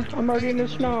down there. I'm already in the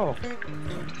snow.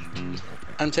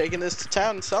 I'm taking this to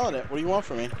town and selling it. What do you want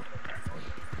from me? Is it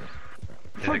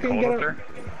fucking cold get up it.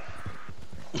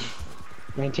 there?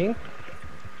 19?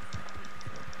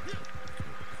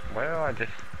 Well, I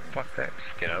just fucked that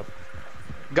skid up.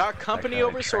 Got company Okay,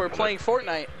 over, so we're trampled playing it.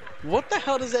 Fortnite. What the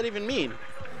hell does that even mean?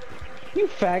 You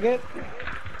faggot.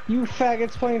 You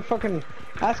faggots playing fucking...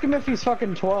 Ask him if he's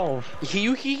fucking 12.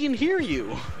 He can hear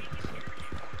you.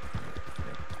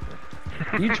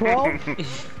 You 12?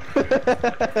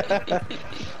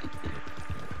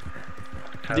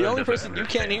 The only person you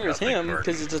can't hear is him,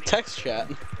 because it's a text chat.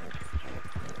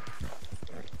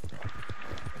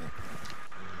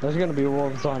 There's gonna be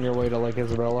wolves on your way to Lake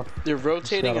Isabella. They're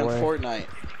rotating Just on got away. Fortnite.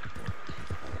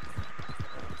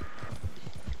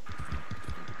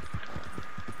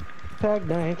 Tag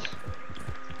night.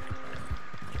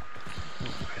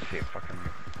 I see a fucking...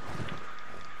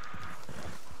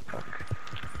 Fuck.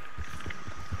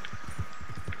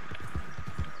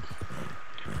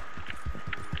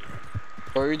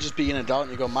 Or you just be an adult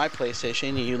and you go, my PlayStation,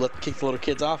 and you kick the little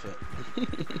kids off it.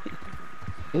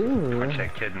 Ooh. Punch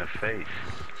that kid in the face.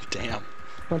 Damn.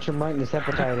 Bunch of might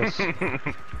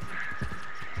hepatitis.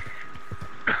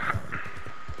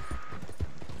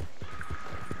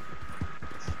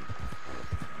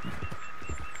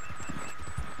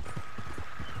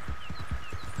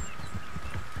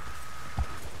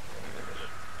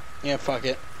 Yeah, fuck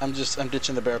it. I'm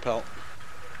ditching the bear pelt.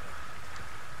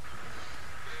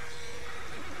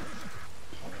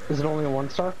 Is it only a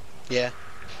 1-star? Yeah.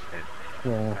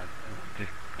 Yeah. Just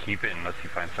keep it unless you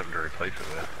find something to replace it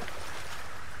with.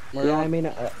 We're I on-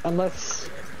 mean, unless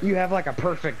you have like a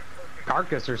perfect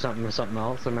carcass or something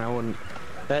else, I mean, I wouldn't.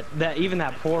 That even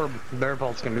that poor bear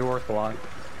pelt's gonna be worth a lot.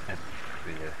 It's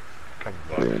a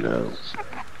couple bucks.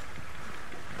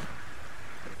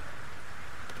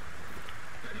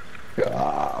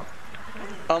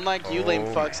 Unlike you lame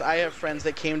Oh, fucks, I have friends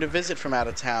that came to visit from out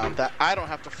of town that I don't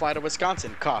have to fly to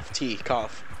Wisconsin. Cough, tea,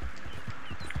 cough.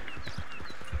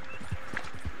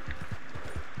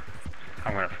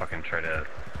 I'm gonna fucking try to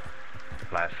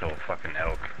lasso a fucking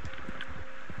elk.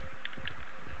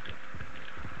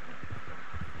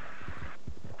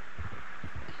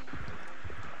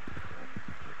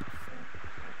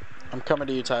 I'm coming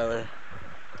to you, Tyler.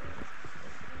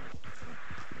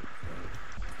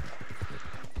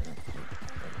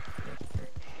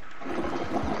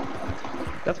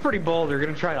 That's pretty bold. You're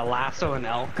gonna try to lasso an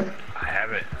elk. I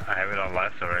have it on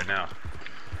lasso right now.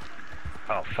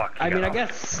 Oh fuck. I mean, I off.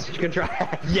 guess you can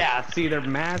try. Yeah, see, they're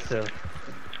massive.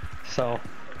 So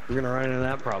you're gonna run into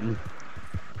that problem.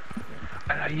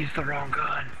 I used the wrong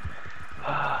gun.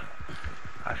 Ah,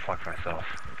 I fucked myself.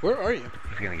 Where are you?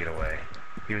 He's gonna get away.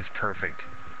 He was perfect.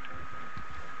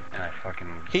 And I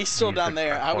fucking... He's still used down it-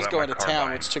 there. I pulled was out going my to town,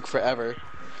 carbine. which took forever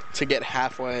to get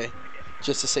halfway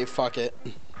just to say fuck it.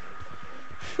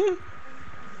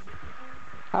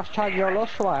 Hashtag YOLO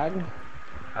swag.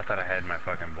 I thought I had my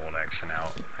fucking bolt action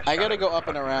out. I shot gotta at go the up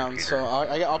and fucking around, repeater. so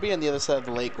I'll be on the other side of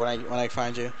the lake when I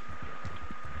find you.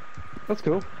 That's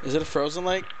cool. Is it a frozen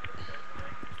lake?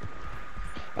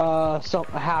 So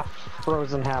half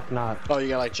frozen, half not. Oh, you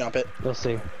gotta like jump it. You'll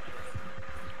see.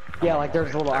 Yeah, like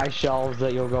there's little ice shelves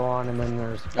that you'll go on, and then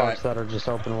there's parts Alright. that are just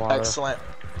open water. Excellent.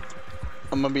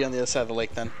 I'm gonna be on the other side of the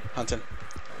lake then, hunting.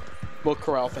 We'll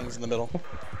corral things in the middle.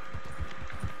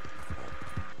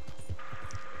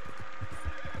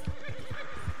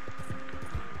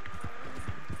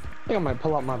 I think I might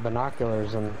pull out my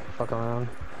binoculars and fuck around.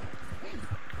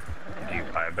 Do you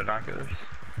buy binoculars?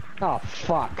 Oh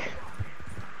fuck.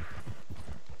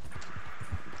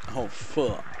 Oh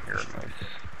fuck. Here,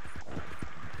 moose.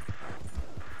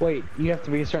 Wait, you have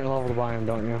to be a certain level to buy them,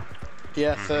 don't you?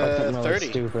 Yeah, Like something really 30.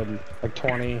 stupid, like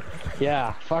 20.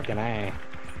 Yeah, fucking A.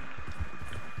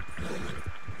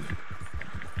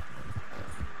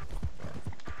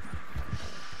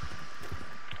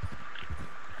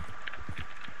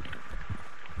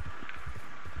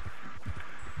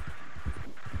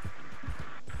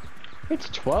 It's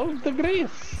 12 degrees.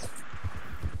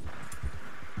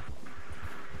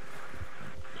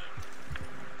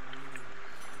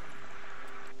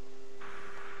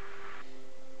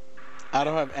 I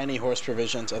don't have any horse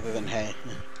provisions other than hay.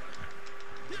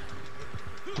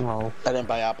 Oh, I didn't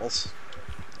buy apples.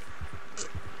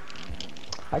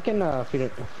 I can feed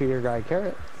your guy a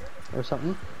carrot or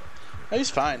something. Oh, he's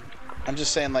fine. I'm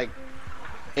just saying, like,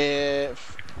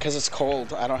 because it's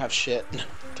cold, I don't have shit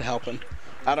to help him.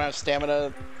 I don't have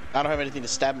stamina. I don't have anything to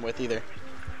stab him with either.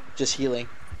 Just healing.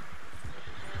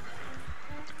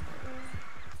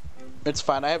 It's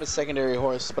fine. I have a secondary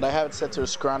horse, but I have it set to a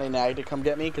scrawny nag to come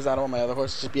get me because I don't want my other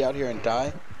horse to just be out here and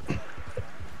die.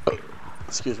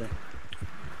 Excuse me.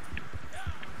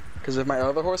 Because if my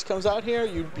other horse comes out here,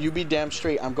 you be damn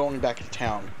straight. I'm going back to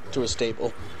town to a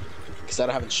stable because I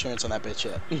don't have insurance on that bitch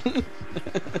yet.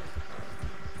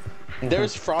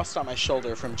 There's frost on my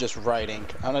shoulder from just riding.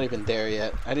 I'm not even there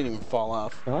yet. I didn't even fall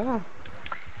off. Ah,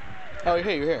 Oh,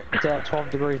 hey, you're here. it's 12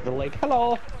 degrees at the lake.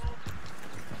 Hello.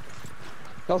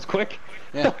 That was quick.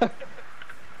 Yeah.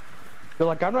 You're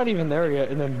like, I'm not even there yet,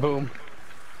 and then boom.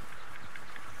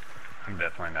 I'm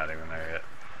definitely not even there yet.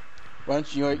 Why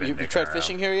don't you Been you dicking tried around.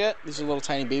 fishing here yet? These are little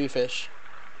tiny baby fish.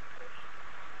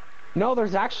 No,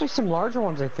 there's actually some larger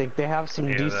ones. I think they have some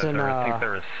Yeah, decent. I think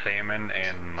there was salmon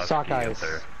and muskie sockeyes. up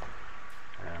there.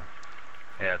 Yeah.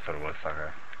 Yeah, that's what it was, sockeye.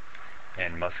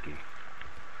 And muskie.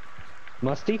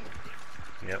 Musty.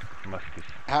 Yep, muskies.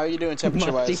 How are you doing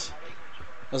temperature wise? Musty.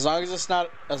 As long as it's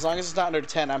not under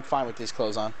 10, I'm fine with these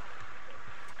clothes on.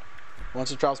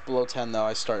 Once it drops below 10 though,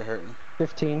 I start hurting.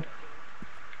 15.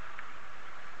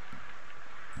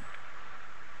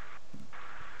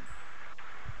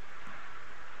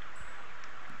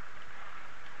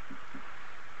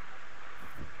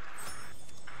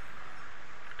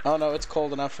 Oh no, it's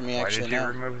cold enough for me Why actually did you now.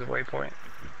 remove the waypoint?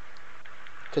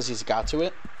 Because he's got to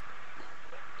it.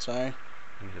 Sorry.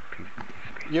 He's a piece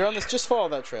of You're on this. Just follow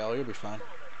that trail. You'll be fine.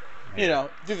 You know,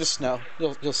 through the snow.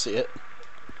 You'll see it.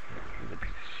 He's a piece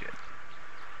of shit.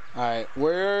 All right.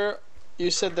 Where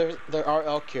you said there are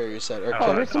elk here? You said. Or Oh,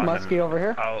 Oh, there's some on the- muskie over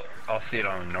here. I'll see it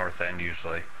on the north end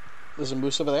usually. there's a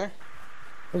moose over there.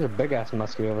 There's a big ass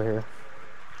muskie over here.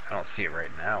 I don't see it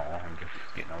right now. I'm just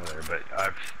getting over there,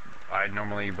 but I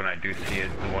normally when I do see it,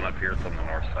 the one up here is on the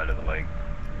north side of the lake.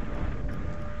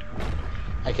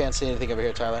 I can't see anything over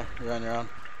here, Tyler. You're on your own.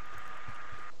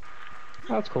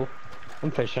 Oh, that's cool.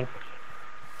 I'm fishing.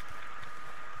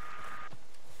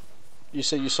 You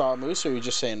said you saw a moose, or are you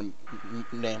just saying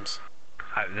names?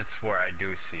 That's where I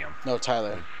do see him. No,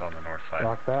 Tyler. It's on the north side.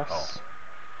 Rock bass. Oh,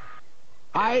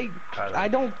 I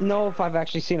don't know if I've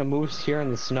actually seen a moose here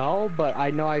in the snow, but I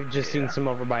know I've just seen some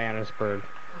over by Annisburg.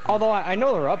 Although I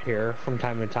know they're up here from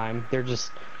time to time. They're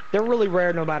really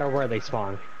rare no matter where they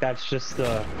spawn. That's just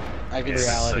the I can it's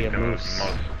reality like of the moose.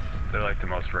 They're like the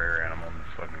most rare animal in this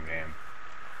fucking game.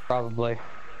 Probably.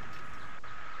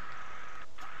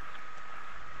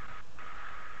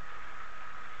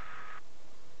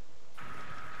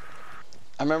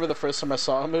 I remember the first time I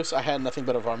saw a moose, I had nothing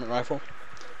but a varmint rifle.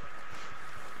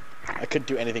 I couldn't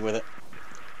do anything with it.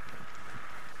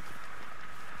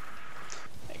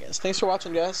 Hey guys, thanks for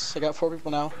watching, guys. I got 4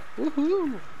 people now.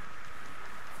 Woohoo!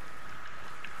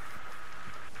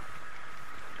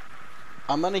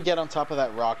 I'm gonna get on top of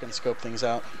that rock and scope things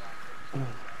out.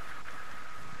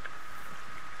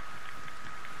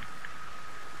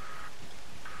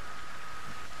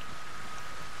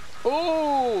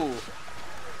 Ooh!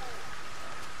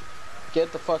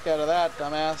 Get the fuck out of that,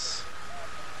 dumbass.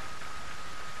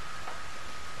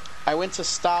 I went to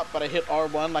stop, but I hit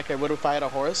R1 like I would if I had a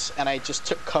horse, and I just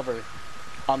took cover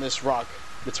on this rock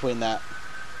between that.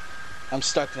 I'm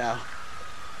stuck now.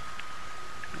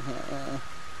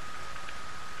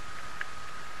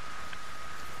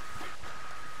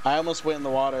 I almost went in the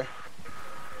water.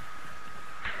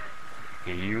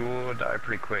 You will die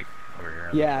pretty quick over here.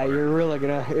 Yeah, you're really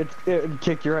gonna. It'd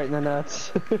kick you right in the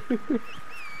nuts.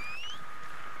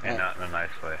 And not in a nice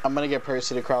way. I'm gonna get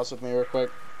Percy to cross with me real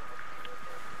quick.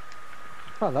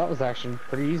 Oh, that was actually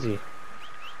pretty easy.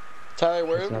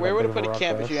 Tyler, It's not where that would big I of put a a rock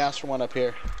camp if face. you asked for one up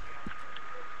here?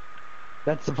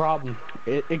 That's the problem.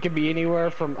 It could be anywhere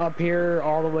from up here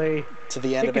all the way. To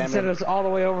the end It of can send Amber us all the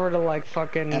way over to like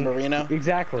fucking. Amberino?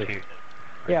 Exactly.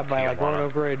 Yeah, by like Tijuana.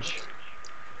 Roanoke Ridge.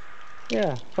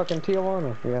 Yeah, fucking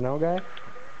Tijuana. You know, guy?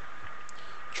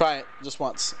 Try it, just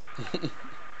once.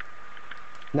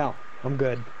 No, I'm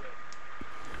good.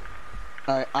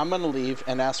 Alright, I'm gonna leave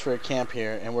and ask for a camp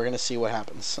here, and we're gonna see what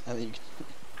happens. And then you...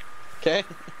 Okay?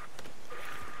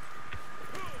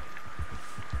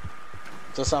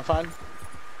 Does that sound fine?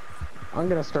 I'm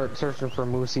gonna start searching for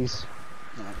moosies.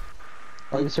 Alright.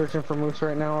 Are you searching for moose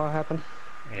right now? What happened?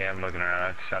 Yeah, I'm looking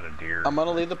around. I shot a deer. I'm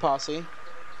gonna leave the posse.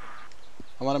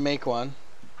 I'm gonna make one.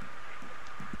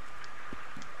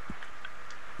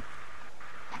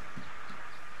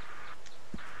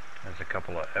 There's a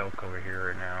couple of elk over here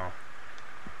right now.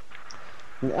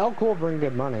 And elk will bring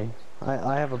good money.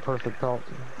 I have a perfect pelt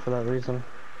for that reason.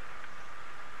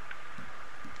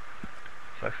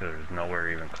 Sucks that there's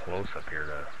nowhere even close up here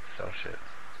to sell shit.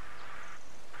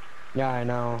 Yeah, I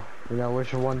know. You know,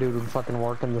 wish one dude would fucking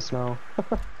work in the snow. Bunch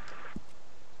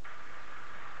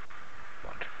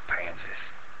of pansies.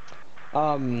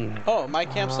 Oh, my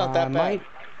camp's not that bad.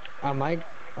 I might.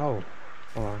 Oh,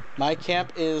 hold on. My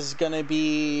camp is gonna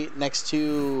be next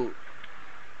to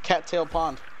Cattail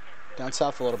Pond, down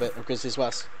south a little bit, of Grizzlies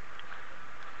West.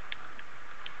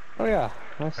 Oh yeah,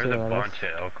 I see There's a that. bunch of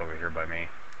elk over here by me.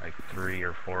 Like 3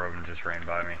 or 4 of them just ran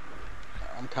by me.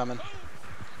 I'm coming. I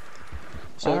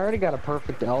So, already got a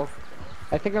perfect elk.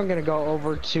 I think I'm gonna go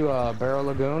over to Barrow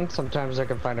Lagoon. Sometimes I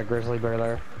can find a grizzly bear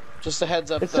there. just a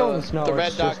heads up, It's still in the snow, the red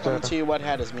it's dot just, coming to you, what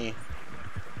hat is me?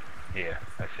 Yeah,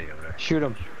 I see you over there. Shoot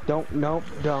him. Don't. Nope.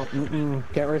 Don't.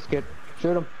 Can't risk it.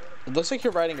 Shoot him. It looks like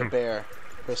you're riding a bear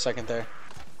for a second there.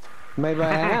 Maybe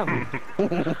I am.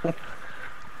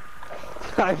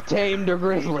 I've tamed a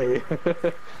grizzly. That'd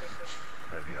be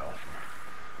awesome.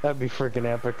 That'd be freaking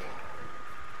epic.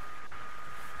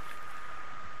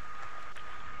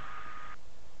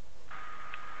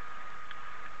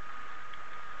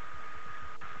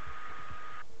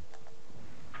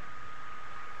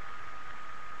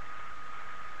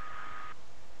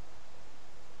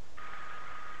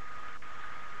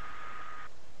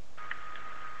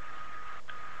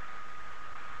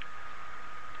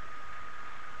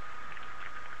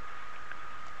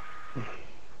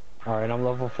 Alright, I'm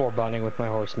level 4 bonding with my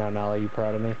horse now, Nala. You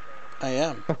proud of me? I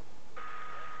am.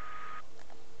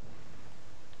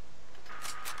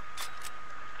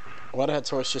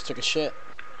 Waterhead's horse just took a shit.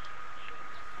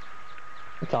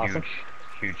 It's awesome.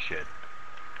 Huge shit.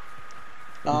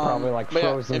 Probably like but yeah,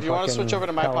 frozen. if you want to switch fucking over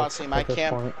to my pellets posse, my at this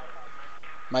camp, point.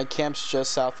 my camp's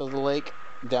just south of the lake,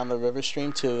 down the river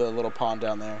stream to the little pond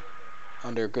down there,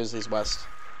 under Grizzlies West.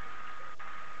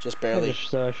 Just I barely.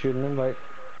 just shoot an invite.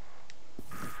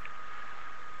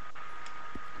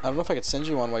 I don't know if I could send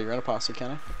you one while you're in a posse,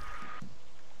 can I?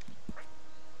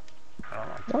 I don't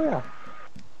know. Oh yeah.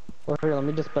 Well, here, let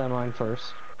me just buy mine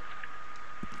first.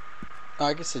 Oh,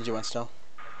 I can send you one still.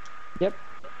 Yep.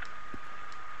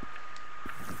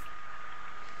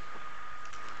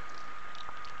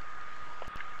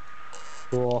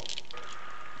 Cool.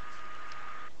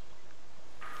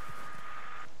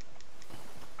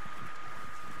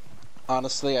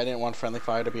 Honestly, I didn't want Friendly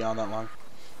Fire to be on that long.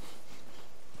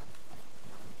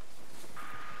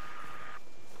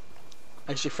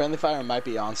 Actually, Friendly Fire might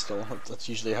be on still. That's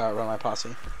usually how I run my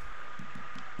posse.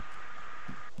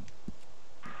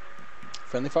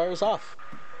 Friendly Fire is off.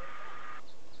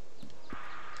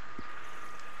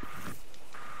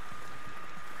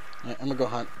 Alright, I'm gonna go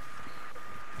hunt.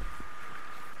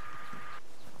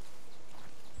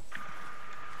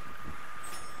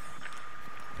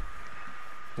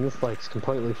 And this lake's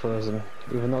completely frozen,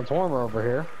 even though it's warmer over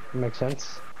here. It makes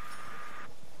sense.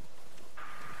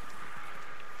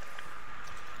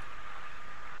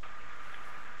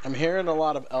 I'm hearing a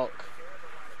lot of elk.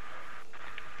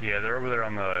 Yeah, they're over there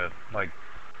on the, like,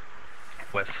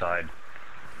 west side.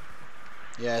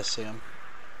 Yeah, I see them.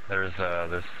 There's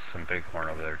some bighorn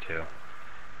over there, too.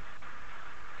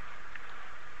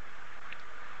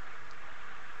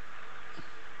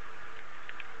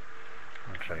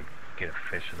 Looks like get a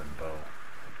fish with a bow.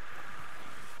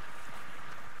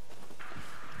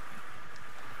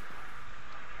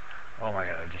 Oh my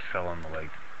god, I just fell in the lake.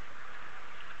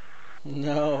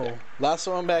 No.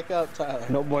 Lasso him back up, Tyler.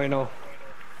 No bueno.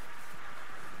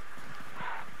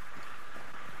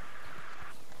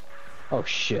 Oh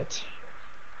shit.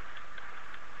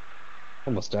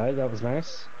 Almost died, that was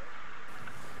nice.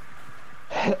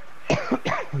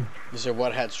 These are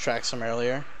what had tracks from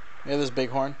earlier. Yeah, this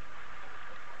bighorn.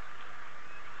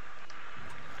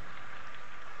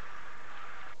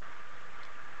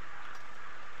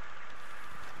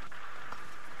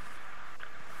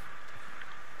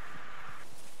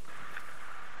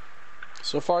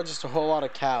 So far, just a whole lot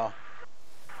of cow.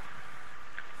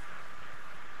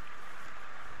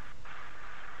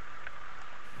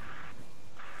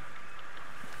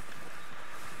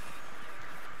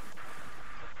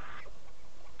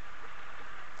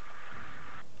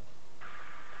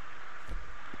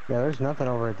 Yeah, there's nothing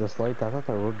over at this lake. I thought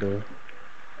there would be.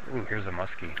 Ooh, here's a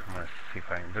muskie. I'm gonna see if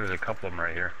I can. There's a couple of them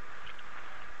right here.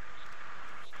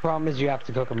 Problem is you have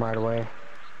to cook them right away.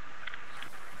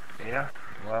 Yeah.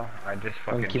 Well, I just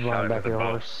And fucking keep shot on it back with a your bow.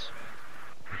 horse.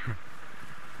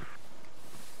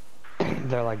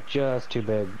 They're like just too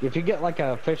big. If you get like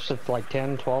a fish that's like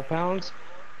 10, 12 pounds,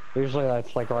 usually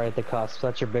that's like right at the cusp.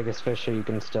 That's your biggest fish that you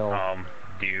can still.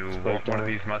 Do you Split want one of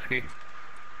down. these muskie?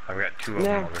 I've got two of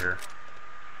Nah. them over here.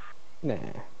 Nah.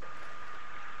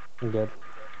 I'm good.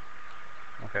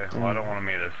 Okay, well I don't want to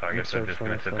meet us, so I guess I'm search just for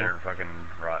gonna it, sit so- there and fucking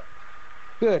rot.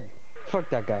 Good. Fuck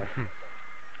that guy.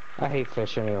 I hate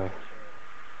fish anyway.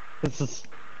 This is.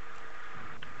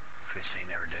 Fish ain't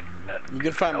never did nothing. You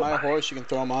can find my Nobody. horse, you can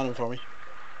throw him on him for me.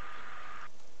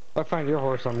 If I find your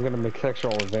horse, I'm gonna make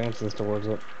sexual advances towards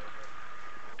it.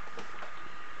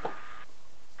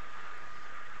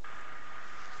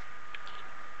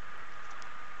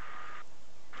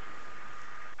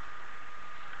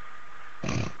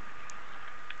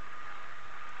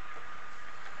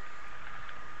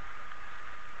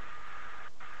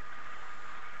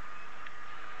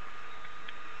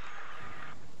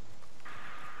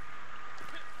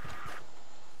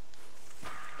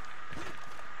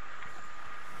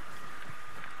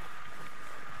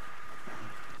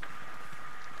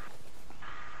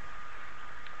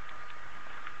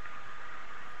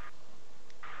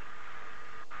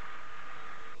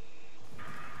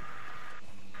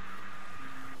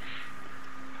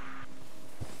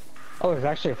 Oh, there's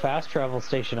actually a fast travel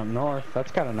station up north.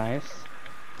 That's kind of nice.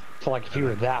 So like if you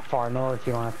were that far north,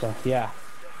 you don't have to. Yeah.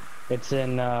 It's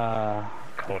in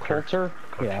Coulter.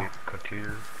 Yeah.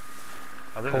 Couture.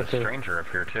 Oh, there's Coulter. a stranger up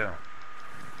here too.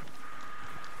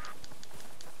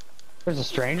 There's a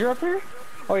stranger up here?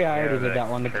 Oh yeah, I Yeah, already did that that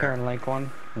one, the Karen. Karen Lake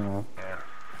one. Yeah. Yeah.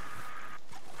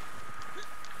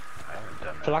 I haven't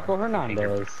done that Flaco one.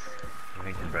 Hernandez. You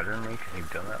think you're better than me because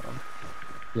you've done that one?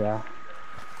 Yeah.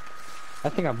 I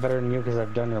think I'm better than you because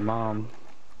I've done your mom.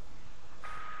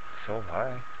 So have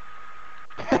I.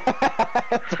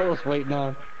 That's what I was waiting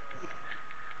on.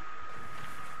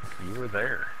 You were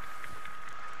there.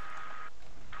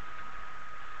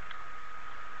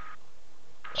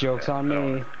 Joke's on me.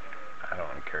 I don't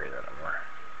want to carry that anymore.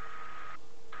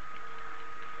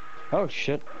 Oh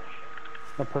shit.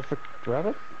 A perfect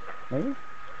rabbit? Maybe?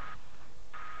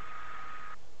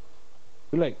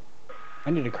 Too late. I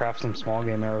need to craft some small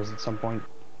game arrows at some point.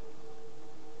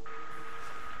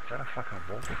 Is that a fucking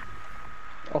wolf?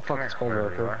 Oh fuck, it's cold Wherever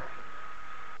over you here. are.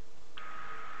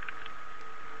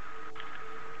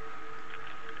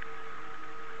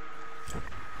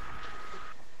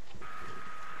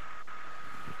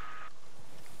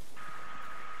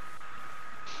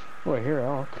 Oh, I hear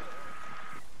elk.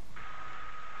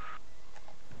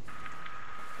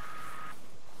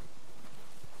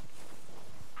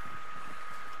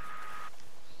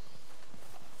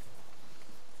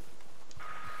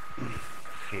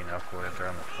 See an elk way up there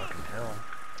on the fucking hill.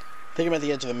 I think I'm at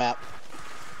the edge of the map.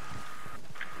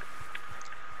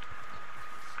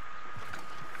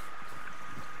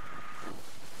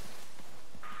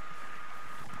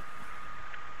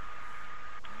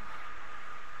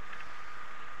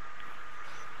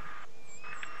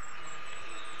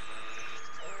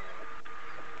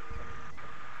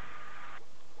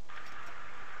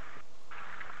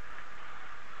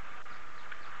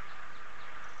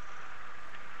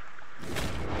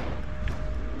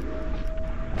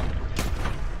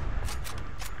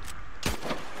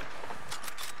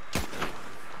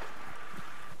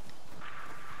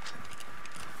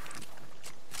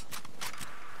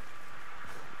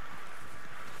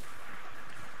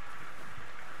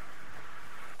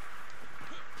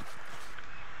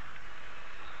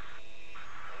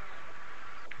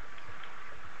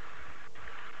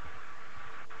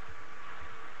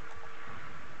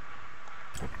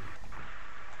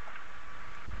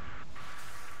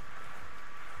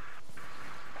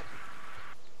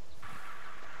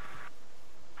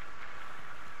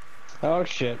 Oh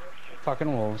shit.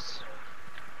 Fucking wolves.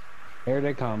 Here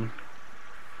they come.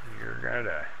 You're gonna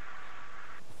die.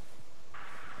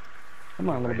 Come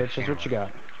on, little bitches, what you got?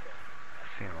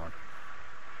 I've seen one.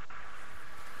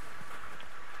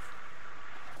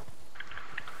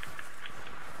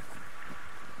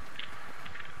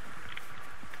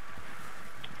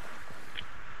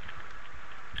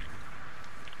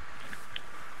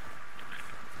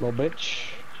 Little bitch.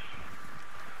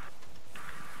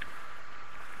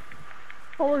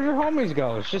 Oh, where'd your homies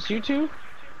go? It's just you two?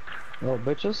 Little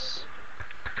bitches.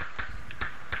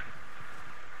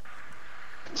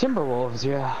 Timberwolves,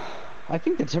 yeah. I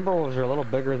think the Timberwolves are a little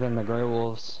bigger than the Grey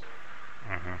Wolves.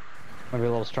 Mm-hmm. Maybe a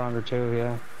little stronger too,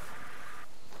 yeah.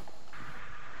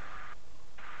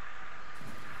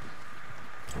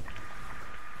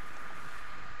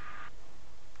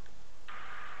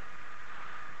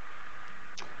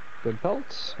 Good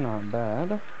pelts, not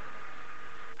bad.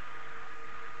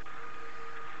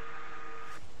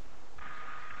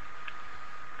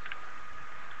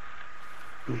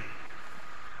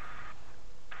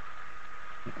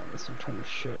 I guess I'm trying to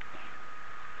shit.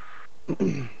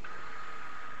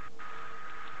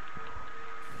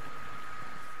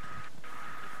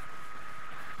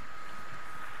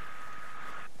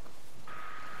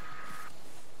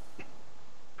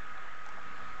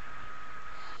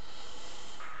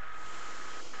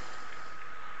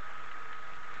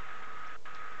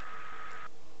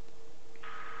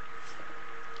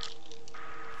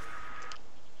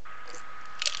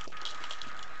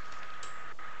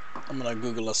 I'm gonna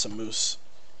Google us some moose.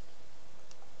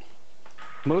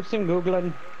 Moose and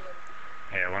Googling.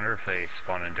 Yeah, I wonder if they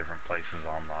spawn in different places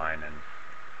online and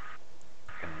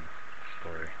fucking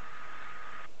story.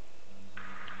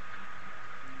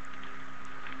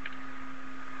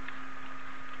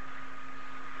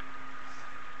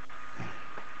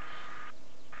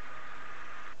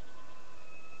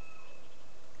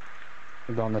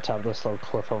 We'll go on the top of this little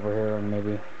cliff over here and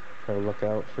maybe try to look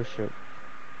out for shit.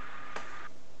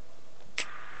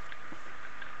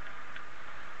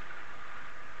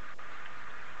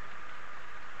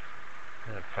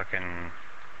 There's a fucking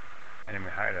enemy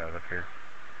hideout up here.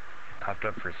 It popped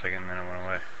up for a second and then it went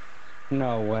away.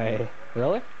 No way.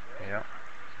 Really? Yep.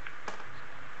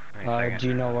 Give me a second. Do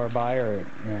you know whereby or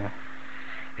yeah?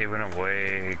 It went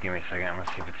away. Give me a second. I'm gonna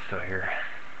see if it's still here.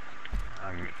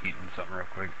 I'm eating something real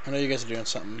quick. I know you guys are doing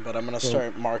something, but I'm gonna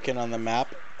start marking on the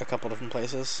map a couple different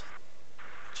places.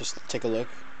 Just take a look.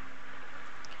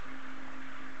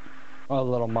 Oh,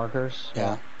 little markers.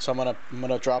 Yeah. So I'm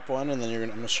gonna drop one, and then I'm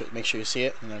gonna make sure you see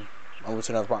it, and then I'll move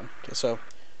to another one. Okay. So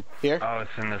here. Oh,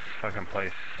 it's in this fucking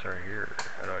place right here.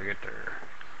 How do I get there?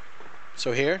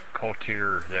 So here.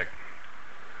 Coulter Deck.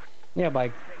 Yeah,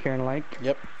 by Karen Lake.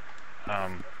 Yep.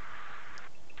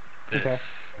 This Okay.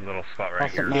 little spot right I'll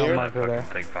here. set my That marker fucking there.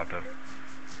 thing popped up.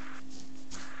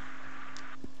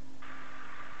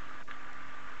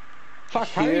 Fuck,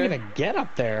 how are you Here. gonna get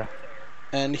up there?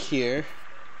 And here.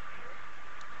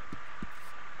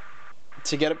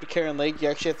 To get up to Karen Lake, you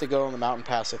actually have to go on the mountain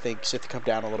pass, I think. So you have to come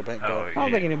down a little bit and go. Oh, I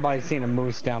don't think anybody's seen a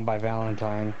moose down by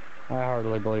Valentine. I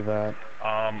hardly believe that.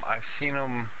 I've seen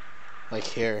them Like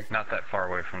here. not that far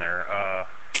away from there.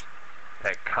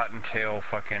 That Cottontail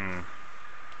fucking,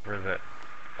 where's that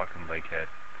fucking lake at?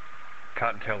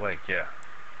 Cottontail Lake, yeah.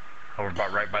 Over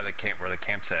about right by the camp where the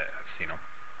camp's at. I've seen them.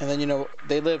 And then, you know,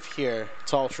 they live here.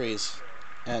 Tall trees.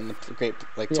 And the great,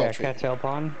 like, tall Yeah, tree. Cattail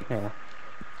Pond. Yeah,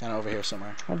 Kind of over here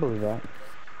somewhere. I believe that.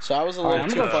 So I was a Alright, little I'm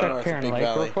too gonna far check north of Karen Big Lake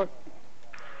Valley. real quick.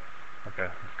 Okay,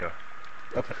 let's go.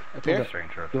 Up here?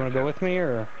 Stranger up You wanna there, go with me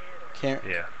or? Yeah,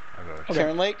 I'll go with you.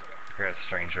 Karen Lake? I got a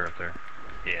stranger up there.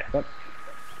 Yeah. Yep.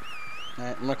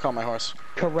 Alright, I'm gonna call my horse.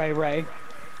 Caray Ray.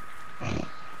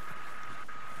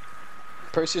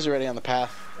 Percy's already on the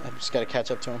path. I just gotta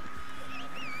catch up to him.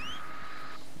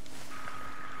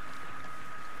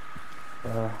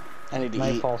 I need to eat.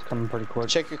 Nightfall's coming pretty quick.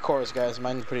 Check your cores, guys.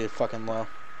 Mine's pretty fucking low.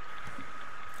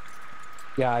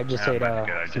 Yeah, I just Yeah, ate mine's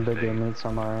good. I some just big game ate. meat, so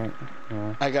I'm alright.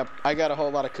 Yeah. I got a whole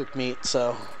lot of cooked meat,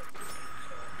 so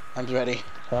I'm ready.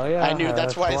 Hell yeah. I knew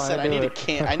that's why I said I do need a it.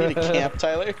 camp. I need a camp,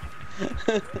 Tyler.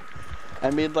 I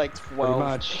made like Pretty 12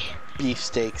 much. beef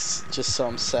steaks just so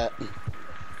I'm set.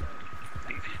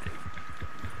 Beef steak.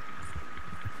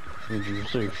 Did you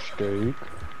say steak?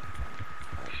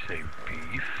 Say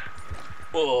beef.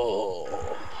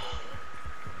 Oh.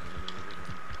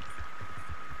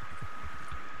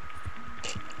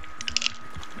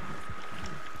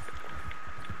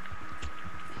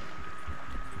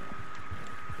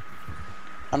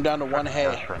 I'm down to one hay.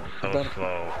 Horse runs so Done.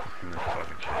 slow in this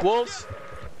fucking shit. Wolves!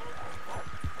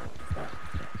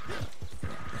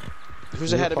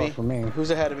 Who's You're ahead of far me? from me.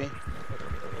 Who's ahead of me?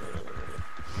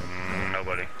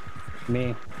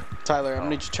 Me. Tyler, I'm gonna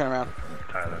need you to turn around.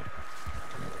 Tyler.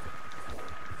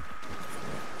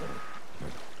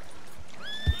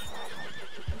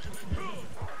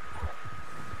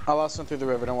 I lost them through the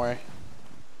river, don't worry.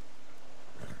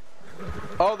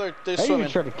 Oh, they're Hey, swimming.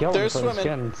 you tried to kill They're him for the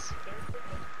swimming. skins.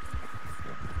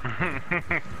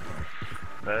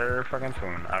 They're fucking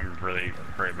swimming. I'm really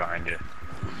right behind you.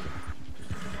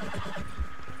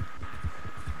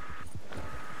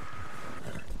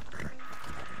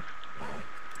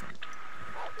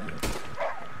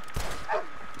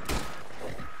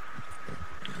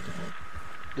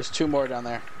 There's 2 more down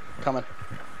there. Coming.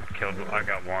 I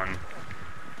got one.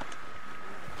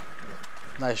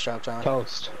 Nice job, Tyler.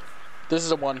 Toast. This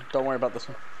is a 1. Don't worry about this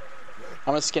one.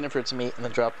 I'm gonna skin it for its meat and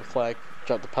then drop the flag.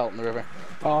 Drop the pelt in the river.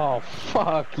 Oh,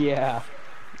 fuck yeah.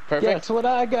 Perfect. Guess what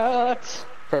I got?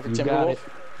 Perfect You timber got wolf.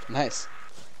 Nice.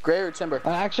 Gray or timber?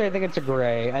 Actually, I think it's a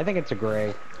gray. I think it's a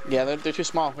gray. Yeah, they're too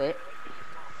small, right?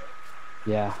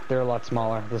 Yeah, they're a lot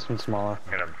smaller. This one's smaller.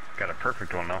 Got a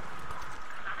perfect one though.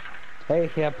 Hey,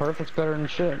 yeah, perfect's better than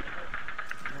shit.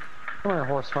 Come here,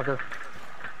 horse fucker.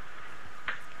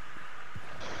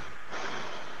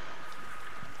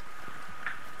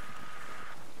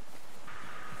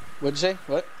 What'd you say?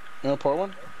 What? You wanna pour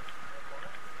one?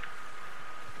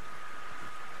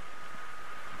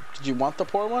 Did you want the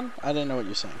pour one? I didn't know what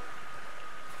you're saying.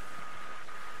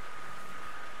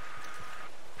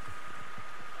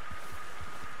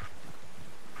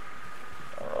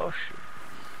 Oh shit.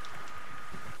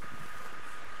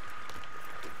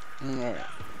 Alright.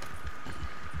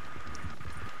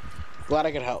 Glad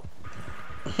I could help.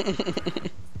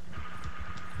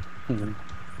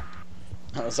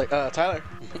 I was like, Tyler,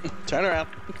 turn around.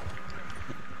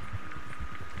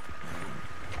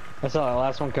 I saw that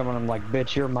last one coming. I'm like,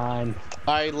 bitch, you're mine.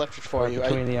 I left it for Right you.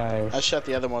 between the eyes. I shot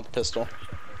the other one with the pistol.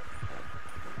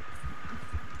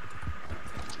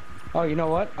 Oh, you know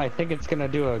what? I think it's gonna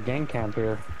do a gang camp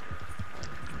here.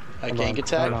 A Hold gang on.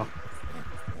 attack? Oh, no.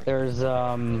 There's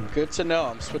Good to know.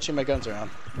 I'm switching my guns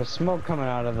around. there's smoke coming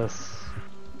out of this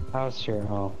house here.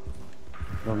 Oh,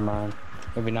 never mind.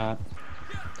 Maybe not.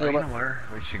 Oh, you know where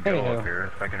we should go Anywho. up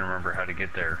here if I can remember how to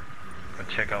get there. But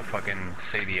check out fucking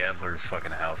Sadie Adler's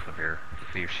fucking house up here.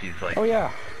 See if she's like Oh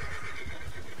yeah,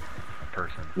 a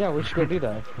person. yeah. We should go do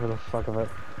that for the fuck of it.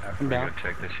 After we down. go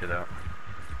check this shit out.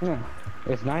 Yeah,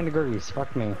 it's 9 degrees.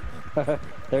 Fuck me.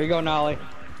 There you go, Nolly.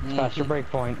 Past your break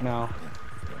point now.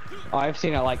 Oh, I've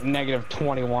seen it like negative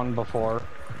 21 before.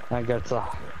 I guess the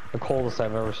coldest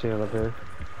I've ever seen it up here.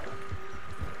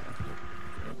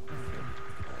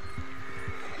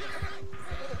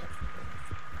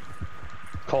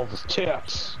 Cold as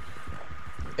tits.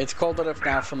 It's cold enough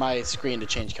now for my screen to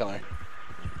change color.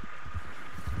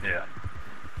 Yeah.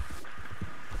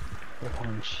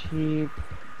 One sheep.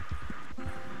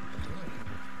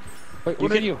 Wait, You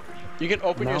what are can- you? You can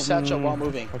open your satchel while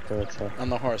moving Okay, that's on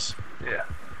the horse. Yeah.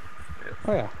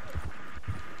 Oh yeah.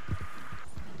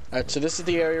 Alright, so this is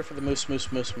the area for the moose.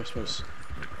 Moosey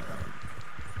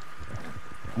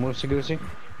goosey.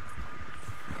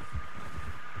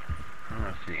 I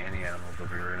don't see any animals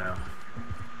over here right now.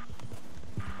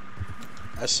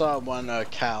 I saw one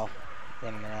cow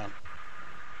running around.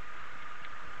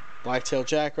 Black-tailed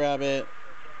jackrabbit,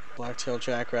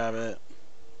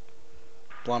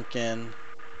 blumpkin.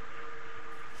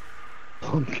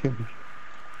 Pumpkin.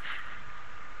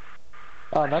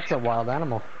 Oh, that's a wild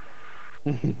animal.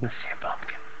 I see a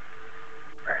pumpkin.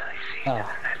 Rarely see Oh. it in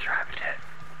that habitat.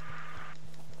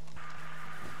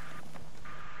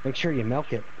 Make sure you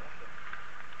milk it.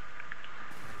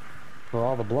 For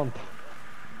all the blump.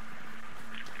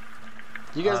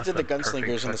 You guys That's did the a perfect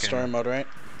gunslingers in the fucking- story mode, right?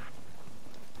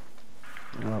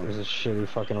 Oh, it was a shitty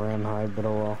fucking ram hide, but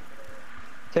oh well.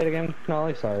 Say it again,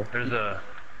 Nolly, sorry. There's a...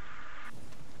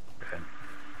 Good.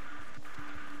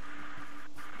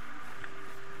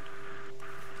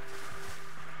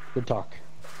 Good talk.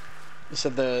 You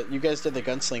said you guys did the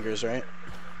gunslingers, right?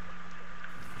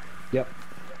 Yep.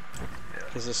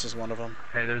 Because this is one of them.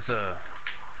 Hey, there's a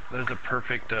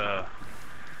perfect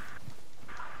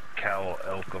cow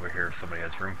elk over here if somebody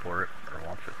has room for it or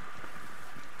wants it.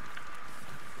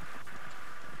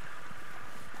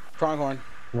 Pronghorn,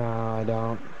 No, I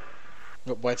don't.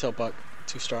 whitetail buck,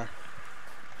 2-star.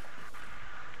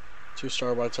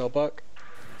 2-star whitetail buck.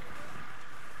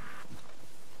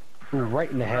 Ooh, right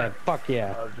in the head. Fuck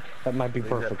yeah. I'll just That might be leave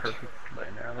that perfect.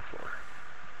 laying there on the floor.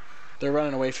 They're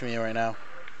running away from you right now.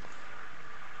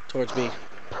 Towards B.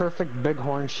 Perfect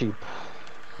bighorn sheep.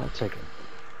 I'll take it.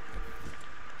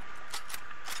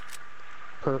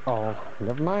 Oh,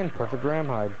 never mind. Perfect ram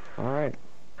hide. Alright.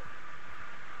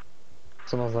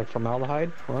 Smells like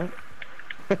formaldehyde. What?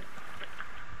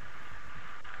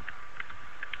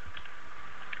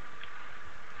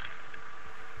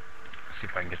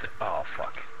 I can get the. Oh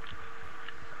fuck.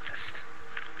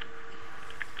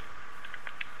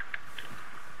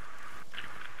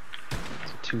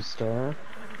 It's a 2-star.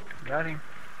 Got him.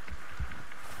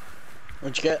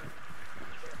 What'd you get?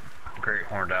 Great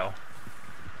horned owl.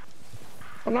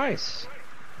 Oh, nice.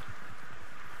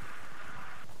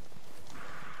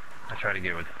 I tried to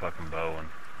get with the fucking bow and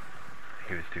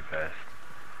he was too fast.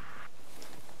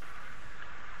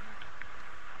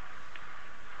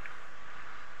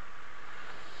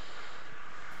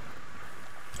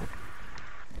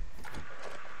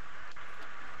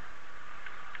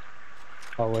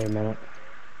 Oh, wait a minute.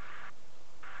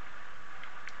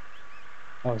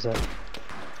 What was that?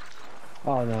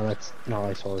 Oh, no, that's not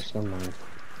Ice Horse. Never mind.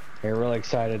 You're really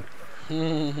excited.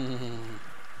 Well,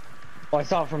 I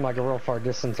saw it from like a real far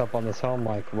distance up on this hill. I'm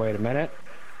like, wait a minute.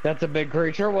 That's a big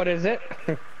creature. What is it?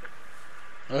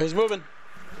 Oh, he's moving.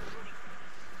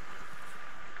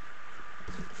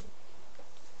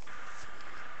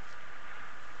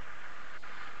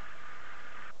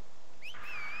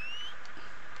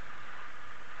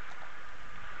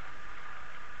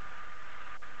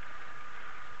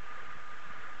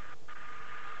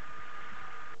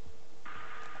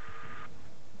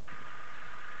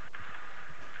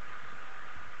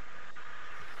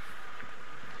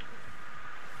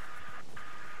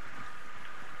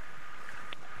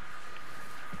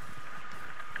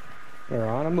 We're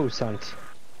on a moose hunt.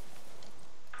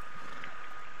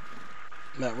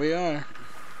 That we are.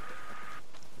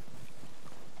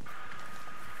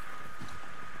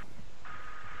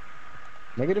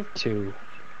 -2.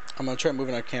 I'm gonna try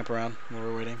moving our camp around while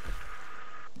we're waiting.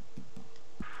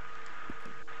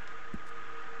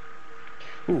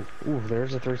 Ooh,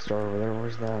 there's a 3-star over there.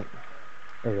 Where's that?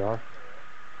 There you are.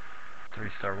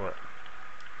 3-star what?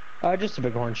 Just a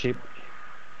bighorn sheep.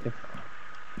 Come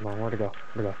on, where'd it go?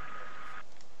 Where'd it go?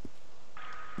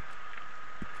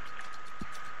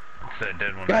 It's that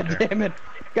dead one God right there. damn it!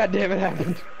 God damn it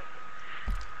happened!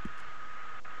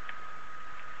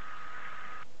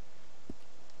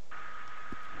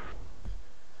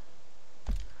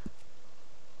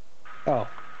 Oh,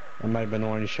 that might have been the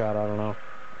one you shot. I don't know.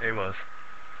 It was.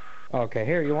 Okay,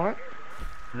 here, you want it?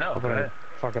 No, I'm go gonna ahead.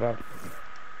 fuck it up.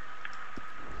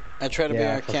 I try to bring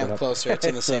Yeah, our fuck it camp up. closer. It's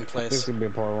in the same This place. could be a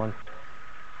poor one.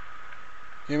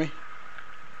 Hear me?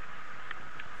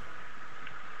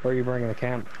 Where are you bringing the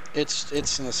camp? It's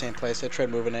in the same place. I tried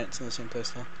moving it. It's in the same place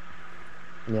though.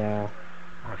 Yeah.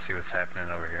 I want to see what's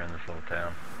happening over here in this little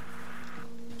town.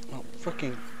 Oh,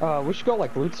 freaking. We should go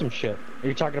like loot some shit. Are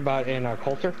you talking about in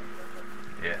Coulter?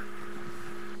 Yeah.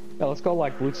 Yeah, let's go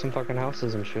like loot some fucking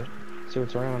houses and shit. See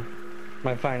what's around.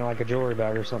 Might find like a jewelry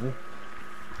bag or something.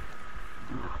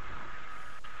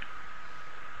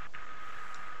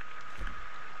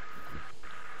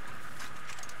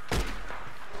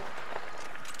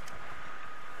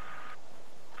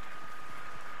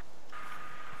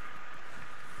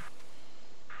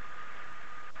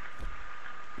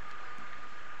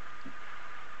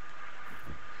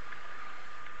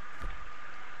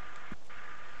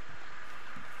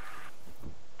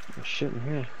 There's shit in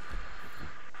here.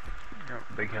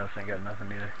 Big house ain't got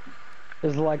nothing either.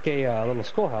 There's like a little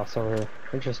schoolhouse over here.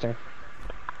 Interesting.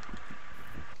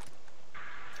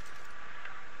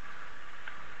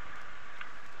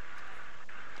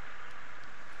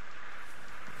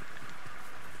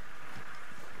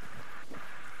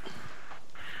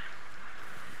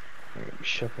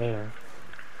 Shit there.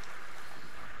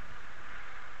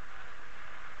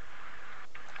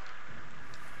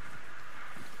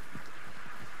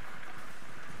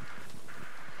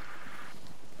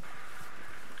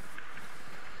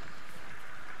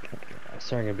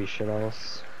 There ain't gonna be shit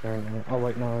else. Oh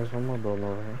wait, no, there's one more building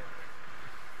over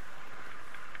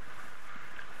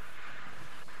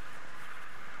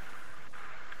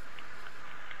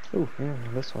here. Ooh, yeah,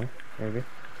 this one, maybe.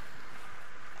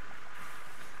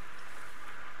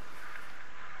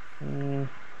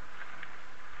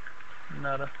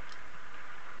 Nada.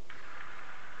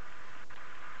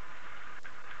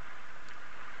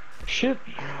 Shit.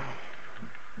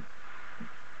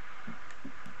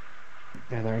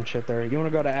 Yeah, there ain't shit there. You wanna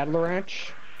go to Adler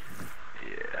Ranch?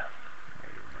 Yeah. I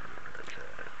remember where it's at.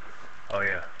 Oh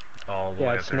yeah. All the Yeah,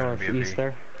 way it's up there in the northeast BFE.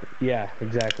 there. Yeah,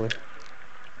 exactly.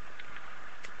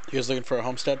 You guys looking for a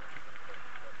homestead?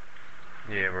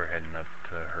 Yeah, we're heading up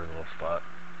to her little spot.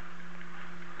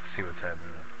 See what's happening.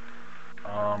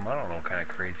 I don't know what kind of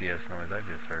crazy ass noise I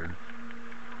just heard.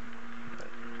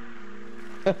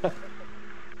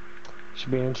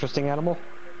 Should be an interesting animal.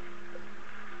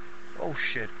 Oh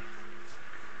shit.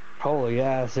 Holy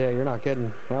ass, yeah, you're not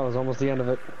kidding. That was almost the end of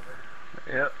it.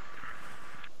 Yep.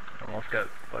 Almost got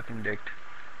fucking dicked.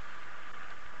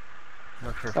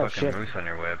 Look for a Oh, fucking shit. moose on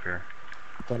your way up here.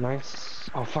 Is that nice?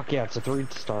 Oh fuck yeah, it's a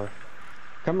 3-star.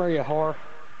 Come here, you whore.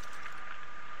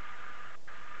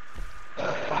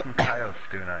 Fucking coyotes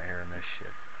doing out here in this shit.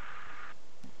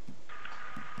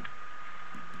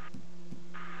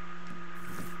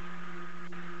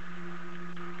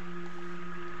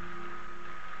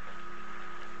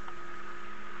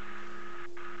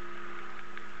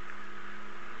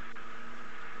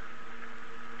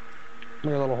 Come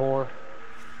here, little whore.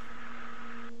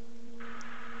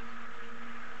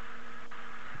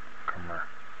 Come here.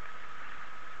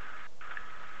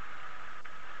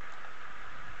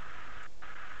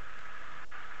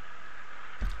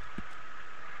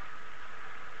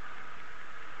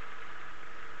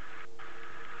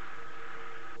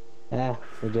 Yeah,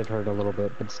 it did hurt a little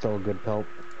bit, but still a good pelt.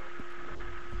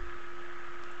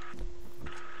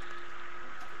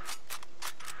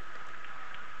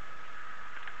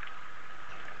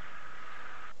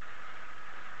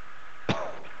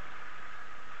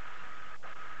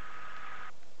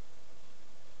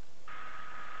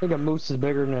 I think a moose is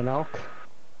bigger than an elk.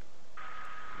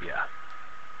 Yeah.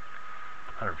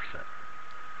 100%.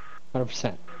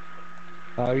 100%.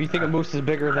 You think a moose is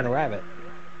bigger than a rabbit?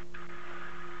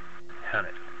 Hunt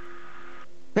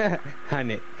it.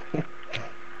 Hunt it.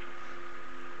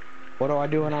 What do I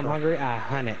do when I'm hungry? I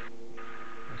hunt it.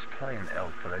 There's probably an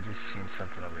elk, but I just seen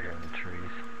something over here in the trees.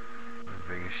 The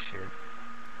biggest shit.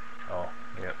 Oh,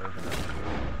 yeah, there's an elk.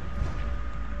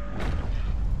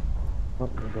 Oh,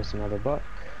 there goes another buck.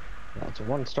 That's a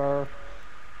 1-star.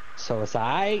 So it's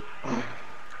aight.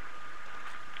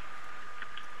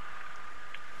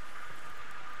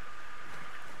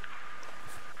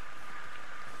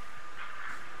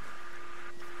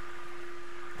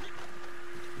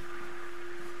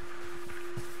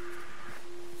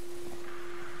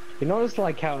 You notice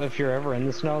like how if you're ever in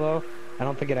the snow though, I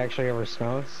don't think it actually ever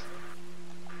snows.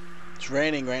 It's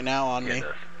raining right now on Yeah, me. it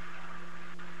does.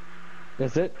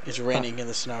 Is it? It's raining in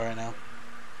the snow right now.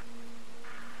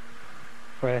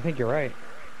 Wait, I think you're right.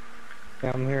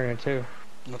 Yeah, I'm hearing it too.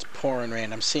 It's pouring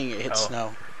rain. I'm seeing it hit Oh.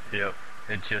 snow. Yep.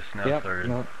 It just now Yep. started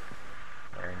No.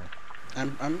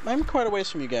 raining. I'm quite a ways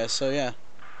from you guys, so yeah.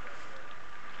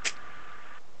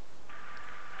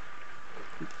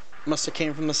 Must have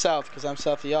came from the south, because I'm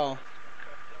south of y'all.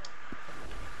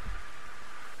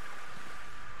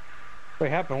 What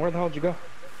happened? Where the hell did you go?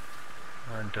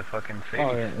 Went to fucking Sadie.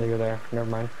 Oh, yeah, you're there. Never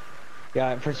mind.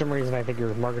 Yeah, for some reason I think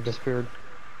your market disappeared.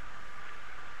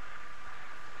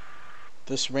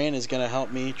 This rain is gonna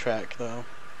help me track, though.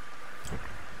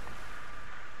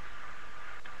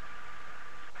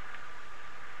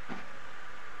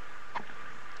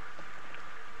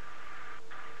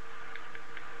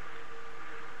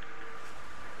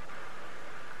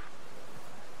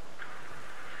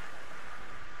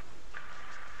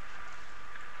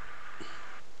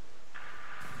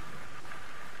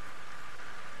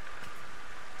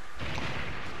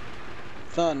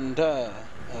 Thunder.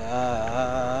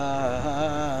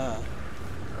 Ah.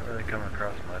 Not really coming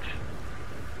across much.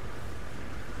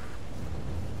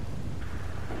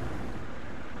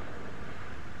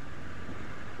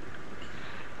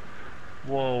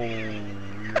 Whoa,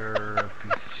 you're a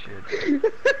piece of shit.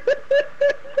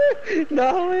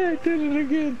 No, I did it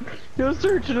again. He was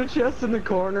searching a chest in the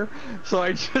corner, so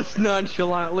I just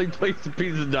nonchalantly placed a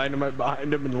piece of dynamite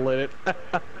behind him and lit it.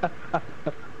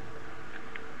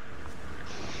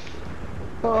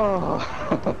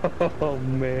 Oh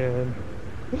man.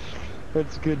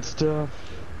 That's good stuff.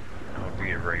 I hope you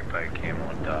get raped by a camel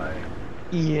and die.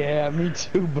 Yeah, me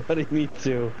too, buddy, me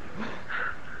too.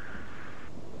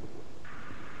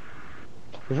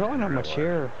 There's really not much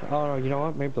here. Oh, no, you know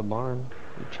what? Maybe the barn.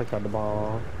 Check out the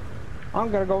ball.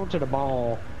 I'm gonna go to the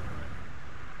ball.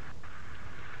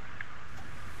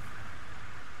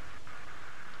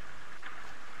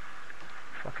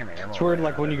 Fucking ammo. It's weird, right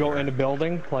like when out you go everywhere. in a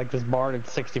building, like this barn,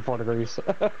 it's 64 degrees.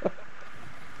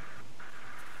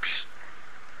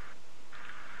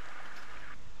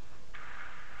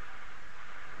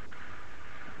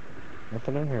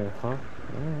 Nothing in here, huh?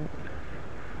 Alright.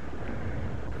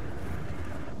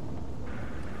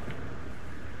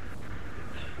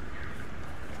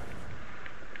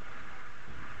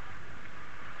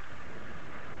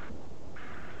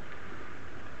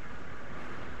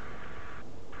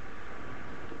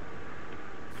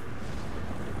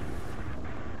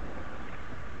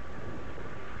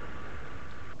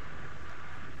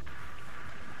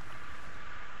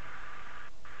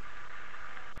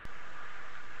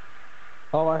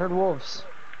 Oh, I heard wolves.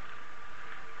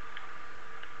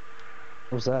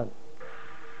 What's that?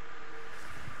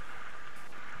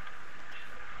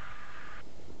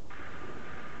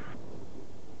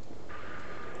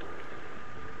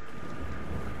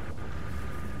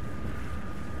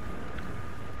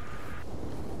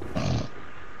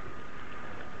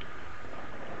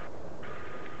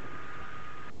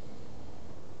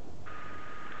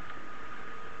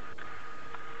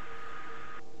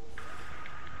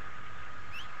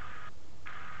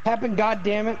 happened, god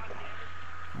damn it?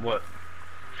 What?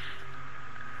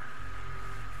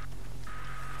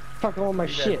 Fucking all my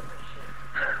shit.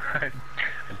 I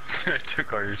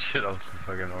took all your shit off the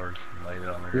fucking horse and laid it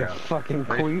on the You ground. fucking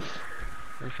Right. queef.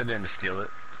 At least I didn't steal it.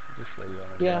 I just laid it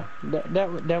on the Yeah,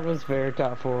 ground. that was very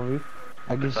thoughtful of you.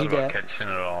 I I guess thought you about that. catching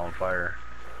it all on fire.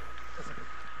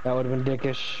 That would have been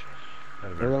dickish.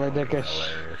 That'd have been Really fucking dickish.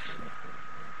 hilarious.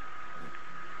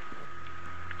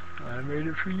 I made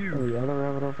it for you. Oh, the other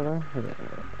rabbit over there? Yeah,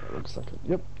 it looks like it.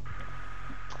 Yep.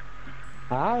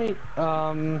 Alright,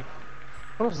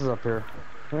 what else is up here?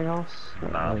 Anything else?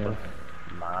 Nothing.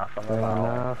 Yeah. Nothing at all.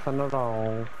 Nothing at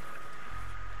all.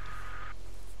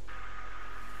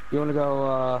 You wanna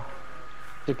go,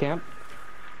 to camp?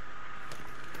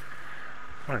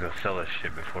 I'm gonna go sell this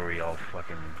shit before we all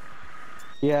fucking...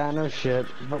 Yeah, no shit.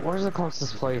 But where's the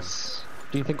closest place?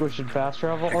 Do you think we should fast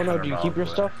travel? Oh no, do you 600 keep your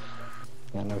miles stuff?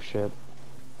 Yeah, no shit.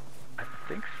 I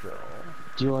think so.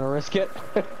 Do you wanna risk it?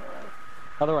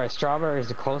 Otherwise, Strawberry's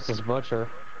the closest butcher.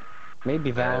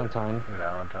 Maybe Valentine.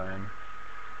 Valentine.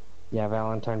 Yeah,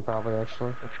 Valentine probably,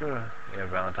 actually. Let's go to... Yeah,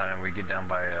 Valentine, and we get down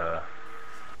by,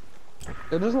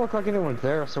 It doesn't look like anyone's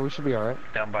there, so we should be alright.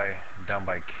 down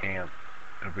by camp.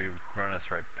 If we run us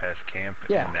right past camp,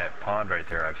 Yeah. and that pond right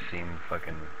there, I've seen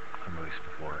fucking a moose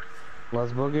before.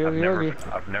 Let's boogie I've oogie never, oogie.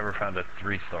 I've never found a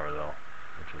 3-star though,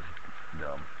 which is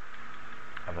dumb.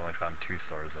 I've only found 2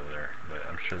 stars over there, but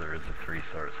I'm sure there is a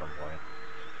 3-star at some point.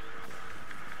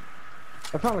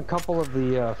 I found a couple of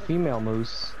the female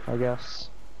moose, I guess.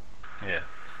 Yeah,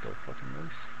 still fucking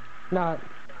moose. Not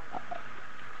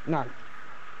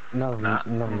none of them,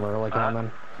 none of them were like on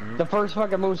them. Mm, The first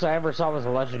fucking moose I ever saw was a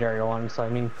legendary one, so I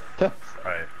mean,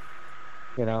 right.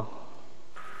 you know.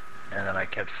 And then I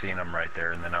kept seeing them right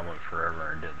there, and then I went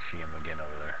forever and didn't see them again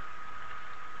over there.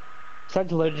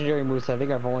 Besides legendary moose, I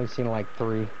think I've only seen like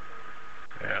 3.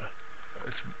 Yeah,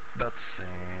 it's about the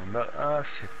same, but I've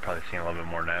probably seen a little bit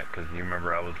more than that, because you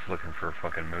remember I was looking for a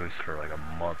fucking moose for like a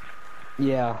month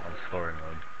Yeah. on story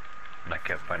mode, and I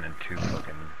kept finding 2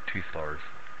 stars.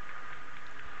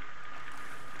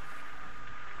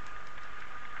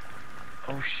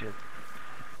 Oh shit.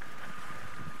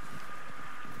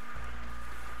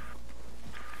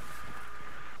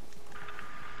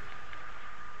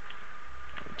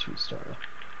 Two-star.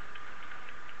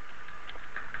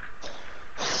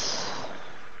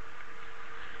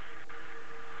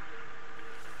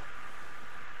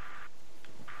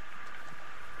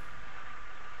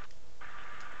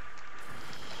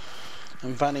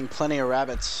 I'm finding plenty of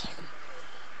rabbits.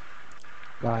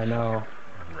 I know.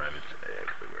 Rabbits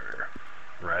everywhere.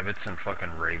 Rabbits and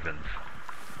fucking ravens.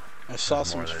 I saw More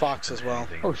some of that fox shit as than well.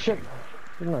 anything. Oh shit.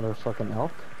 There's another fucking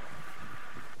elk.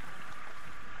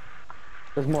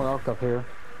 There's more elk up here.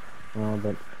 Oh,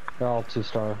 but they're all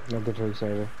 2-star. No good choice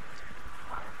over.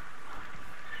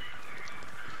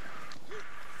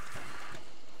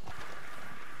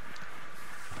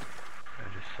 I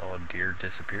just saw a deer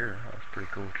disappear. That was a pretty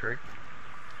cool trick.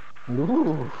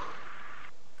 Ooh.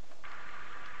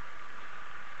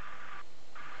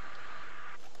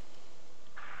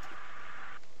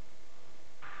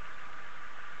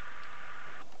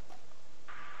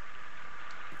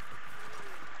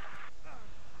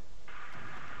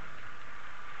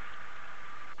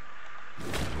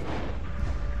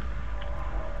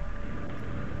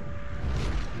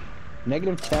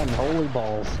 -10, holy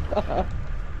balls.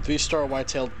 3-star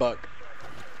white-tailed buck.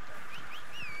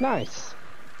 Nice.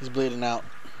 He's bleeding out.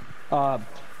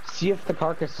 See if the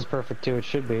carcass is perfect too, it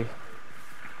should be.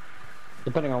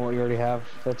 Depending on what you already have.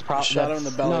 That's I probably. shot him in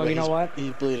the belly. No, but you know he's, what?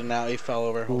 He's bleeding out. He fell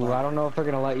over. Hold Ooh, on. I don't know if they're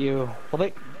gonna let you. Well,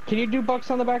 they. Can you do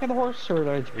bucks on the back of the horse, or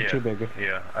are they Yeah. too big?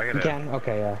 Yeah, I got You a can?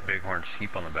 Okay, yeah. bighorn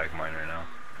sheep on the back of mine right now.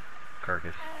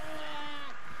 Carcass.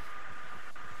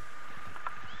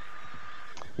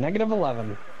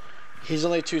 -11. He's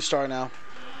only 2-star now.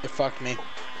 It fucked me.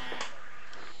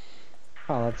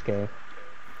 Oh, that's gay.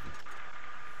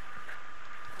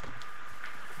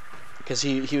 Because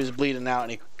he was bleeding out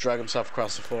and he dragged himself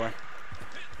across the floor.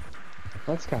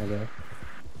 That's kind of gay.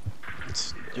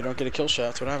 You don't get a kill shot.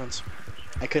 That's what happens.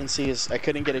 I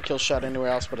couldn't get a kill shot anywhere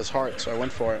else but his heart, so I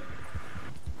went for it.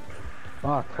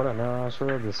 Fuck, what a narrow ass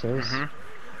road this is.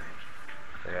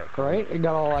 Mm-hmm. Yeah, cool. Right? It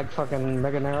got all like fucking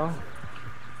mega narrow.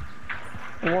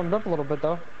 It warmed up a little bit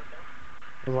though.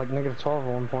 It was like -12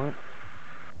 at one point.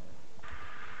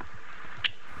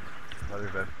 Love you,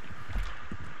 babe.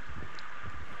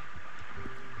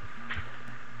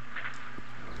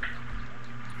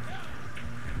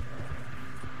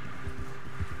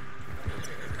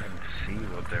 I can see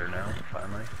you up there now,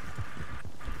 finally.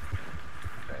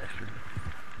 Bastard.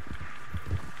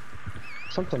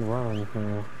 something wrong.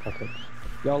 Okay.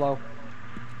 YOLO.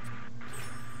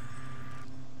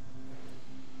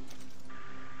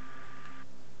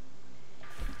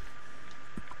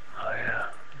 Oh yeah.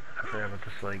 I forgot about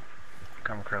this lake.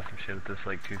 Come across some shit at this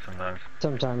lake too sometimes.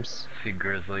 Sometimes. See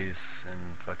grizzlies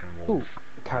and fucking Ooh, wolves.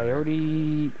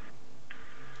 coyote.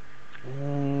 I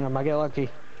might get lucky.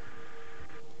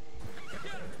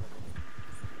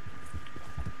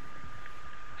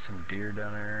 Some deer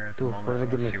down there at the Ooh, moment. where they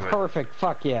give me Let's see what- perfect.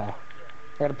 Fuck yeah.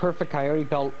 I got a perfect coyote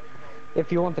pelt.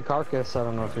 If you want the carcass, I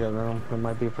don't know if you got room. It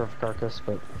might be a perfect carcass,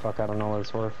 but fuck, I don't know what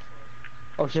it's worth.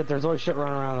 Oh shit, there's always shit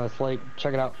running around this lake.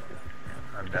 Check it out.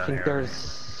 I'm I down think here.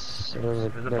 there's There's a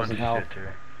bunch an of elk. shit too.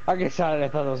 I get excited. I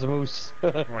thought it was a moose. I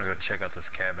want to go check out this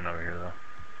cabin over here though.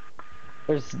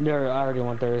 I already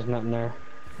went there. There's nothing there.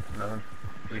 Nothing?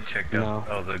 We checked No. out.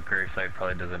 Oh, the gravesite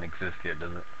probably doesn't exist yet,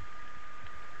 does it?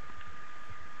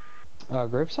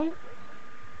 Gravesite?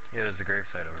 Yeah, there's a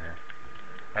gravesite over here.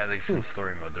 At least in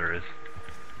story mode there is.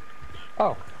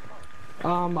 Oh.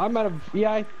 I might have.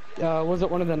 Yeah. Was it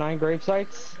one of the 9 grave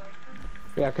sites?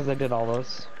 Yeah, because I did all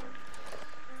those.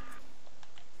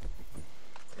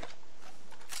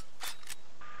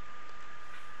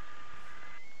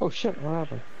 Oh shit! What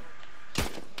happened?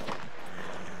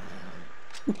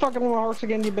 You fucking with my horse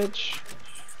again, you bitch.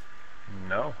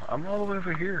 No, I'm all the way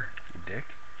over here, you dick.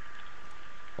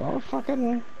 Well,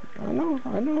 fucking. I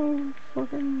know.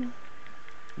 Fucking.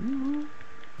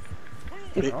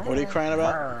 What are you crying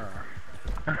about?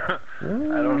 I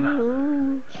don't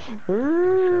know.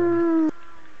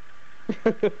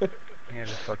 He had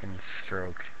a fucking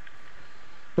stroke.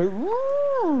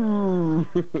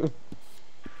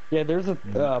 Yeah, there's a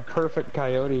perfect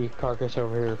coyote carcass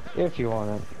over here, if you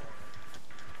want it.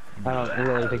 I don't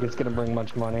really think it's gonna bring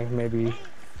much money, maybe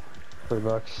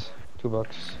 $3, $2.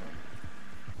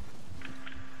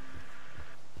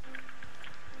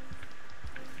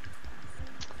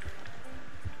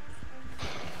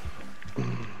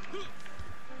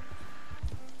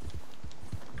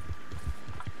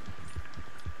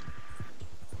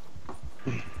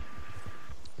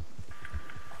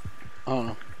 I don't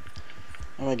know.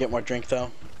 I'm gonna get more drink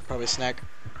though. Probably snack.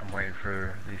 I'm waiting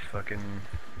for these fucking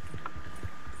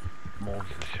molds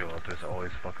to show up. There's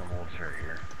always fucking molds right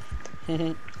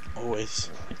here. Always.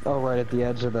 Oh, right at the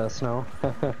edge of the snow.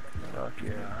 Fuck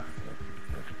yeah.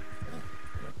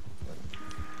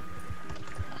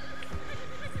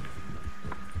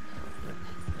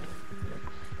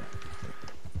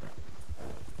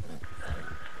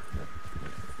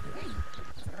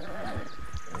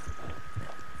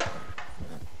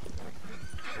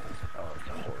 Oh, it's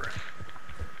a horse.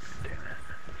 Damn it.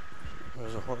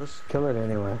 There's a horse. Kill it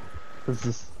anyway. Let's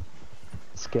just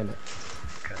skin it.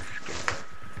 Gotta skip it.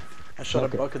 I shot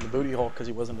Okay. a buck in the booty hole because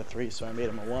he wasn't a 3, so I made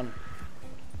him a 1.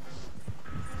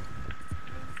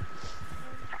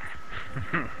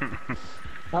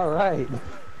 Alright.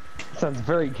 Sounds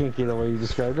very kinky the way you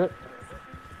described it.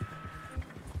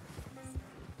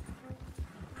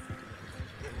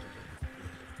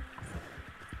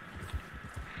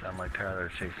 Sound like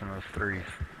Tyler chasing those 3s.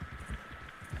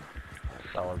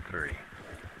 Solid 3.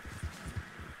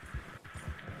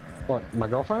 What, my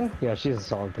girlfriend? Yeah, she's a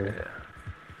solid 3. Yeah.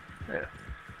 Yeah.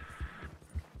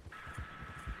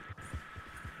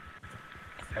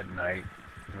 At night,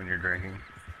 when you're drinking.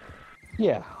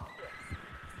 Yeah.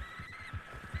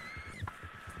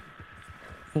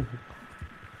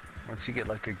 Once you get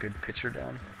like a good picture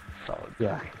down, solid.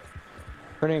 Yeah.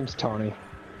 Her name's Tony.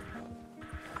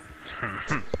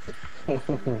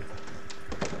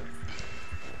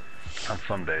 On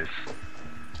some days.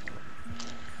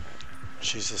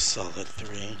 She's a solid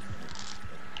 3.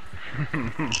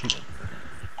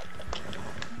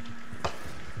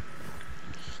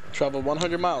 Travel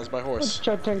 100 miles by horse.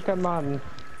 Chatinkaman.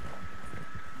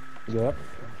 Yep.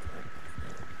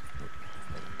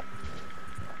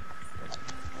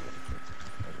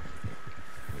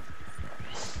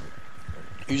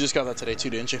 You just got that today too,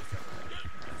 didn't you?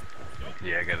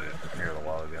 Yeah, I got it here a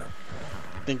while ago.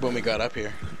 I think when we got up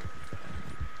here.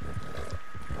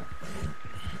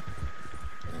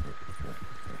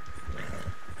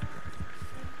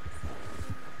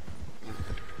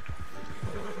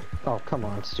 Oh, come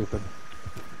on, stupid.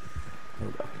 There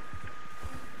we go.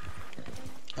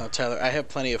 Oh, Tyler, I have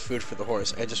plenty of food for the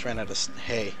horse. I just ran out of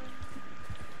hay.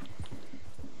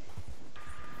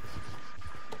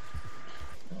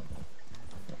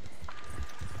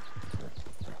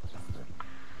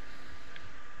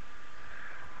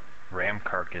 Ram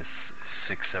carcass,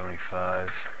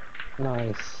 $6.75.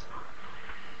 Nice.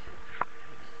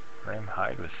 Ram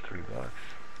hide was $3.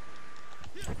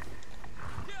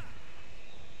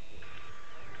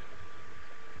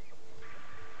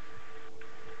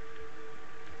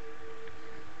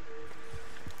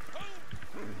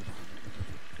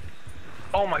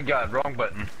 Oh my god, wrong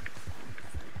button.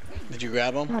 Did you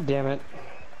grab him? God damn it.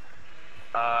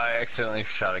 I accidentally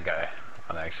shot a guy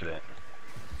on accident.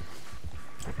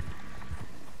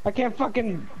 I can't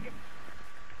fucking...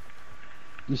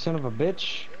 You son of a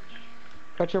bitch.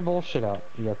 Cut your bullshit out,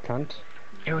 you cunt.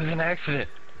 It was an accident.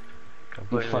 You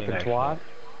Completely fucking an twat.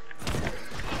 accident.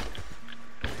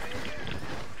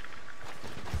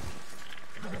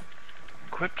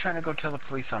 Quit trying to go tell the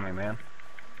police on me, man.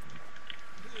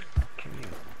 Can you?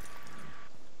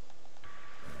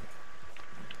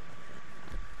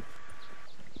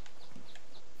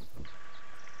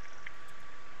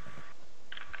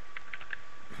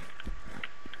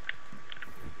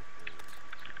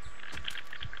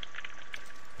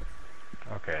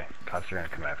 Okay, cops are gonna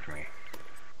come after me.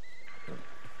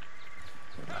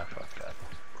 I fucked up.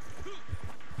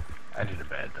 I did a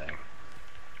bad thing.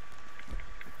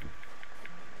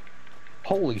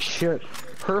 Holy shit.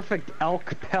 Perfect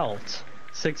elk pelt.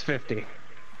 650.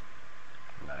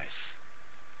 Nice.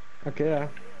 Okay, yeah.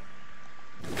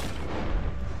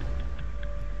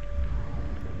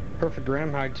 Perfect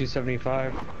ram hide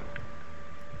 275.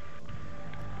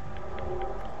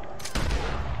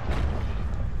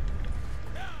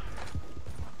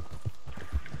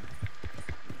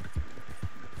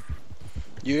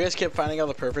 You guys kept finding all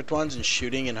the perfect ones and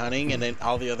shooting and hunting, and then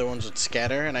all the other ones would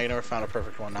scatter, and I never found a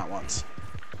perfect one, not once.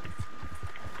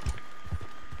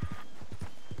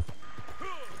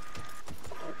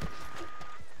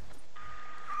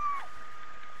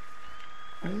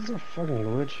 Why is it fucking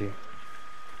glitchy?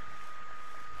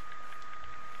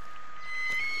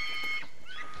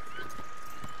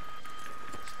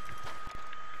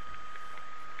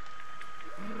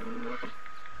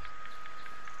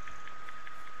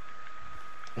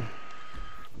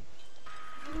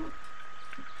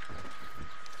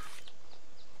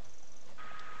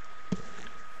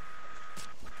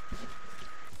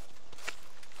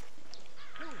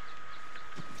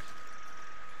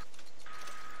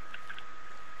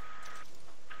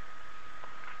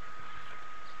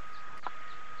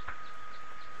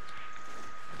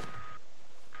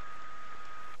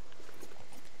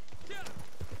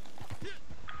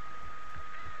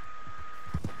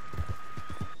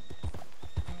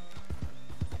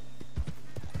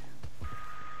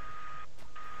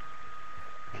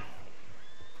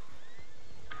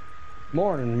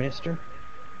 Morning, mister.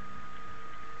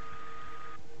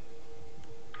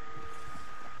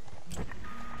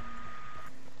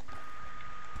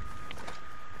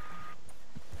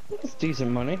 That's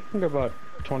decent money. I got about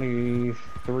 $23,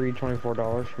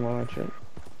 $24 from all that shit.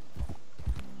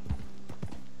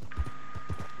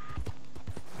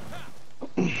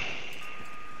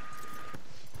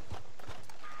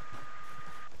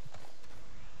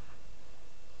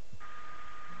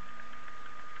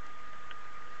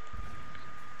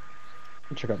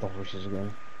 Check out the horses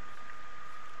again.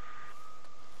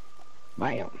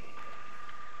 Bam.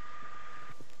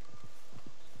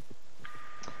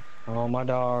 Oh my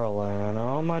darling,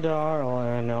 oh my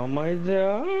darling, oh my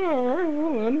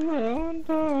darling.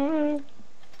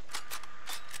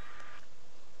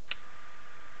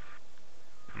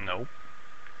 Nope.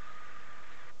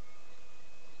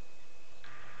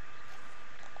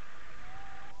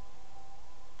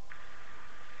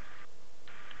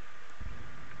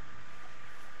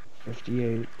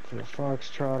 $58 for the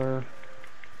Foxtrotter.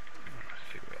 Let's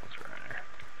see what else we're in here.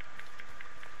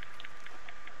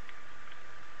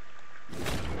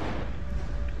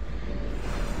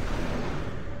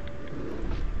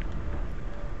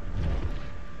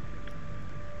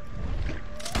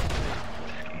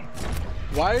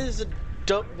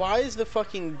 Why is the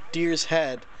fucking deer's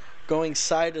head going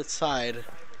side to side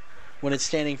when it's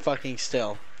standing fucking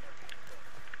still?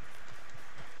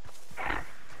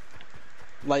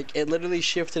 Like, it literally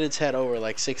shifted its head over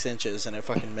like 6 inches and it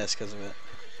fucking missed because of it.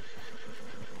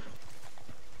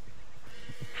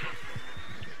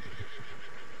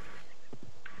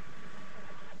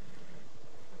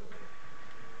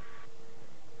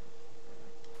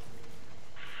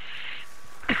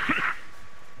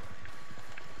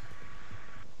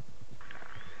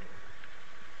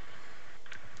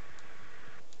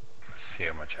 Let's see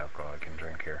how much alcohol I can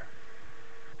drink here.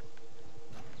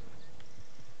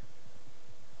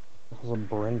 That was a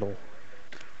brindle.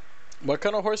 What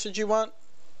kind of horse did you want?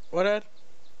 What, Ed?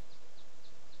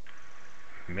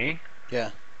 Me?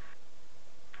 Yeah.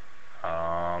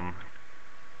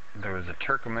 There was a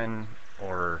Turkmen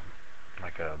or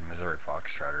like a Missouri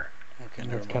Foxtrotter. Okay,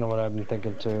 never That's mind. kind of what I've been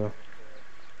thinking too.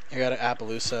 I got an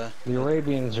Appaloosa. The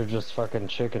Arabians are just fucking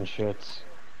chicken shits.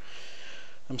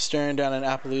 I'm staring down an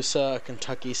Appaloosa, a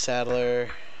Kentucky Saddler,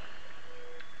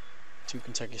 2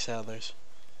 Kentucky Saddlers.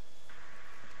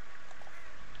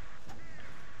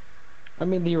 I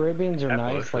mean, the Arabians are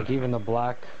nice, Appaloosa. like even the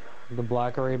black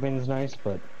Arabian's nice,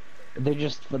 but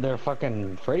they're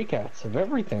fucking fraidy cats of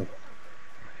everything.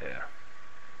 Yeah.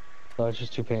 So it's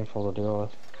just too painful to deal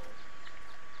with.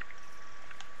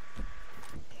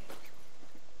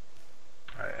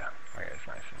 Oh yeah. That guy's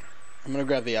nice. I'm gonna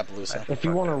grab the Appaloosa. If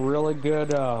you want a really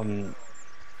good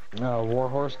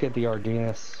warhorse, get the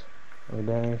Ardennes,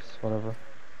 whatever.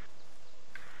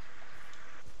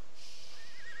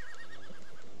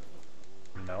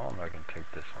 No, I'm not gonna take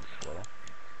this one slow.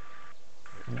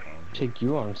 It's pansy. Take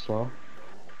you on slow.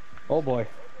 Oh boy.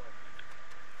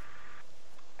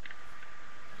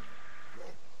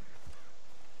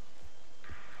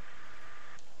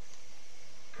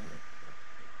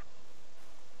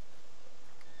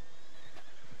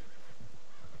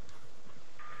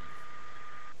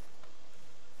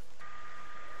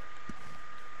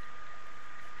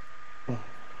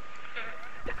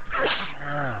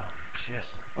 Oh, shit.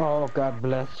 Oh, God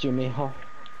bless you, mijo.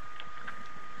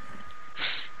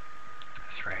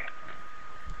 That's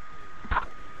right.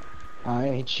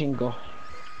 Ay, chingo.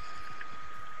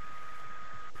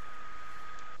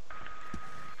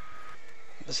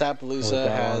 This Oh, Appaloosa God,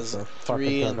 has for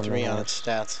 3 and fucking 3 on horse. its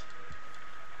stats.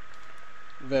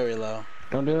 Very low.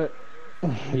 Don't do it.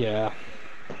 Yeah.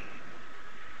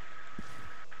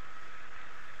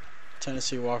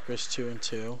 Tennessee Walker's 2 and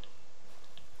 2.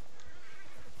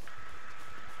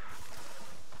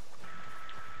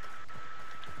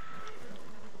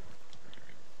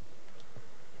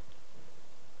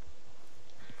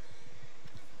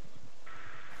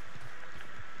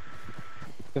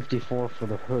 $54 for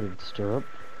the hooded stirrup.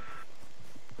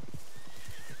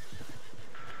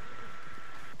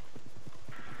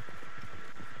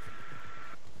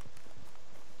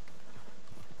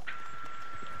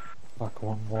 Fuck,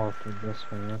 one more for this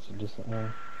one. That's a decent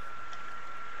one.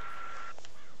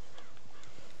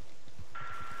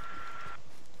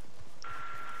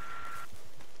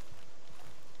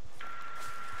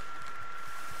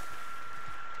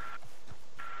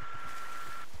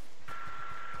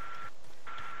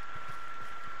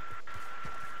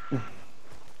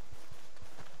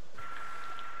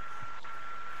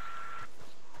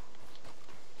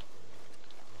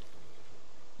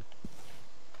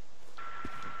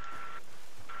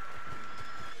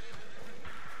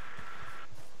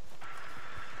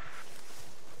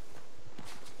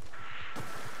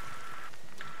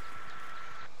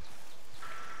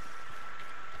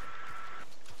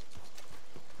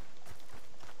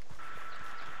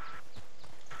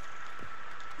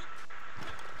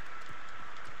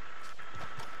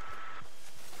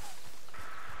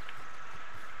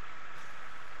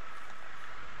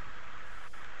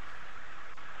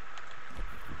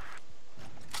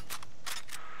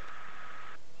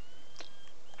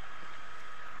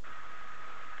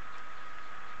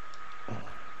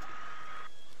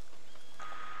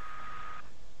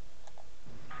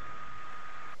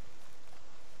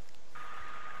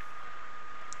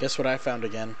 Guess what I found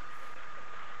again?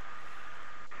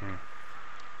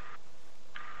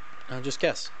 No, just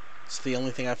guess. It's the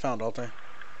only thing I found all day.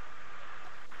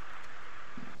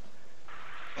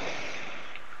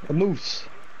 A moose.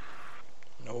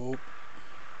 Nope.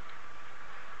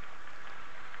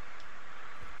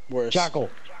 Worse.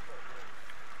 Jackal.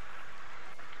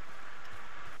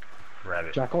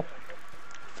 Rabbit. Jackal.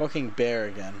 Fucking bear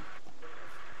again.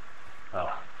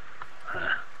 Oh. Huh.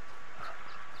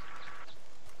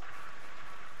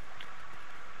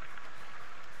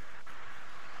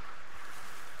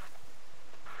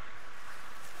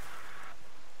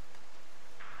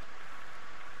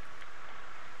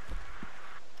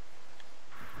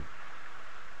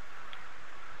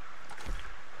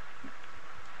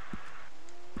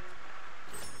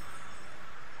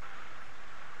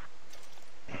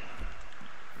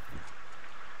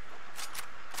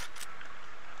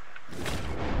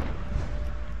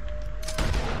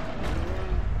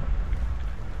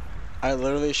 I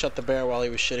literally shot the bear while he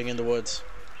was shitting in the woods.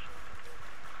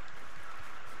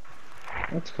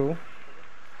 That's cool.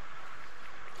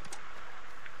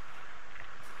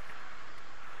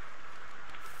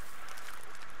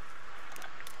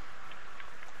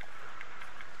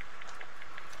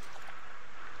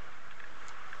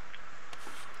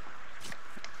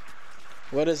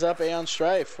 What is up, Aeon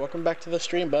Strife? Welcome back to the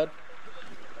stream, bud.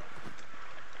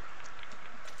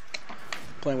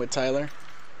 Playing with Tyler,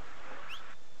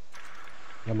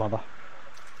 Your mother.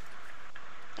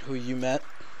 who you met.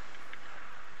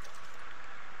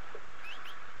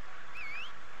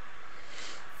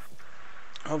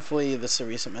 Hopefully this is a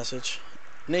recent message.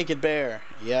 Naked bear.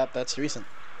 Yep, that's recent.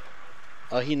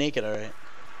 Oh, he naked, alright.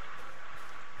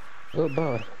 Oh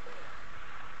boy.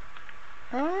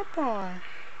 Oh boy.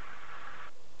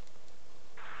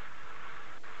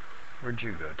 Where'd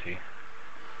you go, T?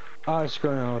 I was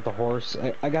screwing around with the horse.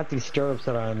 I got these stirrups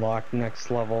that I unlocked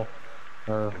next level.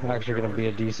 Are actually going to be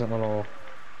a decent little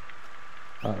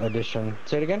addition.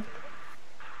 Say it again?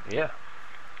 Yeah.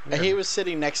 And he was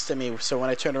sitting next to me, so when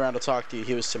I turned around to talk to you,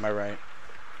 he was to my right.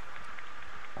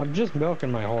 I'm just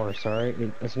milking my horse, alright?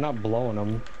 It's not blowing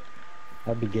him.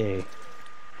 That'd be gay.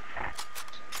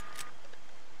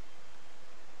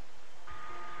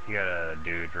 You got a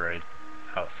dude right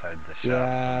outside the shop.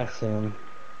 Yeah, I see him.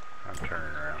 I'm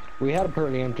turning around. We had a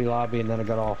pretty empty lobby and then it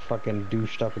got all fucking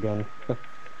douched up again.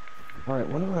 Alright,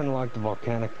 when do I unlock the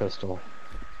volcanic pistol?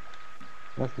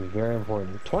 That's very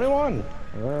important. 21!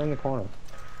 We're in the corner.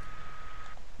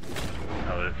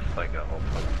 Oh, there's like a whole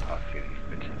fucking posse of these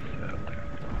bitches out there.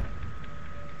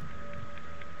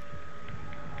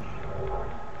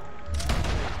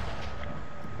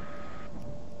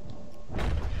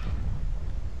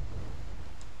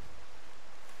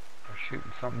 They're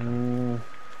shooting something.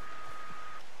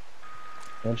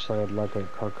 Eventually I'd like a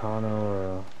Carcano or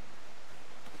a...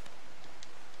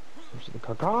 Where's the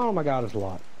Carcano? Oh my god, it's a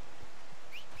lot.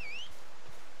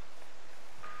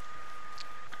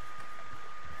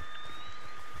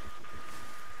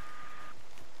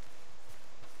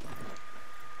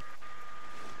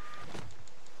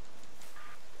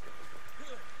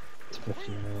 It's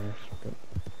 15 there, fuck it.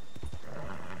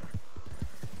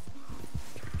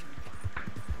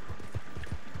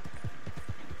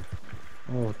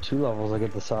 Oh, 2 levels I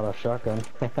get the sawed-off shotgun.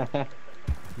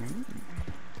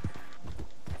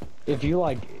 If you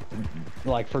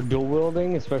like for dual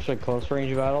wielding, especially close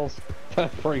range battles,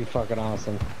 that's pretty fucking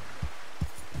awesome.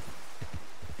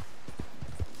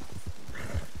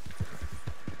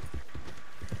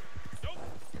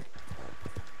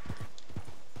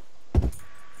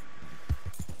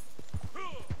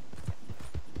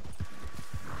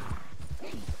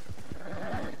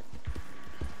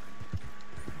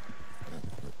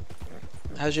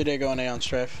 How's your day going, Aeon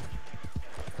Strife?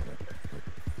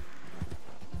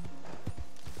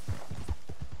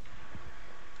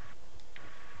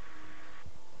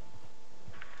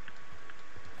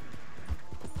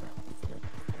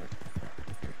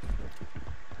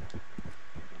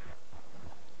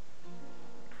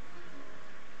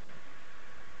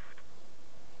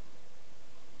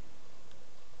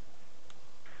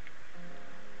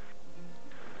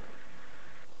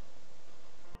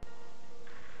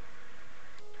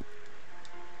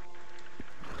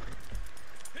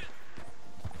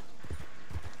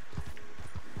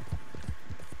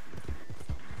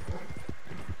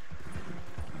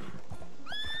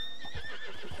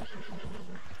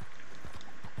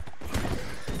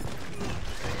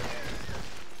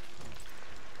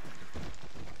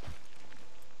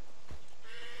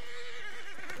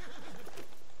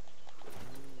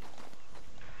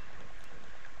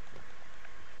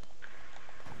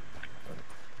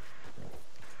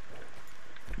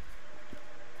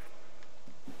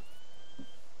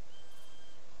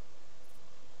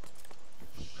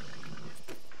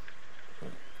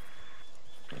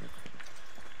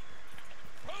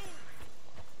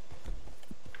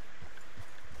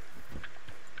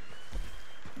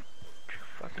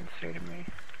 Fucking say to me.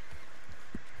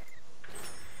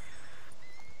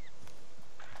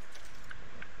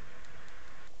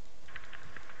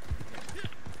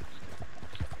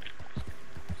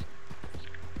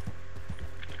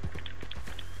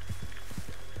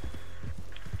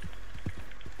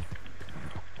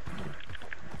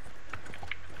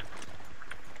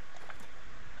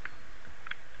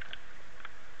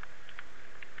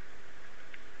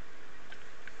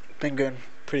 Been good.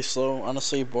 Pretty slow,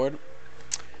 honestly, bored.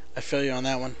 I feel you on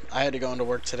that one. I had to go into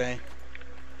work today.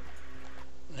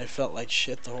 It felt like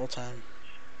shit the whole time.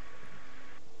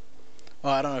 Oh,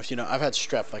 I don't know if you know, I've had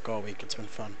strep like all week. It's been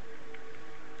fun.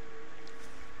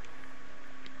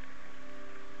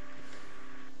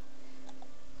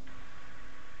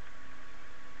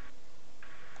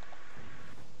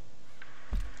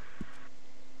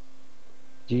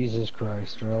 Jesus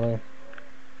Christ, really?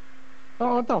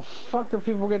 Oh, what the fuck are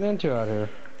people getting into out here?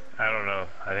 I don't know.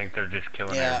 I think they're just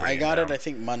killing Yeah, everybody I got now. it, I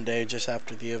think, Monday, just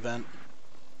after the event.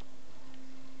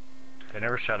 They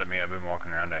never shot at me. I've been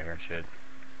walking around out here and shit.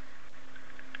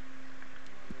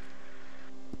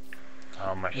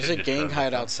 My There's shit a just gang froze up.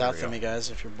 hideout There south we of me, go. guys,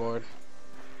 if you're bored.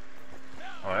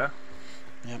 Oh yeah?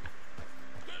 Yep.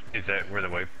 Is that where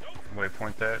the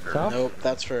waypoint's at? Or? South? Nope,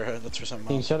 that's for something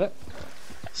You else. said it?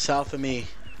 South of me.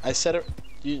 I said it.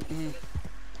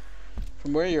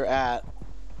 From where you're at,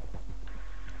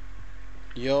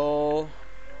 you'll.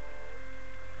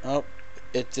 Oh,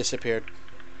 it disappeared.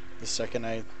 The second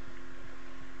I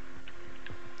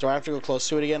Do I have to go close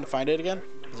to it again to find it again?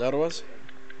 Is that what it was?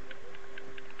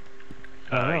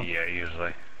 Yeah,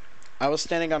 usually. I was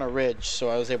standing on a ridge, so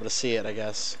I was able to see it, I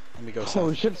guess. Let me go Oh,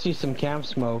 we south. should see some camp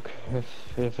smoke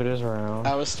if it is around.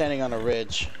 I was standing on a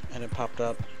ridge, and it popped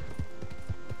up.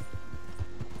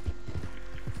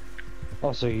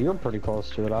 Oh, so you're pretty close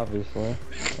to it, obviously.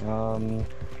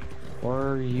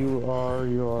 Where you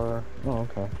are. Oh,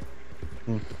 okay.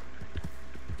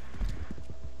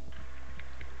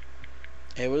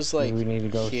 It was like We need to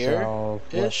go southwest.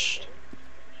 here-ish.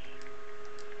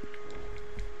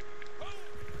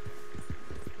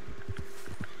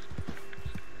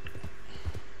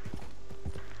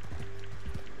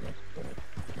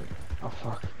 Oh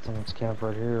fuck! Someone's camp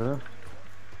right here.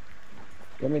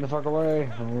 Get me the fuck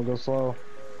away! I'm gonna go slow.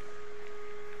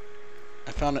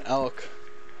 I found an elk.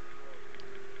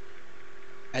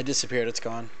 I disappeared, it's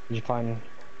gone. Did you find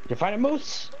a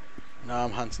moose? No,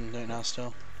 I'm hunting right now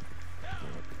still.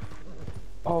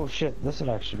 Oh shit! This would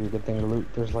actually be a good thing to loot.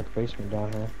 There's like a basement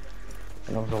down here.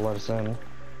 I don't know if they'll let us in.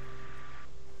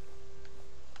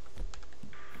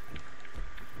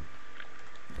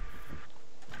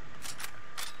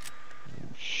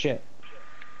 Shit.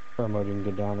 Or am I didn't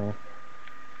get down there?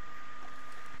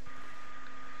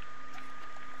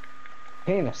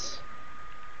 Penis.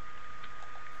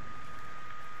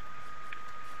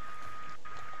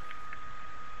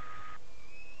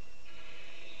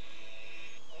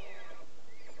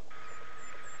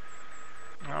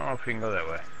 I don't know if we can go that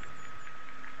way.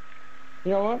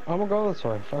 You know what? I'm gonna go this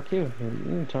way. Fuck you. You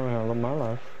can tell me how to live my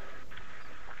life.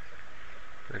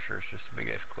 Pretty sure it's just a big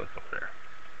ass cliff up there.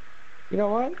 You know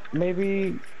what?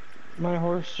 Maybe my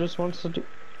horse just wants to do.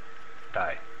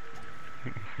 Die.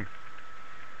 Is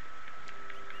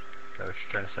that what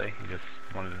you're trying to say? You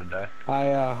just wanted to die?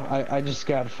 I just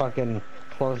got fucking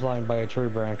clotheslined by a tree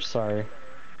branch. Sorry.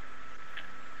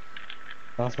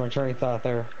 Lost my train of thought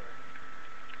there.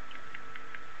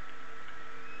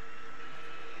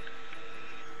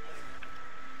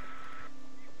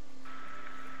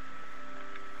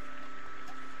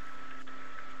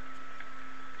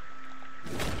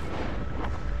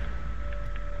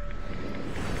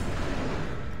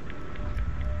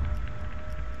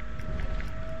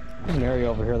 There's an area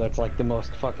over here that's like the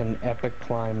most fucking epic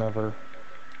climb ever.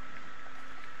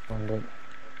 Find it.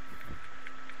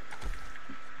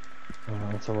 Oh,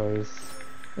 it's a ways.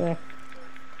 Yeah.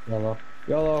 YOLO.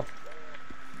 YOLO.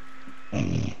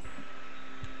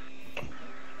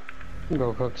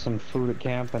 Go cook some food at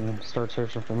camp and start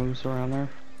searching for moose around there.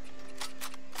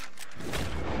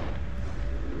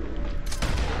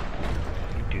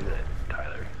 You do that,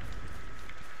 Tyler.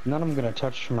 None I'm gonna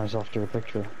touch for myself to a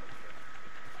picture.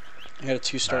 I got a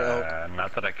 2-star elk.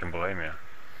 Not that I can blame you.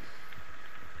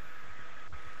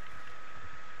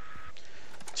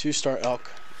 2-star elk.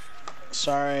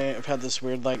 Sorry, I've had this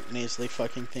weird, like, nasally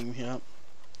fucking thing here.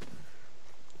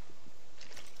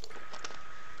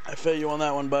 I feel you on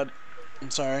that one, bud.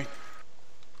 I'm sorry.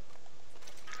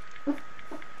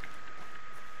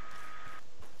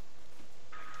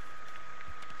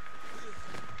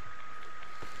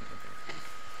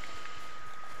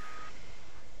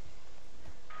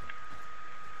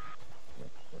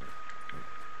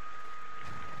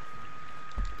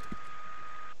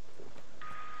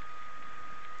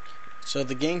 So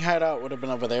the gang hideout would have been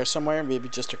over there somewhere, maybe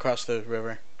just across the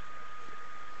river.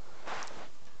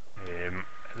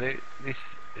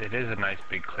 It is a nice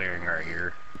big clearing right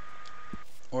here.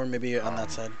 Or maybe on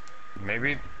that side.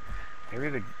 Maybe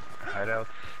the hideouts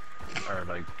are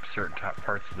like certain top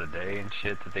parts of the day and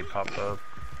shit that they pop up.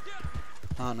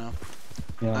 I don't know.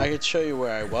 Yeah. I could show you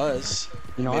where I was.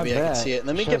 You know, Maybe I can see it.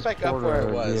 Let me get back up where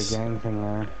I was. Be a gang thing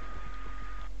there.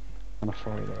 I'm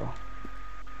afraid though.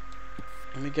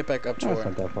 Let me get back up to No, it's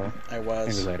where not that far. I Maybe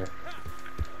was. later.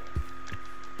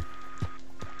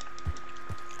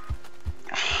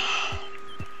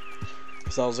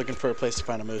 So I was looking for a place to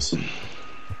find a moose.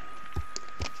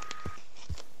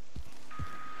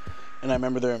 And I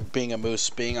remember there being a moose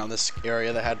being on this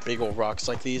area that had big old rocks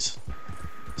like these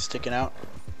sticking out.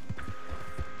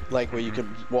 Like where you could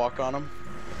walk on them.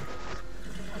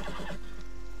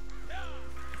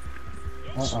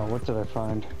 Uh-oh, what did I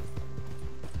find?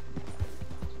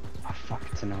 Oh, fuck,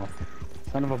 it's an elk.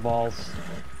 Son of a balls.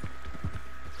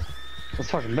 It's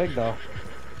fucking big, though.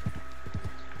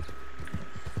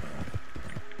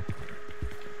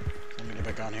 Let me get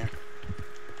back on here.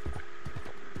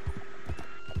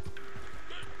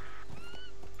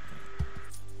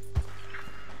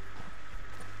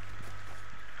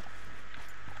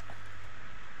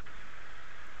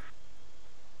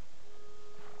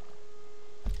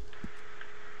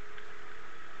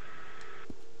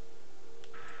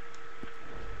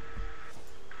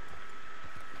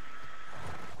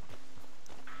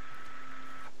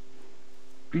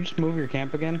 You just move your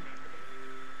camp again?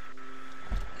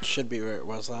 Should be where it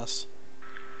was last.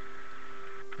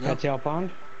 No. Cattail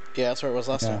Pond? Yeah, that's where it was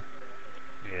last Yeah. time.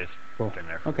 Yeah, it's Cool. been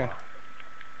there for Okay. a while.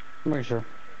 I'm pretty sure.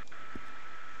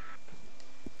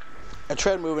 I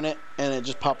tried moving it, and it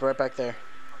just popped right back there.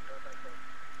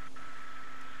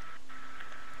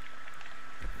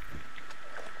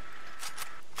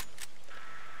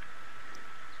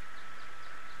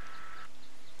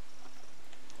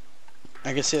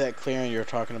 I can see that clearing you were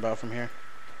talking about from here.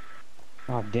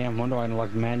 Oh damn, when do I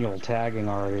like manual tagging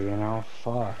already, you know?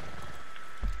 Fuck.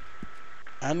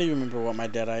 I don't even remember what my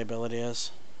Deadeye ability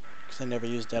is. Because I never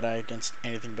used Deadeye against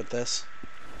anything but this.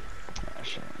 I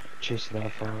should chase it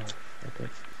out for okay.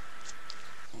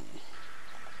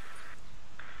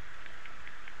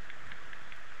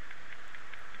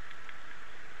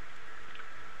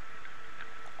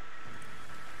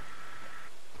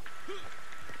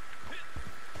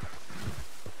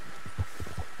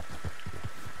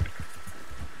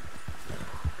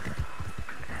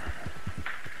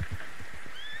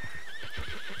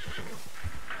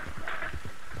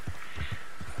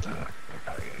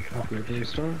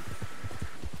 Store.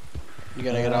 You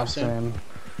gotta get off soon? Same.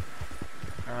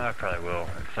 I probably will.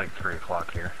 It's like 3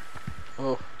 o'clock here.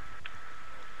 Oh.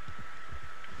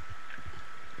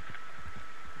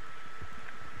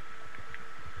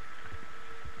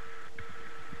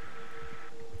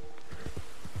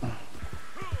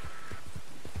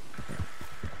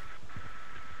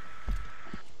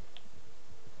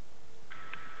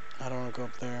 I don't want to go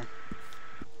up there.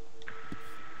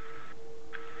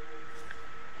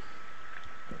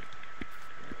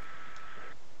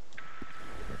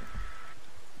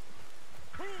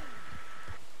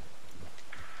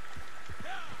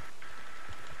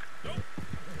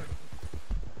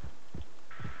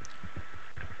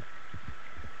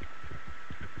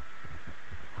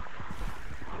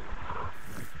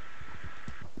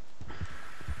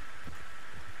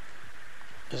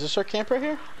 Is this our camp right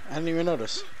here? I didn't even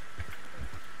notice.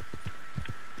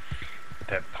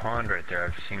 That pond right there,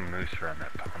 I've seen moose around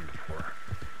that pond before.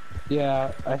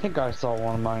 Yeah, I think I saw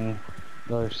one of mine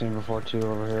that I've seen before too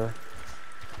over here.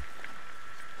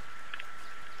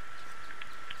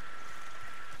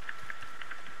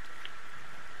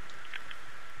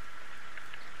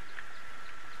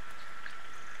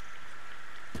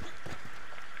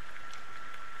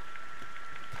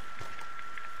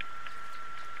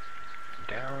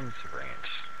 Downs Ranch.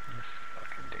 This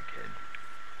fucking dickhead.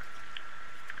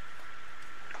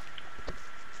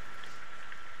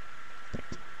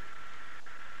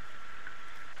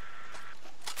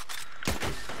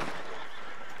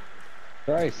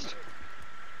 Christ.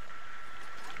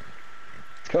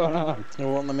 What's going on? It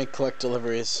won't let me collect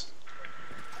deliveries.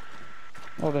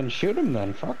 Well then shoot him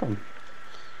then, fuck him.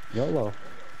 YOLO.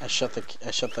 I shut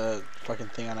the fucking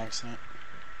thing on accident.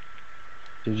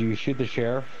 Did you shoot the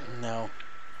sheriff? No.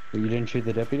 But you didn't shoot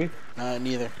the deputy?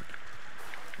 Neither.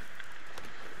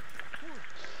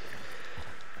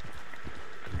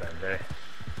 Bad day.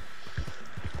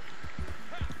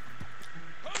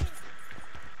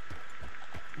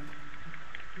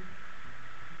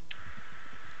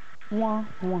 Wah,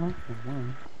 wah, wah.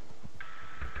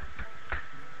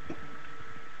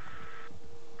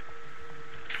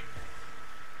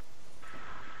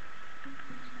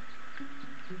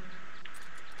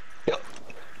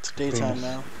 It's daytime Famous.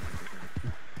 now.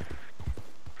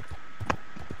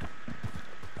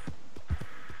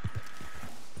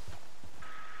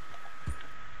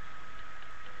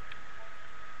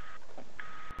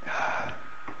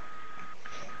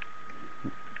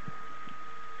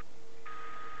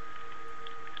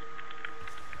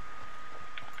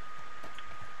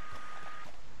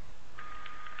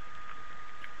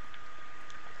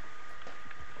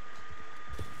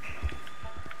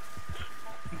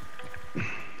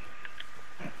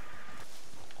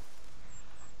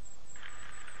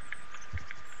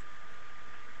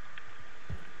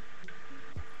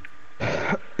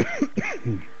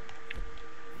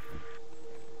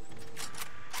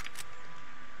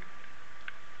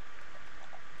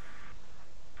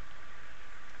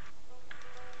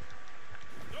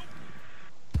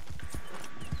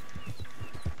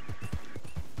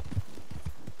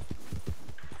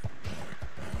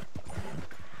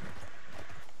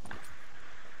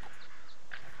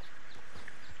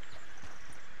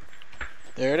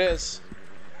 There it is.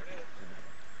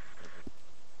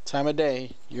 Time of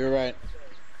day. You're right.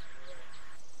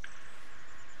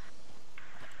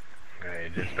 Okay,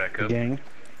 just back up. Gang.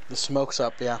 The smoke's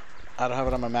up, yeah. I don't have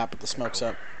it on my map, but the smoke's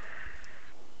up.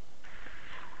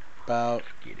 About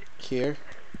Get it. here.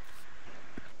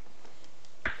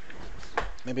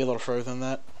 Maybe a little further than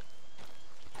that.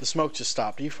 The smoke just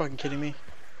stopped. Are you fucking kidding me?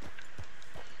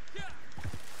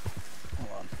 Hold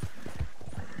on.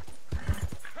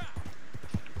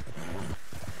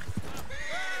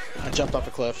 I jumped off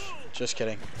a cliff. Just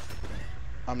kidding.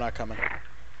 I'm not coming.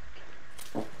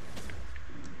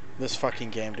 This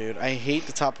fucking game, dude. I hate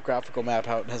the topographical map,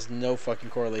 how it has no fucking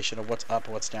correlation of what's up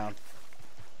and what's down.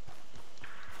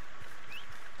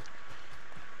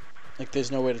 Like,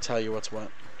 there's no way to tell you what's what.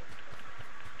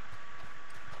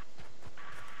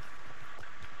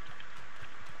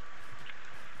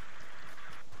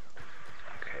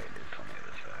 Okay, it's on the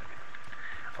other side.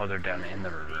 Oh, they're down in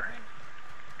the river.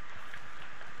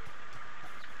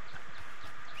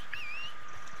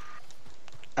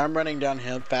 I'm running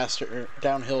downhill faster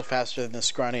than the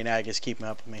scrawny nag is keeping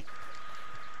up with me.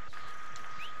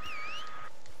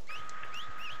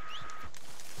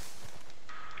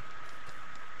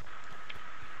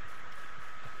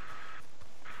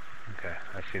 Okay,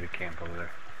 I see the camp over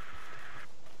there.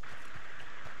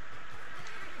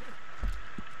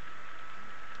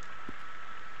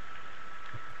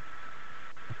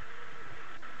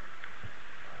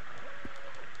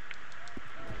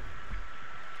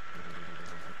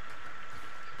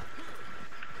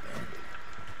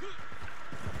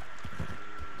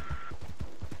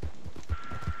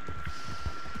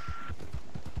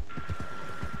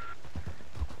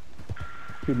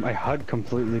 Dude, my HUD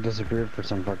completely disappeared for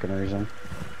some fucking reason.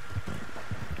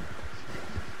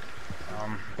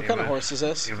 What kind of horse is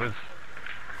this? It was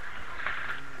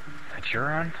a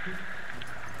Huron?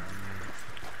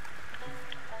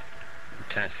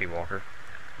 Tennessee Walker.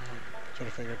 That's what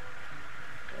I figured.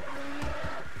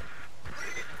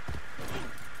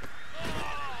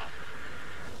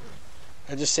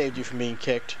 I just saved you from being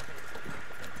kicked.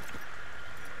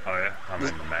 Oh yeah, I'm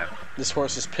in the map. This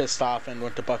horse is pissed off and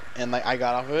went to buck, and like I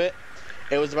got off of it.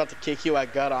 It was about to kick you. I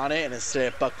got on it, and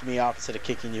instead it bucked me off instead of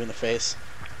kicking you in the face.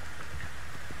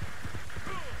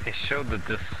 It showed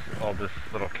that all this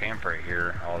little camp right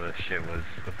here, all this shit was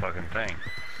the fucking thing.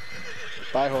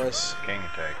 Bye, horse. Gang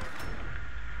attack.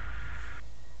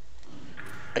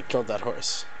 I killed that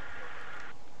horse.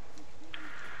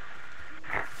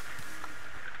 I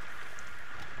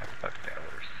fucked that horse.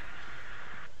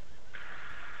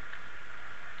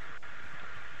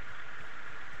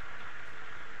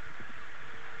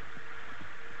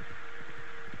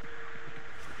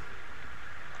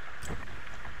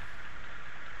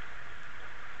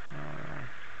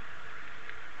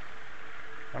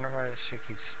 I wonder why this shit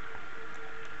keeps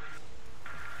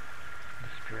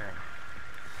disappearing.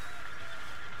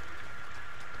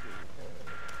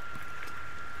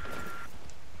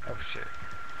 Oh shit.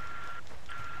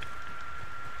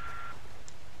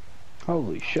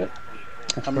 Holy shit.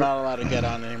 I'm not allowed to get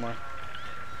on anymore.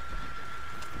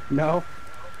 No?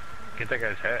 Get that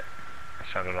guy's hat. I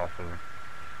shot it off of him.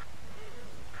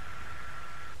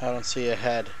 I don't see a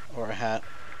head or a hat.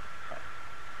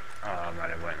 Oh, I might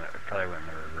have probably went in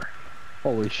the river.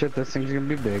 Holy shit, this thing's gonna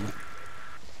be big.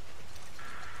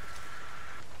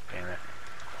 Damn it.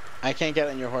 I can't get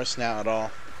on your horse now at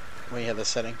all when you have this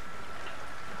setting.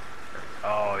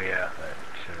 Oh yeah, that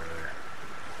shit earlier.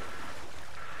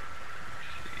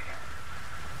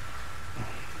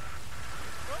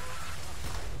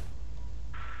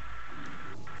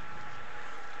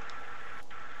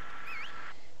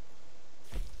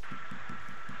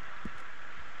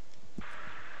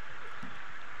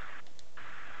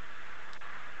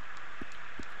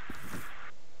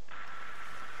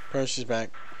 Percy's back.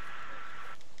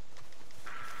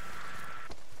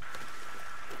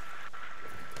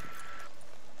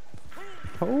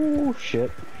 Oh shit.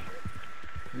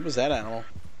 What was that animal?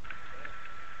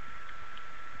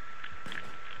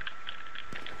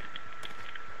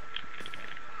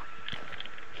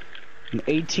 An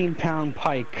 18-pound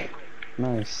pike.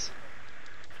 Nice.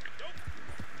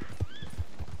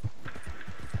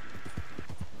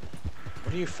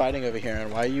 What are you fighting over here,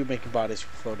 and why are you making bodies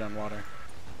float down water?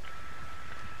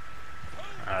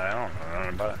 I don't know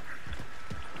nothing about it.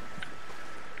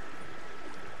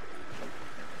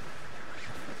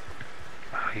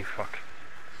 Oh, you fuck.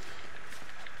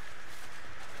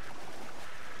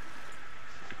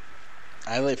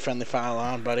 I laid friendly fire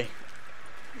on, buddy.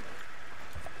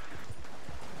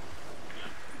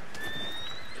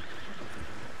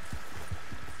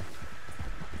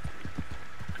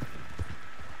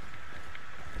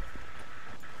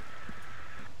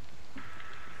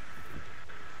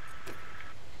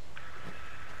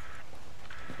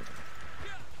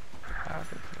 How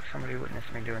did somebody witness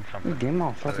me doing something? The game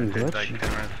all fucking It did, glitchy. like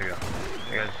 10 minutes ago.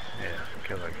 You guys, yeah,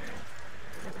 kill that guy.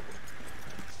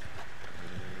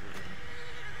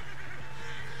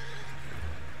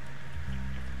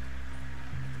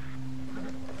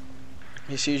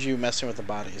 He sees you messing with the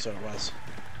body, is what it was.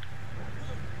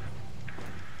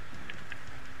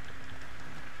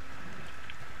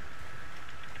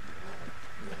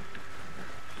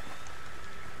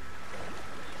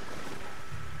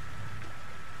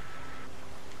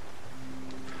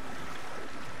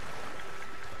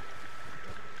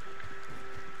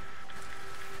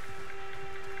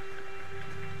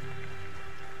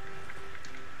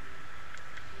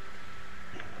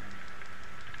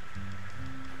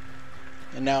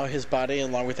 And now his body,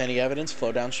 along with any evidence,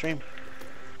 flow downstream.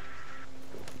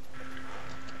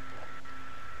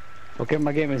 Okay,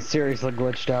 my game is seriously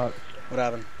glitched out. What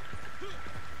happened?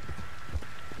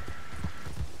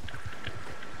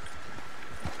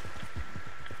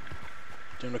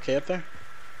 Doing okay up there?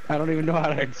 I don't even know how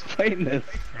to explain this.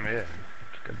 Yeah, it's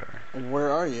good there. Where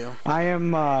are you? I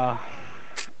am,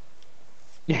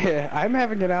 yeah, I'm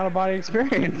having an out-of-body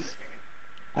experience.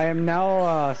 I am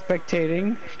now,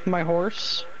 spectating my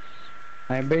horse.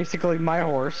 I am basically my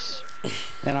horse.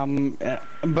 And I'm,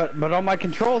 but all my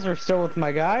controls are still with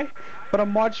my guy. But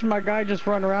I'm watching my guy just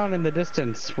run around in the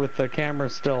distance with the camera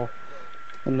still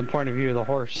in the point of view of the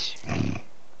horse.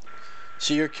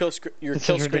 So you're kill screening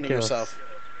ridiculous. yourself.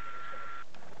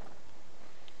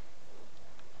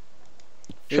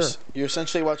 Sure. You're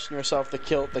essentially watching yourself the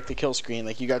kill screen,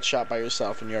 like you got shot by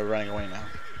yourself and you're running away now.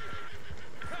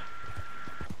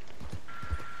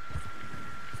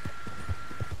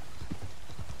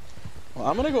 Well,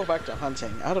 I'm gonna go back to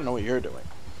hunting. I don't know what you're doing.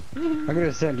 I'm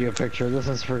gonna send you a picture. This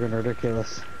is friggin'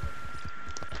 ridiculous.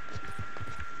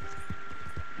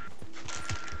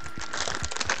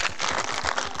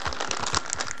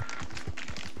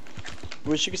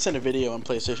 Wish you could send a video on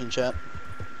PlayStation chat.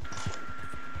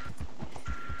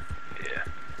 Yeah.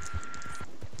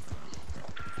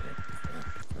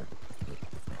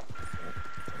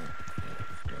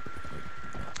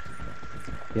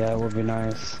 Yeah, it would be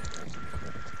nice.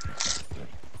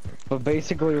 But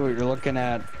basically what you're looking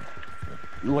at,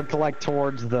 look like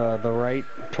towards the right,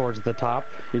 towards the top.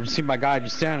 You can see my guy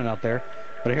just standing out there.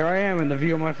 But here I am in the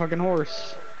view of my fucking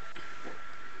horse.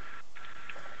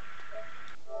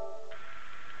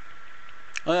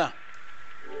 Oh yeah.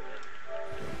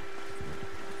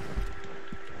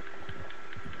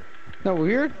 No,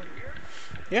 weird?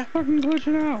 Yeah. Fucking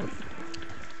glitching out.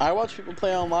 I watch people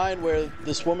play online where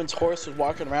this woman's horse was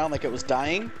walking around like it was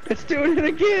dying, It's doing it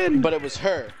again! but it was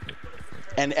her.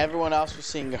 And everyone else was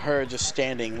seeing her just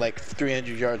standing like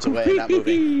 300 yards away and not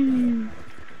moving.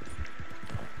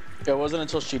 It wasn't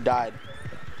until she died.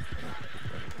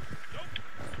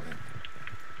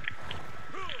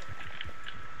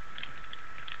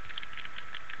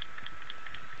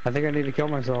 I think I need to kill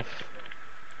myself.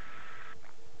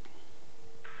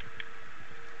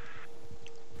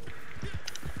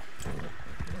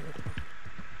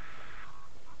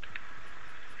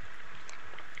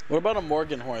 What about a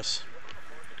Morgan horse?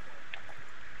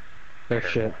 They're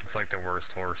shit. It's like the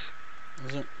worst horse.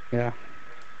 Is it? Yeah.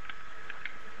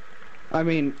 I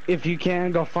mean, if you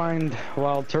can, go find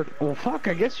wild turk. Well, fuck,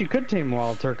 I guess you could tame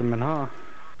wild Turkmen, huh?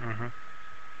 Mm-hmm.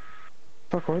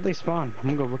 Fuck, where'd they spawn? I'm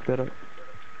gonna go look that up.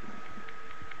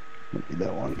 Maybe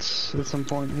that once at some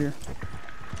point here.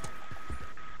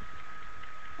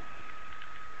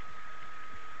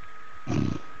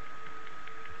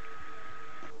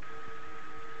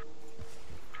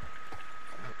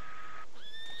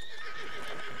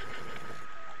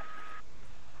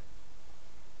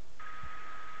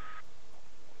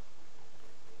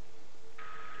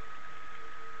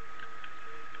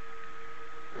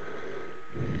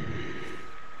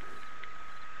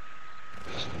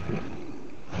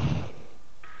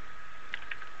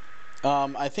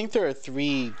 I think there are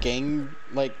 3 gang,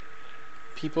 like,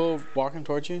 people walking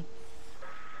towards you.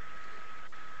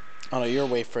 Oh no, you're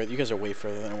way further. You guys are way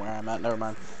further than where I'm at. Never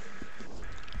mind.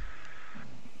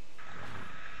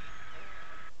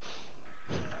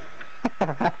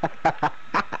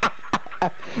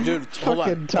 Dude, hold on.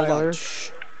 Fucking Tyler. Hold on.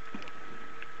 Shh.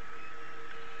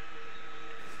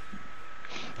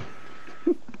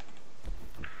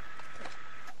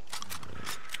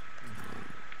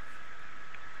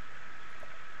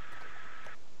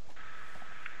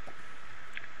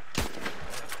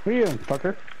 What are you doing,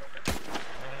 fucker?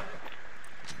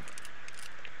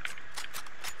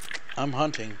 I'm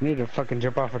hunting. You need to fucking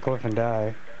jump off a cliff and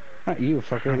die. Not you,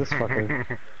 fucker, this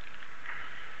fucker.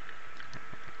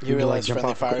 You realize jump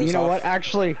friendly off fire is You know off? what?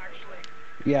 Actually,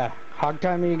 yeah. Hog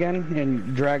tie me again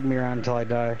and drag me around until I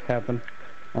die. Happen.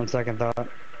 On second thought.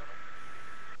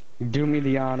 Do me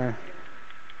the honor.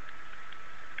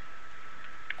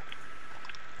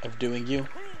 Of doing you?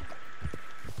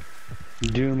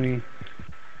 Do me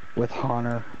with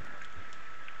honor.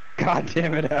 God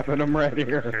damn it, Evan, I'm right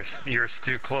here. You're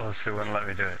too close, it wouldn't let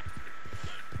me do it.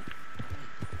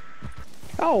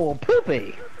 Oh, well,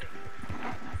 poopy.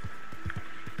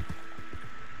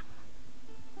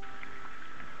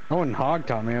 I wouldn't hog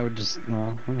Tommy, I would just,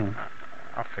 well, I don't know.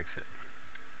 I'll fix it.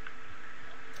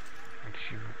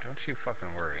 Don't you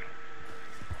fucking worry.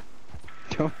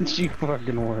 Don't you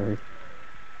fucking worry.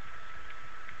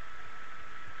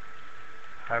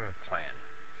 I have a plan.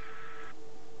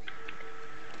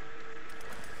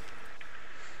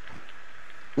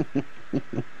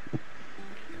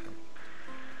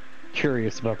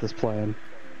 Curious about this plan.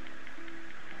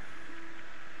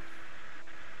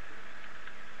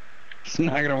 It's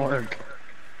not gonna work.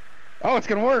 Oh, it's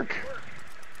gonna work!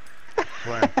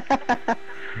 Plan.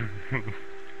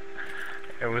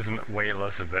 It was way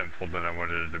less eventful than I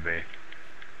wanted it to be.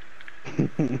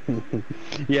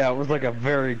 Yeah, it was like a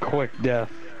very quick death.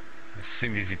 As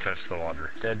soon as you touch the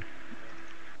water, dead.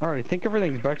 Alright, I think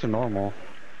everything's back to normal.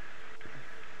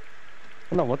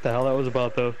 I don't know what the hell that was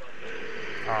about though.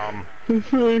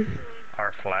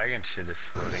 Our flag and shit is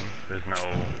floating. There's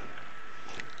no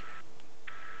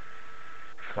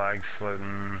flags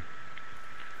floating.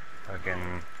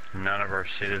 Fucking none of our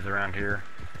shit is around here.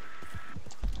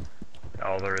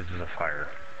 All there is a fire.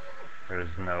 There's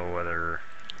no other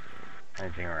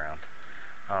anything around.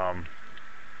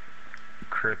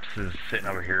 Cripps is sitting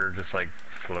over here just like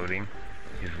floating.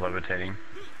 He's levitating.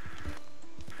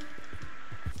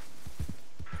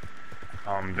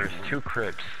 There's two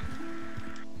Cripps.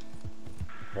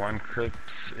 One Cripps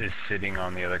is sitting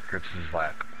on the other Cripps'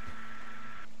 lap.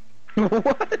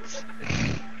 What?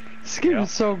 This game Yeah.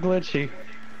 is so glitchy.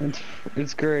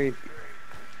 It's great.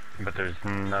 But there's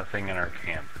nothing in our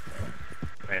camp.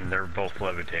 And they're both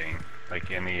levitating.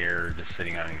 Like in the air, just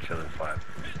sitting on each other's lap.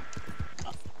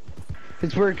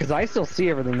 It's weird because I still see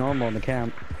everything normal in the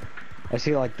camp. I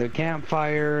see like the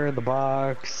campfire, the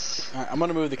box, Alright, I'm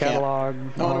gonna move the catalog.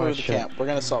 camp. I'm all gonna that move the shit. camp. We're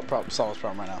gonna solve this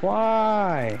problem right now.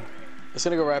 Why? It's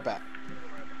gonna go right back.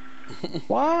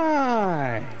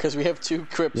 Why? Because we have two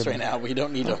crypts right now. We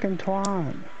don't need them. Fucking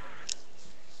twat.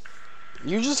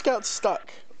 You just got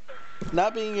stuck.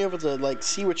 Not being able to, like,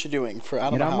 see what you're doing for I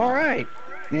don't And know I'm how. alright.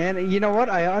 And you know what?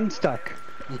 I unstuck.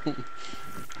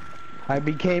 I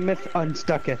becameth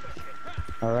unstucketh.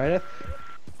 Alrighteth?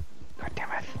 God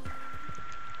damn it.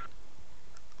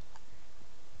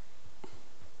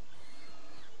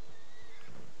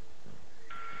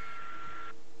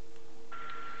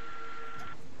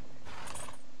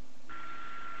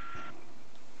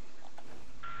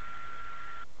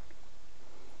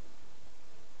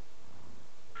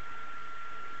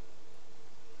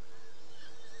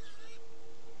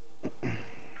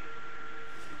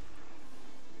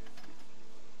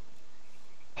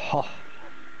 Oh.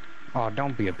 Oh,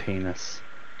 don't be a penis.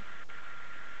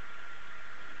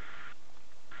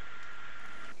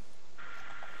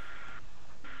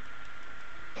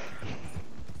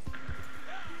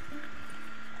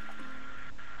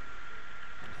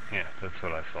 Yeah, that's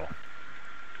what I saw.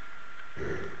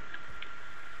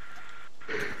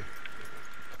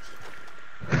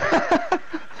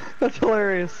 That's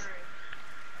hilarious.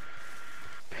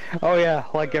 Oh yeah,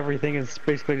 like everything has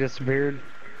basically disappeared.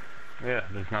 Yeah,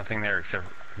 there's nothing there except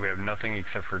we have nothing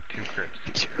except for two Cripps.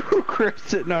 Two Cripps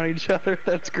sitting on each other,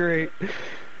 that's great.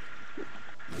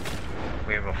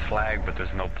 We have a flag, but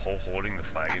there's no pole holding the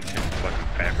flag. It's just fucking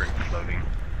fabric floating.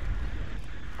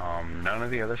 None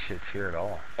of the other shit's here at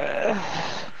all.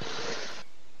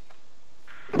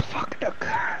 Fuck duck.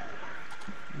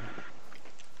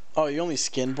 Oh, you only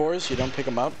skin boars? You don't pick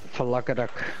them up?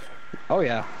 Falakaduck. Oh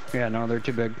yeah. Yeah, no, they're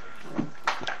too big.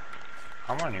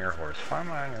 I'm on your horse. Why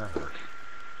am I on your horse?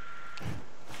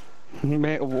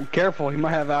 Well, careful, he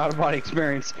might have out-of-body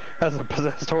experience as a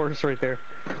possessed horse right there.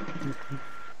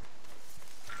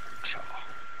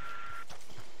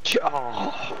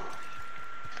 Chaw.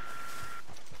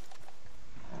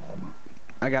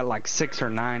 I got like 6 or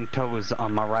 9 toes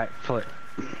on my right foot.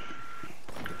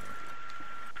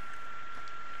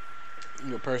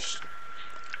 Your purse.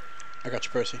 I got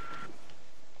your Percy.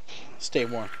 Stay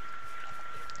warm.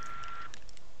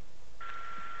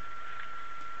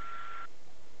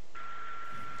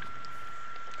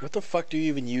 What the fuck do you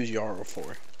even use Yarrow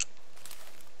for?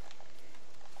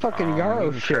 Fucking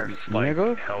Yarrow shit, Cripps, like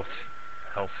nigga. health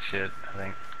shit, I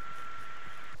think.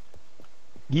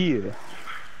 Yeah.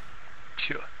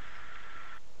 Sure.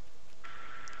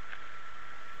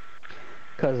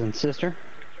 Cousin, sister.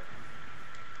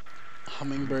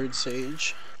 Hummingbird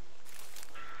sage.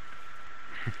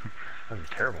 That was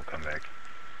a terrible comeback.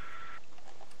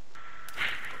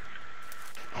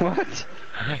 What?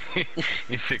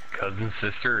 You said cousin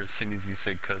sister. As soon as you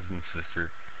said cousin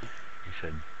sister, you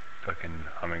said fucking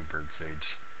hummingbird sage.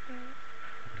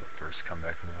 The first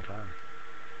comeback of all time.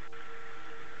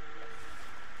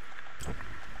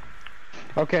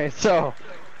 Okay, so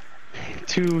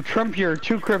to trump your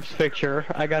two Crips picture,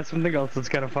 I got something else that's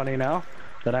kind of funny now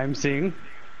that I'm seeing.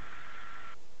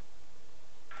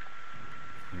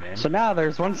 Man. So now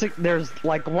there's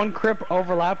like one Crip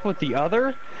overlap with the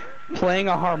other, playing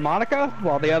a harmonica,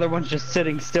 while the other one's just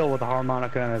sitting still with a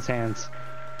harmonica in his hands.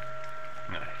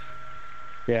 Nice.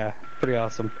 Yeah, pretty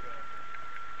awesome.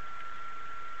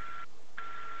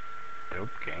 Dope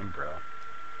game, bro.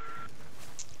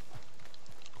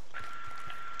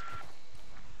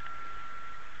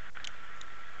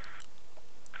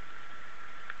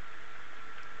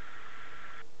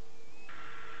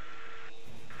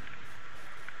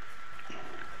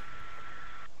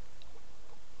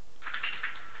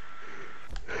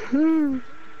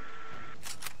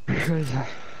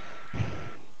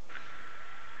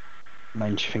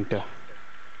 Mensch, fängt er.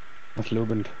 Was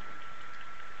lobend.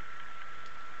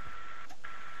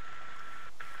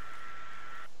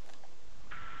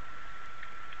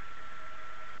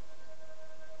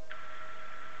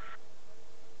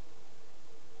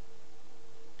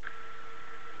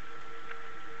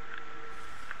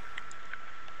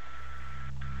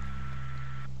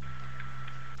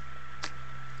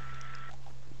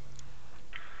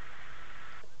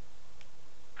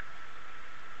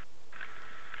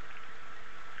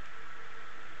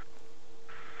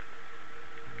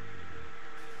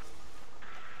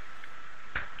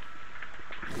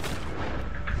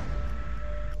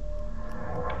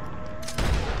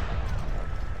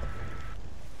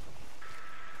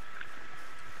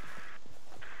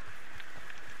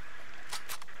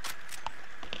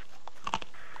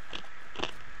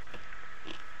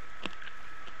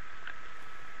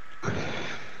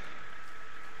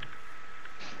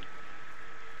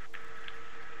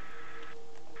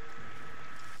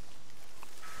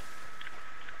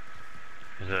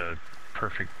 There's a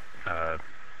perfect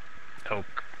elk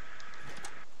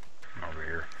over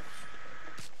here.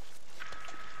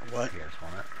 What? You guys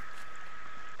want it?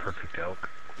 Perfect elk.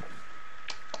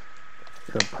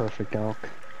 You're a perfect elk.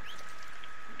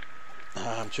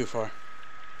 I'm too far.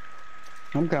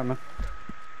 I'm coming.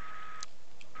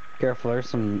 Careful, there's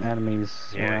some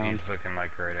enemies Yeah, around. he's looking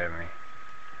like right at me.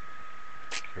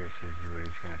 Curious to see what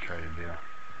he's gonna try to do.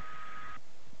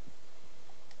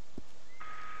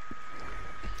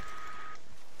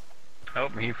 Oh,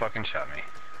 he fucking shot me.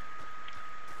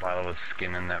 While I was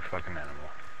skinning that fucking animal.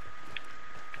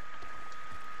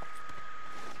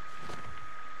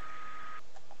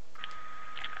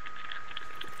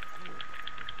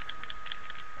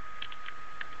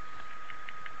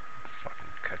 Fucking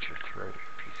cut your throat,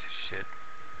 you piece of shit.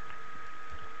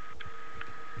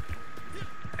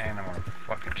 And I'm gonna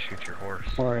fucking shoot your horse.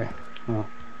 Sorry. Oh.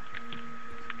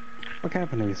 What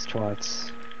happened to these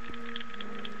twats?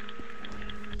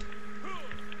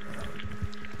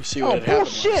 You see what Oh, had happened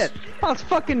bullshit! I was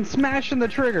fucking smashing the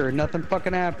trigger and nothing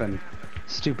fucking happened.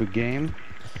 Stupid game.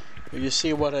 was. You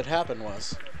see what had happened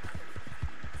was.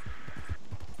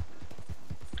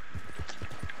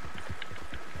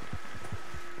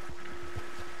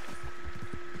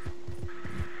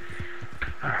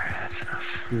 Alright, that's enough.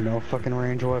 No fucking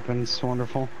range weapons.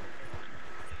 Wonderful.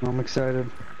 I'm excited.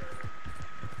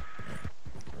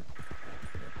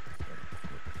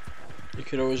 You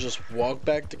could always just walk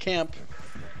back to camp.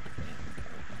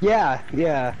 Yeah,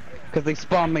 yeah. Because they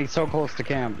spawned me so close to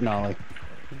camp. No, like.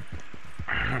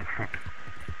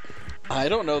 I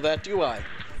don't know that, do I?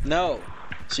 No.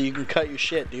 So you can cut your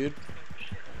shit, dude.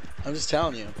 I'm just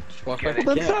telling you. Just walk back to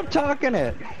Then camp. stop talking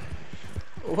it.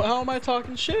 Well, how am I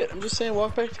talking shit? I'm just saying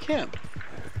walk back to camp.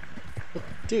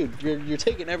 Dude, you're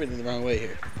taking everything the wrong way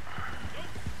here.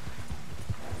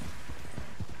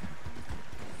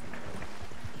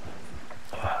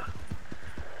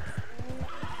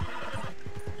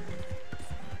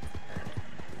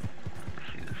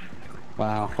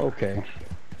 Wow, okay.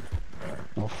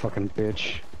 Oh, fucking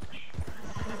bitch.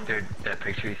 Dude, that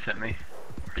picture he sent me,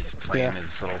 he's playing Yeah.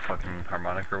 his little fucking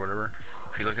harmonic or whatever.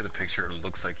 If you look at the picture, it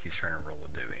looks like he's trying to roll a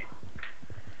doobie.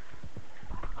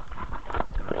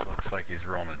 And it looks like he's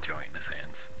rolling a joint in his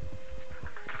hands.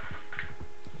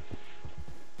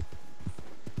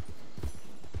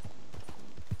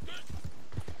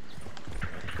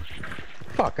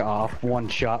 Fuck off. One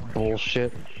shot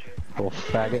bullshit. Little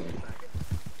faggot.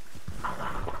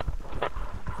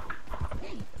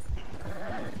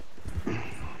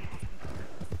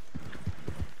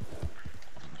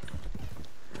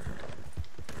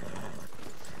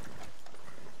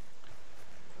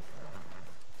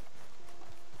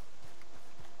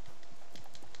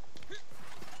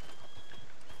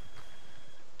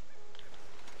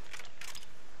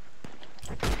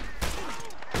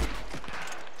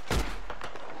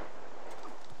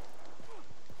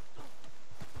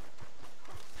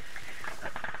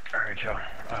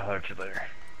 holler at you later.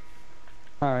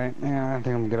 Alright, yeah, I think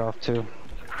I'm gonna get off too.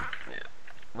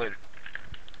 Yeah. Later.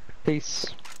 Peace.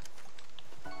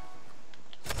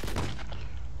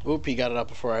 Oop, he got it up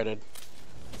before I did.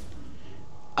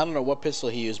 I don't know what pistol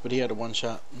he used, but he had a one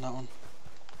shot in that one.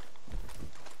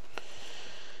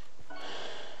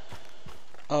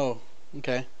 Oh,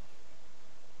 okay.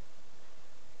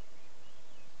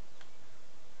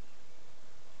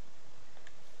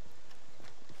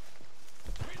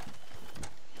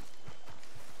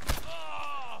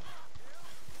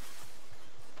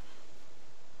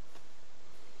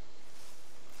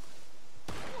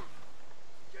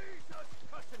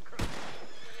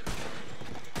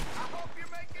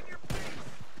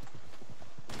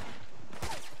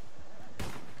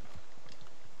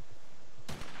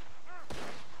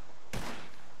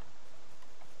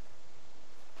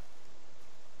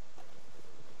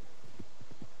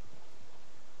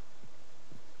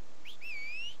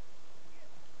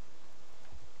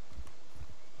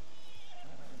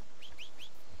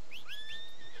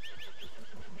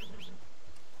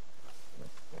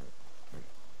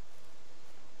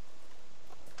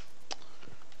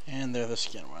 And there the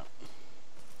skin went.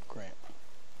 Great.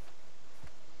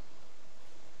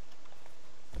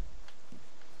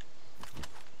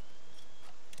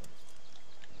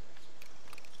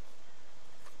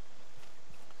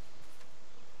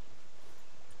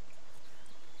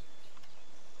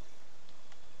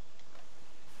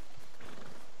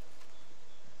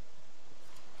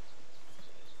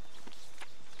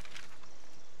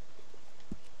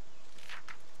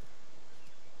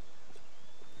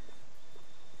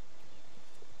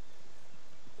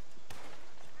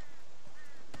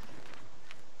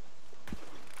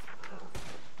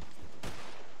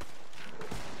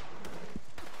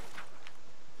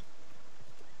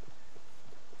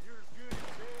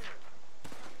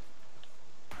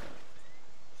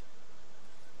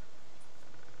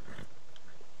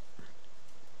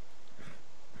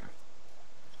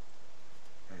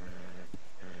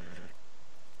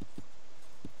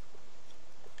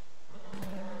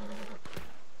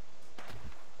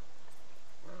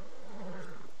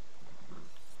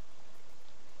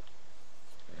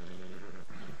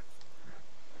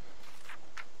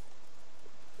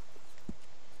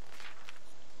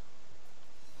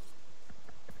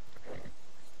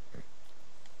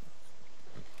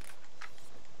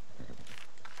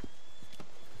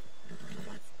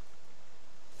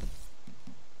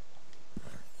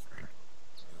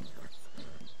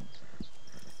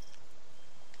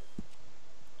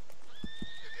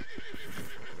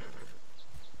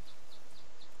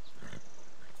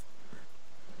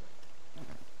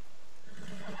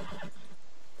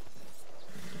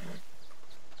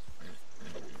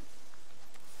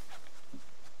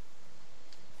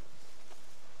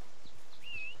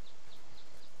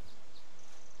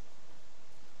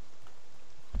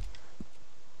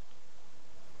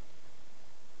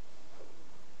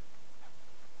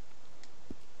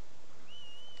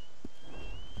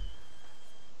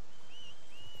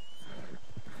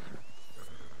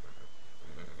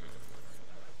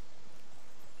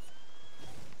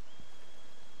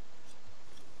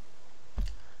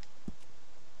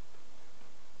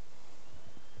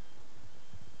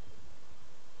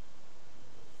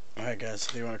 Alright guys,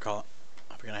 what do you want to call it?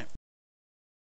 Have a good night.